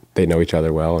 and they know each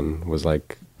other well, and was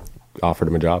like offered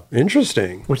him a job.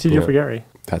 Interesting. What's he do for Gary?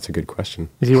 That's a good question.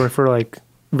 Does he work for like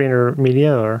Vayner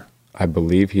Media or? I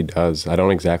believe he does. I don't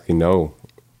exactly know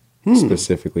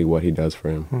specifically what he does for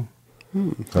him.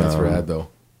 That's rad, though.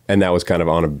 And that was kind of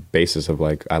on a basis of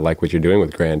like, I like what you're doing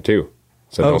with Grand too.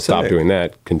 So Oh, don't stop sick. doing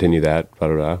that. Continue that. Blah,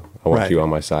 blah, blah. I want Right. you on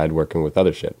my side working with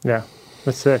other shit. Yeah,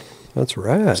 that's sick. That's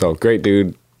rad. So great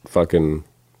dude, fucking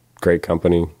great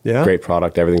company, Yeah. great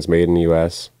product. Everything's made in the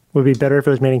U.S. Would it be better if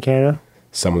it was made in Canada?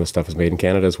 Some of the stuff is made in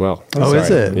Canada as well. Oh, is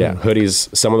it? Yeah,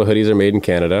 hoodies. Some of the hoodies are made in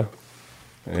Canada,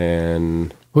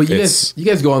 and Well, you it's-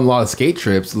 guys go on a lot of skate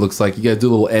trips. It looks like you guys do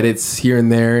little edits here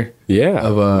and there. yeah.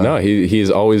 of, No, he's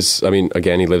always. I mean,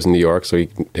 again, he lives in New York, so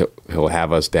he'll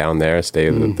have us down there, stay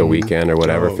the weekend or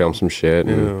whatever, Oh. film some shit.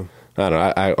 And I don't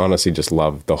know. I honestly just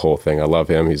love the whole thing. I love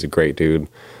him. He's a great dude.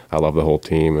 I love the whole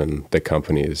team, and the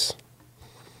company is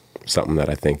something that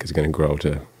I think is going to grow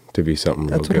to be something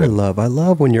real That's good. what I love. I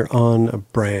love when you're on a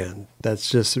brand that's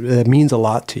just, it means a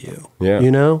lot to you. Yeah.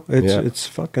 You know, Yeah. it's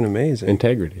fucking amazing.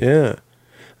 Integrity. Yeah.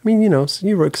 I mean, you know,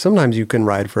 sometimes you can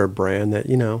ride for a brand that,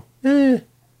 you know,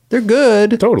 they're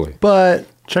good. Totally. But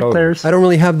Check Totally. theirs. I don't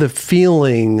really have the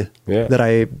feeling Yeah. that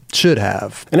I should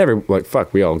have. And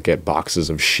we all get boxes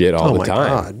of shit all Oh the my time.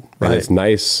 God, And right. it's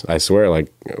nice. I swear,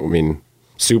 like, I mean,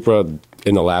 Supra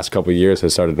in the last couple of years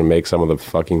has started to make some of the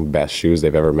fucking best shoes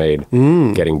they've ever made.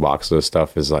 Getting boxes of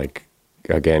stuff is like,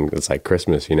 again, it's like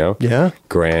Christmas, you know? Yeah.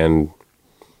 Grand,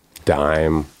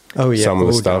 Dime. Oh, yeah. Some of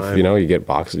the Oh, stuff, Dime. you know, you get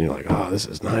boxes and you're like, oh, this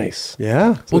is nice.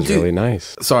 Yeah. This is really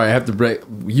nice. Sorry, I have to break.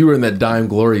 You were in that Dime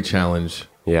Glory challenge.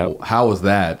 Yeah. How was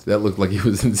that? That looked like it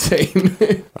was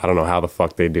insane. I don't know how the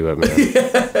fuck they do it, man.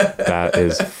 That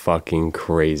is fucking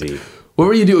crazy. What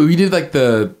were you doing? You did like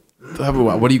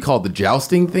what do you call it? The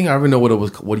jousting thing? I don't even know what it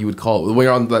was. What you would call it? When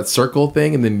you're on that circle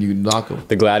thing and then you knock them.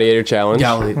 The Gladiator Challenge.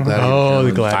 Oh, the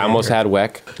gladiator. I almost had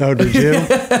WEC. Oh, did you?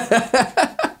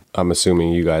 I'm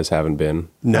assuming you guys haven't been.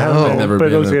 No. I've never but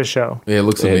been it looks there. like a show. Yeah, it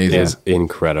looks It amazing. is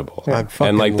incredible. I'd fucking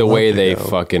And like the love way to they go.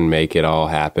 fucking make it all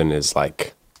happen is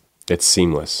like, it's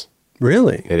seamless.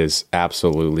 Really? It is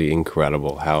absolutely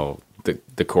incredible how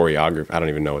the choreography, I don't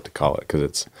even know what to call it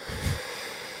because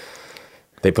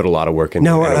they put a lot of work into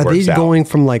Now, it. and it are works these out. going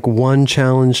from like one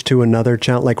challenge to another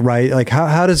challenge? Like, right? Like,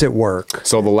 how does it work?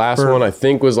 So the last one I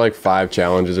think was like 5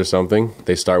 challenges or something.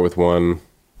 They start with one.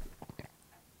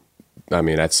 I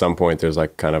mean, at some point there's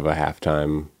like kind of a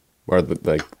halftime, or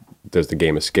there's the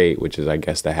game of skate, which is I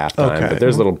guess the halftime. Okay. But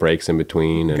there's little breaks in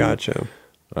between. And Gotcha.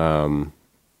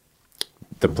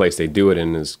 the place they do it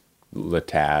in is Le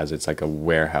Taz. It's like a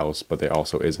warehouse, but there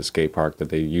also is a skate park that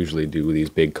they usually do these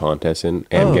big contests in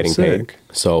and Oh, getting sick. paid.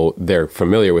 So they're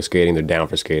familiar with skating. They're down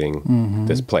for skating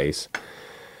this place.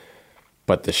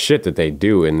 But the shit that they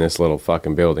do in this little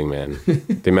fucking building, man,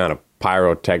 the amount of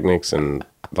pyrotechnics and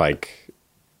like,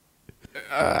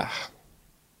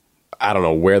 I don't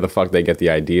know where the fuck they get the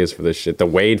ideas for this shit. The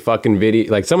Wade fucking video,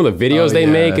 like some of the videos they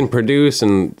make and produce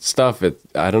and stuff.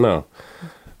 I don't know.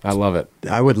 I love it.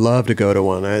 I would love to go to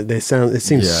one. It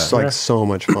seems like so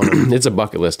much fun. It's a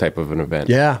bucket list type of an event.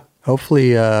 Yeah.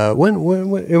 Hopefully,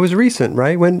 when it was recent,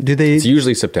 right? When do they? It's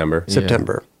usually September.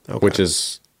 September. Okay. Which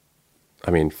is,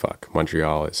 I mean, fuck.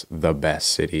 Montreal is the best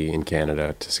city in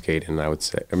Canada to skate in, I would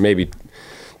say. Or maybe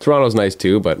Toronto's nice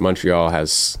too, but Montreal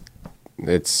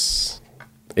it's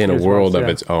in a world of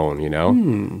its own, you know?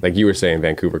 Like you were saying,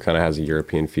 Vancouver kind of has a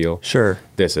European feel. Sure.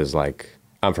 This is like,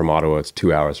 I'm from Ottawa. It's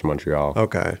 2 hours from Montreal.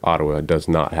 Okay. Ottawa does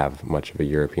not have much of a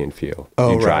European feel.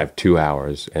 Oh, you drive right. 2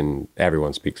 hours and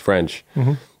everyone speaks French.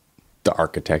 The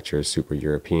architecture is super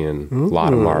European. A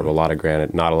lot of marble, a lot of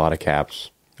granite, not a lot of caps.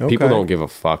 People Okay. don't give a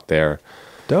fuck there.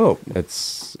 Dope.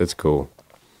 It's cool.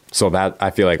 So that,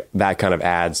 I feel like that kind of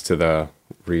adds to the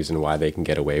reason why they can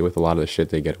get away with a lot of the shit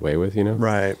they get away with, you know?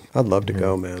 Right. I'd love to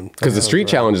go, man. Because the street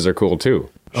challenges are cool too.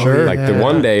 Sure. Like the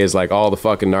one day is like all the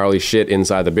fucking gnarly shit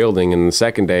inside the building, and the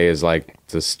second day is like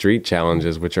the street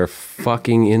challenges, which are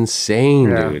fucking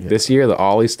insane, dude. This year, the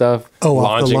ollie stuff, Oh,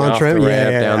 off the launching launch off the ramp?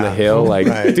 ramp Yeah, down yeah. the hill, like,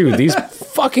 Right. dude, these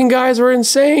fucking guys were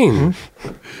insane.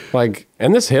 Like,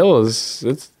 and this hill it's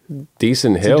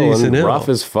decent hill decent and hill. rough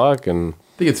as fuck, and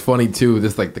I think it's funny too,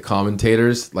 just like the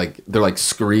commentators, like they're like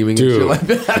screaming dude, and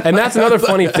shit like that. and that's another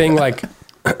funny thing. Like,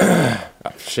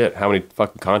 shit, how many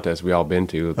fucking contests we all been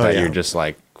to that yeah. you're just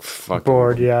like fucking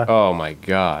Bored, yeah. Oh my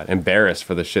god, embarrassed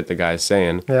for the shit the guy's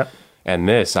saying. Yeah. And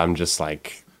this, I'm just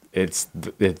like, it's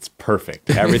perfect.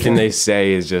 Everything they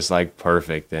say is just like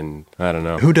perfect, and I don't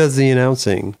know. Who does the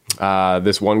announcing?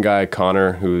 This one guy,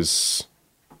 Connor, who's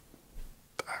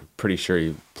I'm pretty sure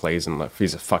he plays in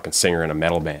he's a fucking singer in a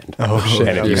metal band. Oh, shit,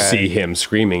 And if you okay. see him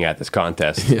screaming at this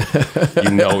contest, you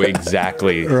know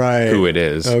exactly Right. who it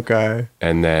is. Okay.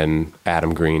 And then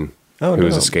Adam Green, Oh,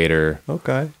 who's no. a skater,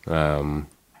 Okay.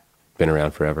 been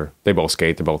around forever. They both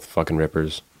skate. They're both fucking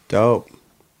rippers, Dope.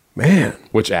 Man.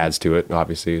 which adds to it.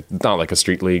 Obviously, it's not like a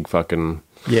street league fucking.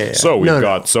 Yeah. So we've No, no.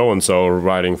 got so and so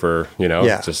riding for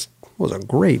Yeah. just was a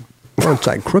great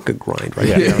frontside crooked grind right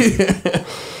Yeah. there.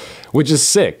 which is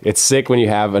sick. It's sick when you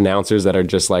have announcers that are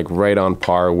just like right on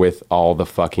par with all the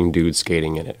fucking dudes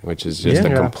skating in it, which is just Yeah.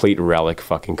 a Yeah. complete relic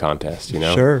fucking contest, you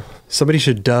know? Sure. Somebody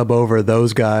should dub over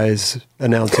those guys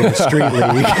announcing the street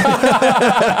league.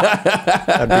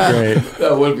 That'd be great.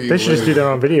 That would be They should just do their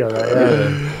own video. Right?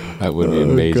 Yeah. That would be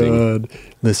amazing. God.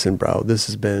 Listen, bro, this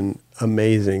has been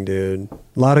amazing, dude.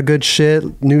 A lot of good shit.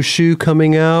 New shoe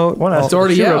coming out. One It's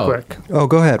already real out. quick. Oh,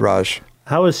 go ahead, Raj.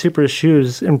 How has Super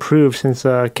Shoes improved since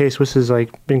K-Swiss has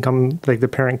like become like the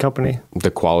parent company? The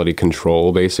quality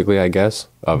control, basically, I guess,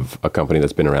 of a company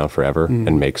that's been around forever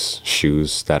and makes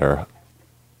shoes that are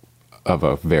of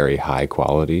a very high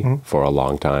quality for a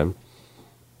long time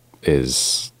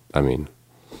is, I mean,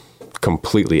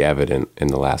 completely evident in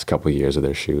the last couple of years of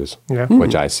their shoes,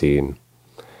 which I see. And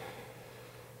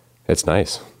it's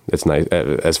nice. It's nice.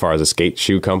 As far as a skate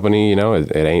shoe company, you know,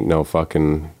 it ain't no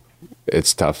fucking...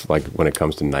 It's tough, like when it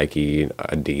comes to Nike,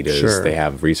 Adidas, they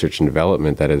have research and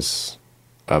development that is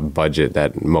a budget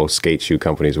that most skate shoe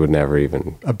companies would never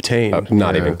even obtain.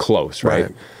 Not even close, right?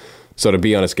 So to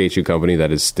be on a skate shoe company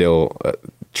that is still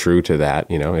true to that,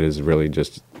 you know, it is really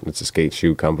just, it's a skate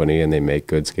shoe company and they make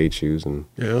good skate shoes. And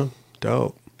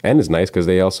dope. And it's nice because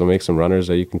they also make some runners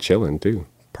that you can chill in too.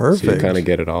 Perfect. So you kind of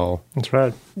get it all. That's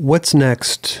right. What's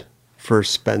next for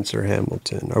Spencer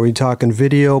Hamilton? Are we talking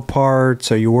video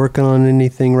parts? Are you working on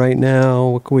anything right now?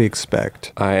 What can we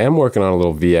expect? I am working on a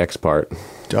little VX part.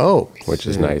 Dope. Which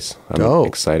is nice. I'm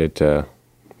excited to,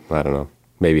 I don't know,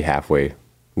 maybe halfway,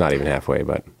 not even halfway,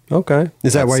 but. Okay.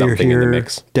 Is that why you're here,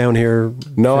 down here?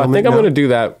 No, I think I'm going to do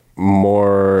that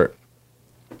more,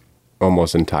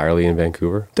 almost entirely in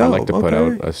Vancouver. I like to put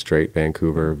out a straight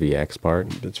Vancouver VX part.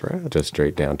 That's right. Just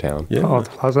straight downtown. Yeah. Oh, the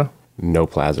plaza? No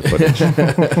plaza footage.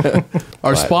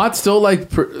 Are spots still like?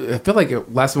 I feel like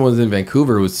last time I was in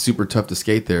Vancouver, it was super tough to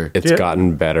skate there. It's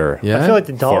gotten better. Yeah, I feel like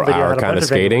the doll for video our had a kind bunch of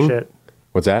skating. shit.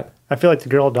 What's that? I feel like the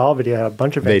girl doll video had a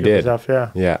bunch of Vancouver stuff.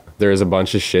 Yeah. There is a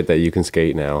bunch of shit that you can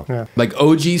skate now. Yeah. Like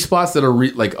OG spots that are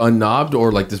like unknobbed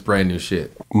or like this brand new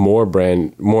shit. More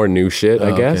new shit,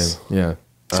 I guess. Okay. Yeah.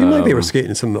 Seemed like they were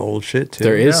skating some old shit too.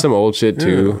 There is some old shit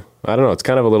too. I don't know. It's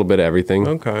kind of a little bit of everything.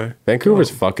 Okay. Vancouver's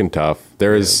fucking tough.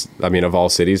 There is, I mean, of all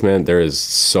cities, man, there is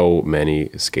so many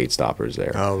skate stoppers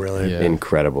there. Oh, really? Yeah.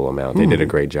 Incredible amount. They did a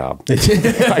great job. I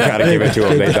gotta give it to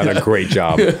them. They've done a great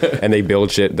job. And they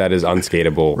build shit that is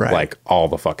unskateable like all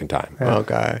the fucking time.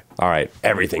 Okay. All right.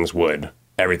 Everything's wood.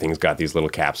 Everything's got these little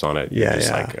caps on it. You're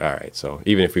just like, all right. So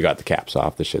even if we got the caps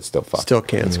off, the shit's still fucked. Still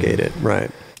can't skate it.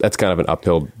 Right. That's kind of an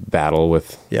uphill battle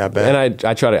with. Yeah, I bet. And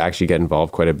I try to actually get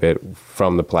involved quite a bit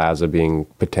from the plaza being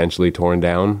potentially torn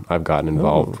down. I've gotten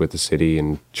involved with the city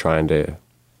and trying to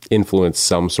influence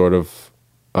some sort of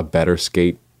a better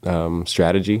skate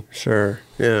strategy. Sure.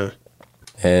 Yeah.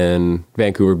 And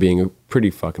Vancouver being a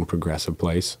pretty fucking progressive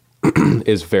place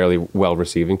is fairly well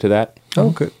receiving to that. Oh,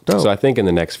 good. So I think in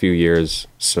the next few years,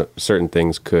 certain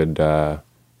things could,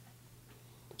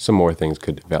 some more things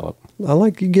could develop. I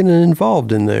like you getting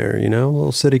involved in there, you know,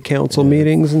 little city council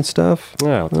meetings and stuff.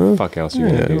 Yeah, what the fuck else are you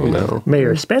going to do? You know?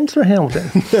 Mayor Spencer Hamilton.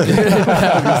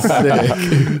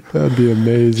 That'd be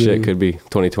amazing. Shit, could be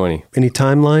 2020. Any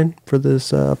timeline for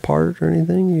this part or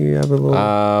anything? You have a little...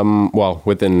 Well,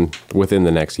 within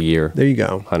the next year. There you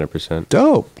go. 100%.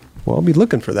 Dope. Well, I'll be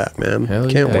looking for that, man. Hell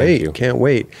Can't yeah. wait. Thank you. Can't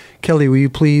wait. Kelly, will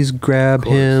you please grab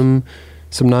him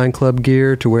some 9 Club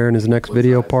gear to wear in his next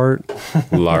video part?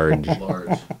 Large.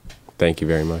 Thank you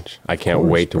very much. I can't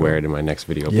wait to wear it in my next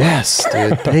video. Yes,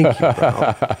 dude. Thank you,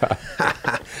 bro.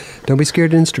 Don't be scared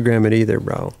to Instagram it either,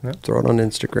 bro. Throw it on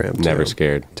Instagram, too. Never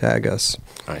scared. Tag us.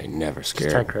 I ain't never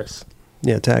scared. Tag Chris.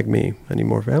 Yeah, tag me. Any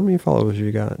more? How many followers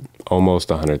you got?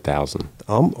 Almost 100,000.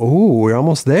 We're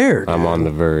almost there. I'm on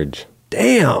the verge.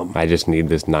 Damn. I just need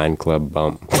this 9 Club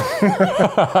bump.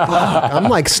 I'm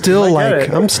like still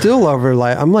I'm still over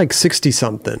I'm like 60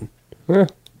 something.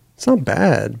 It's not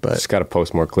bad, but Just got to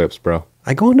post more clips, bro.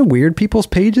 I go into weird people's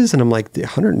pages and I'm like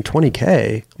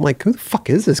 120K. I'm like, who the fuck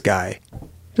is this guy?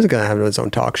 He's gonna have his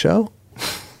own talk show.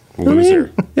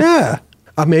 Loser. Yeah.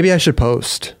 Maybe I should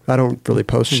post. I don't really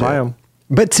post shit. Buy 'em.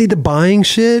 But see, the buying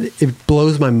shit, it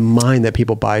blows my mind that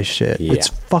people buy shit. Yeah. It's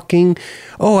fucking,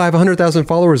 I have 100,000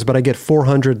 followers, but I get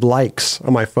 400 likes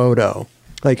on my photo.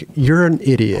 Like, you're an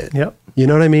idiot. Yep. You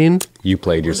know what I mean? You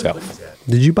played yourself.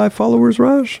 Did you buy followers,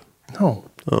 Raj? No.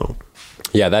 Oh.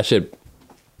 Yeah, that shit,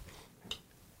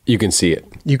 you can see it.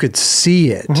 You could see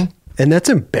it. And that's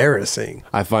embarrassing.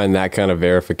 I find that kind of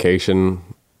verification,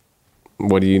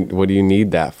 what do you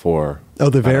need that for? Oh,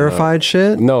 the verified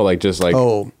shit? No, like just like...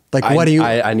 what do you...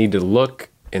 I need to look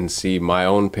and see my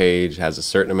own page has a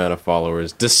certain amount of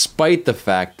followers, despite the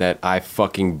fact that I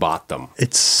fucking bought them.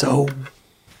 It's so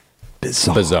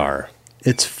bizarre.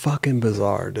 It's fucking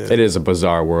bizarre, dude. It is a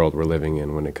bizarre world we're living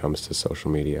in when it comes to social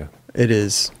media. It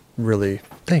is really...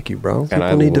 Thank you, bro. And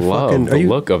I love the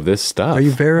look of this stuff. Are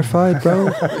you verified,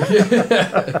 bro?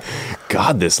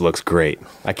 God, this looks great.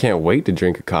 I can't wait to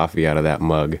drink a coffee out of that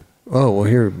mug. Oh, well,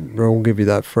 here, bro, we'll give you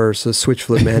that first. The Switch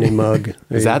Flip Manny mug.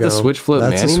 There Is that you the go. Switch Flip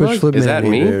That's Manny the Switch mug? Flip Is that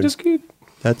Manny, me? dude. Just kidding.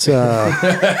 That's,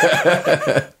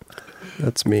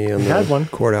 That's me on had the one.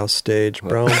 courthouse stage,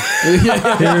 bro.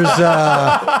 Here's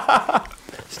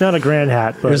It's not a grand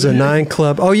hat, but there's a 9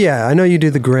 Club. Oh yeah, I know you do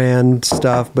the grand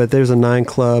stuff, but there's a 9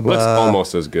 Club. That's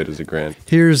almost as good as a grand.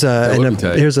 Here's would be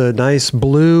tight. here's a nice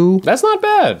blue. That's not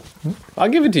bad. I'll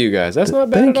give it to you guys. That's not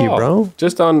bad Thank at you, all. bro.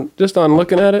 Just on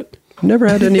looking at it. Never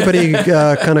had anybody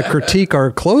kind of critique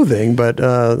our clothing, but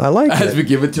I like As we it.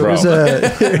 give it to Bro.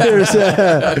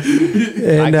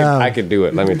 And I could do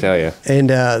it. Let me tell you. and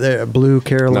the blue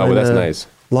Carolina. No, but that's nice.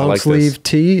 I Long like sleeve this.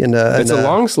 tee and It's a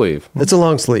long sleeve. It's a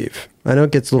long sleeve. I know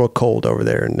it gets a little cold over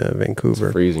there in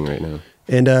Vancouver. Freezing right now.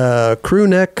 And crew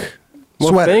neck Well,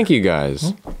 sweater. thank you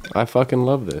guys. I fucking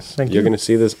love this. Thank You're you. gonna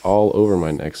see this all over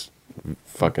my next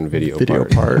fucking video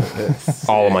part.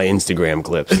 All of my Instagram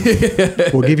clips.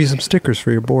 We'll give you some stickers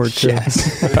for your board too.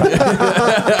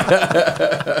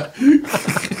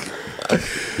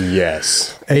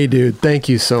 Yes. Hey, dude, thank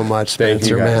you so much, Thank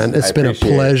Spencer, you, guys. man. It's I been a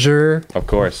appreciate it. pleasure. Of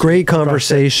course. Great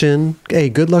conversation. Hey,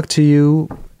 good luck to you,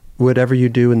 whatever you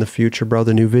do in the future, bro.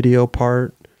 The new video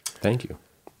part. Thank you.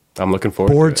 I'm looking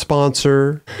forward Board to it.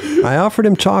 sponsor. I offered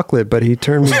him chocolate, but he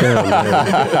turned me down. Man.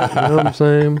 You know what I'm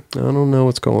saying? I don't know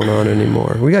what's going on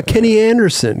anymore. We got Kenny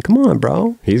Anderson. Come on,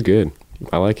 bro. He's good.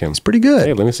 I like him. It's pretty good.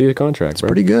 Hey, let me see the contract, bro.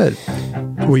 Pretty good.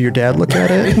 Will your dad look at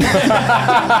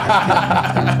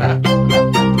it?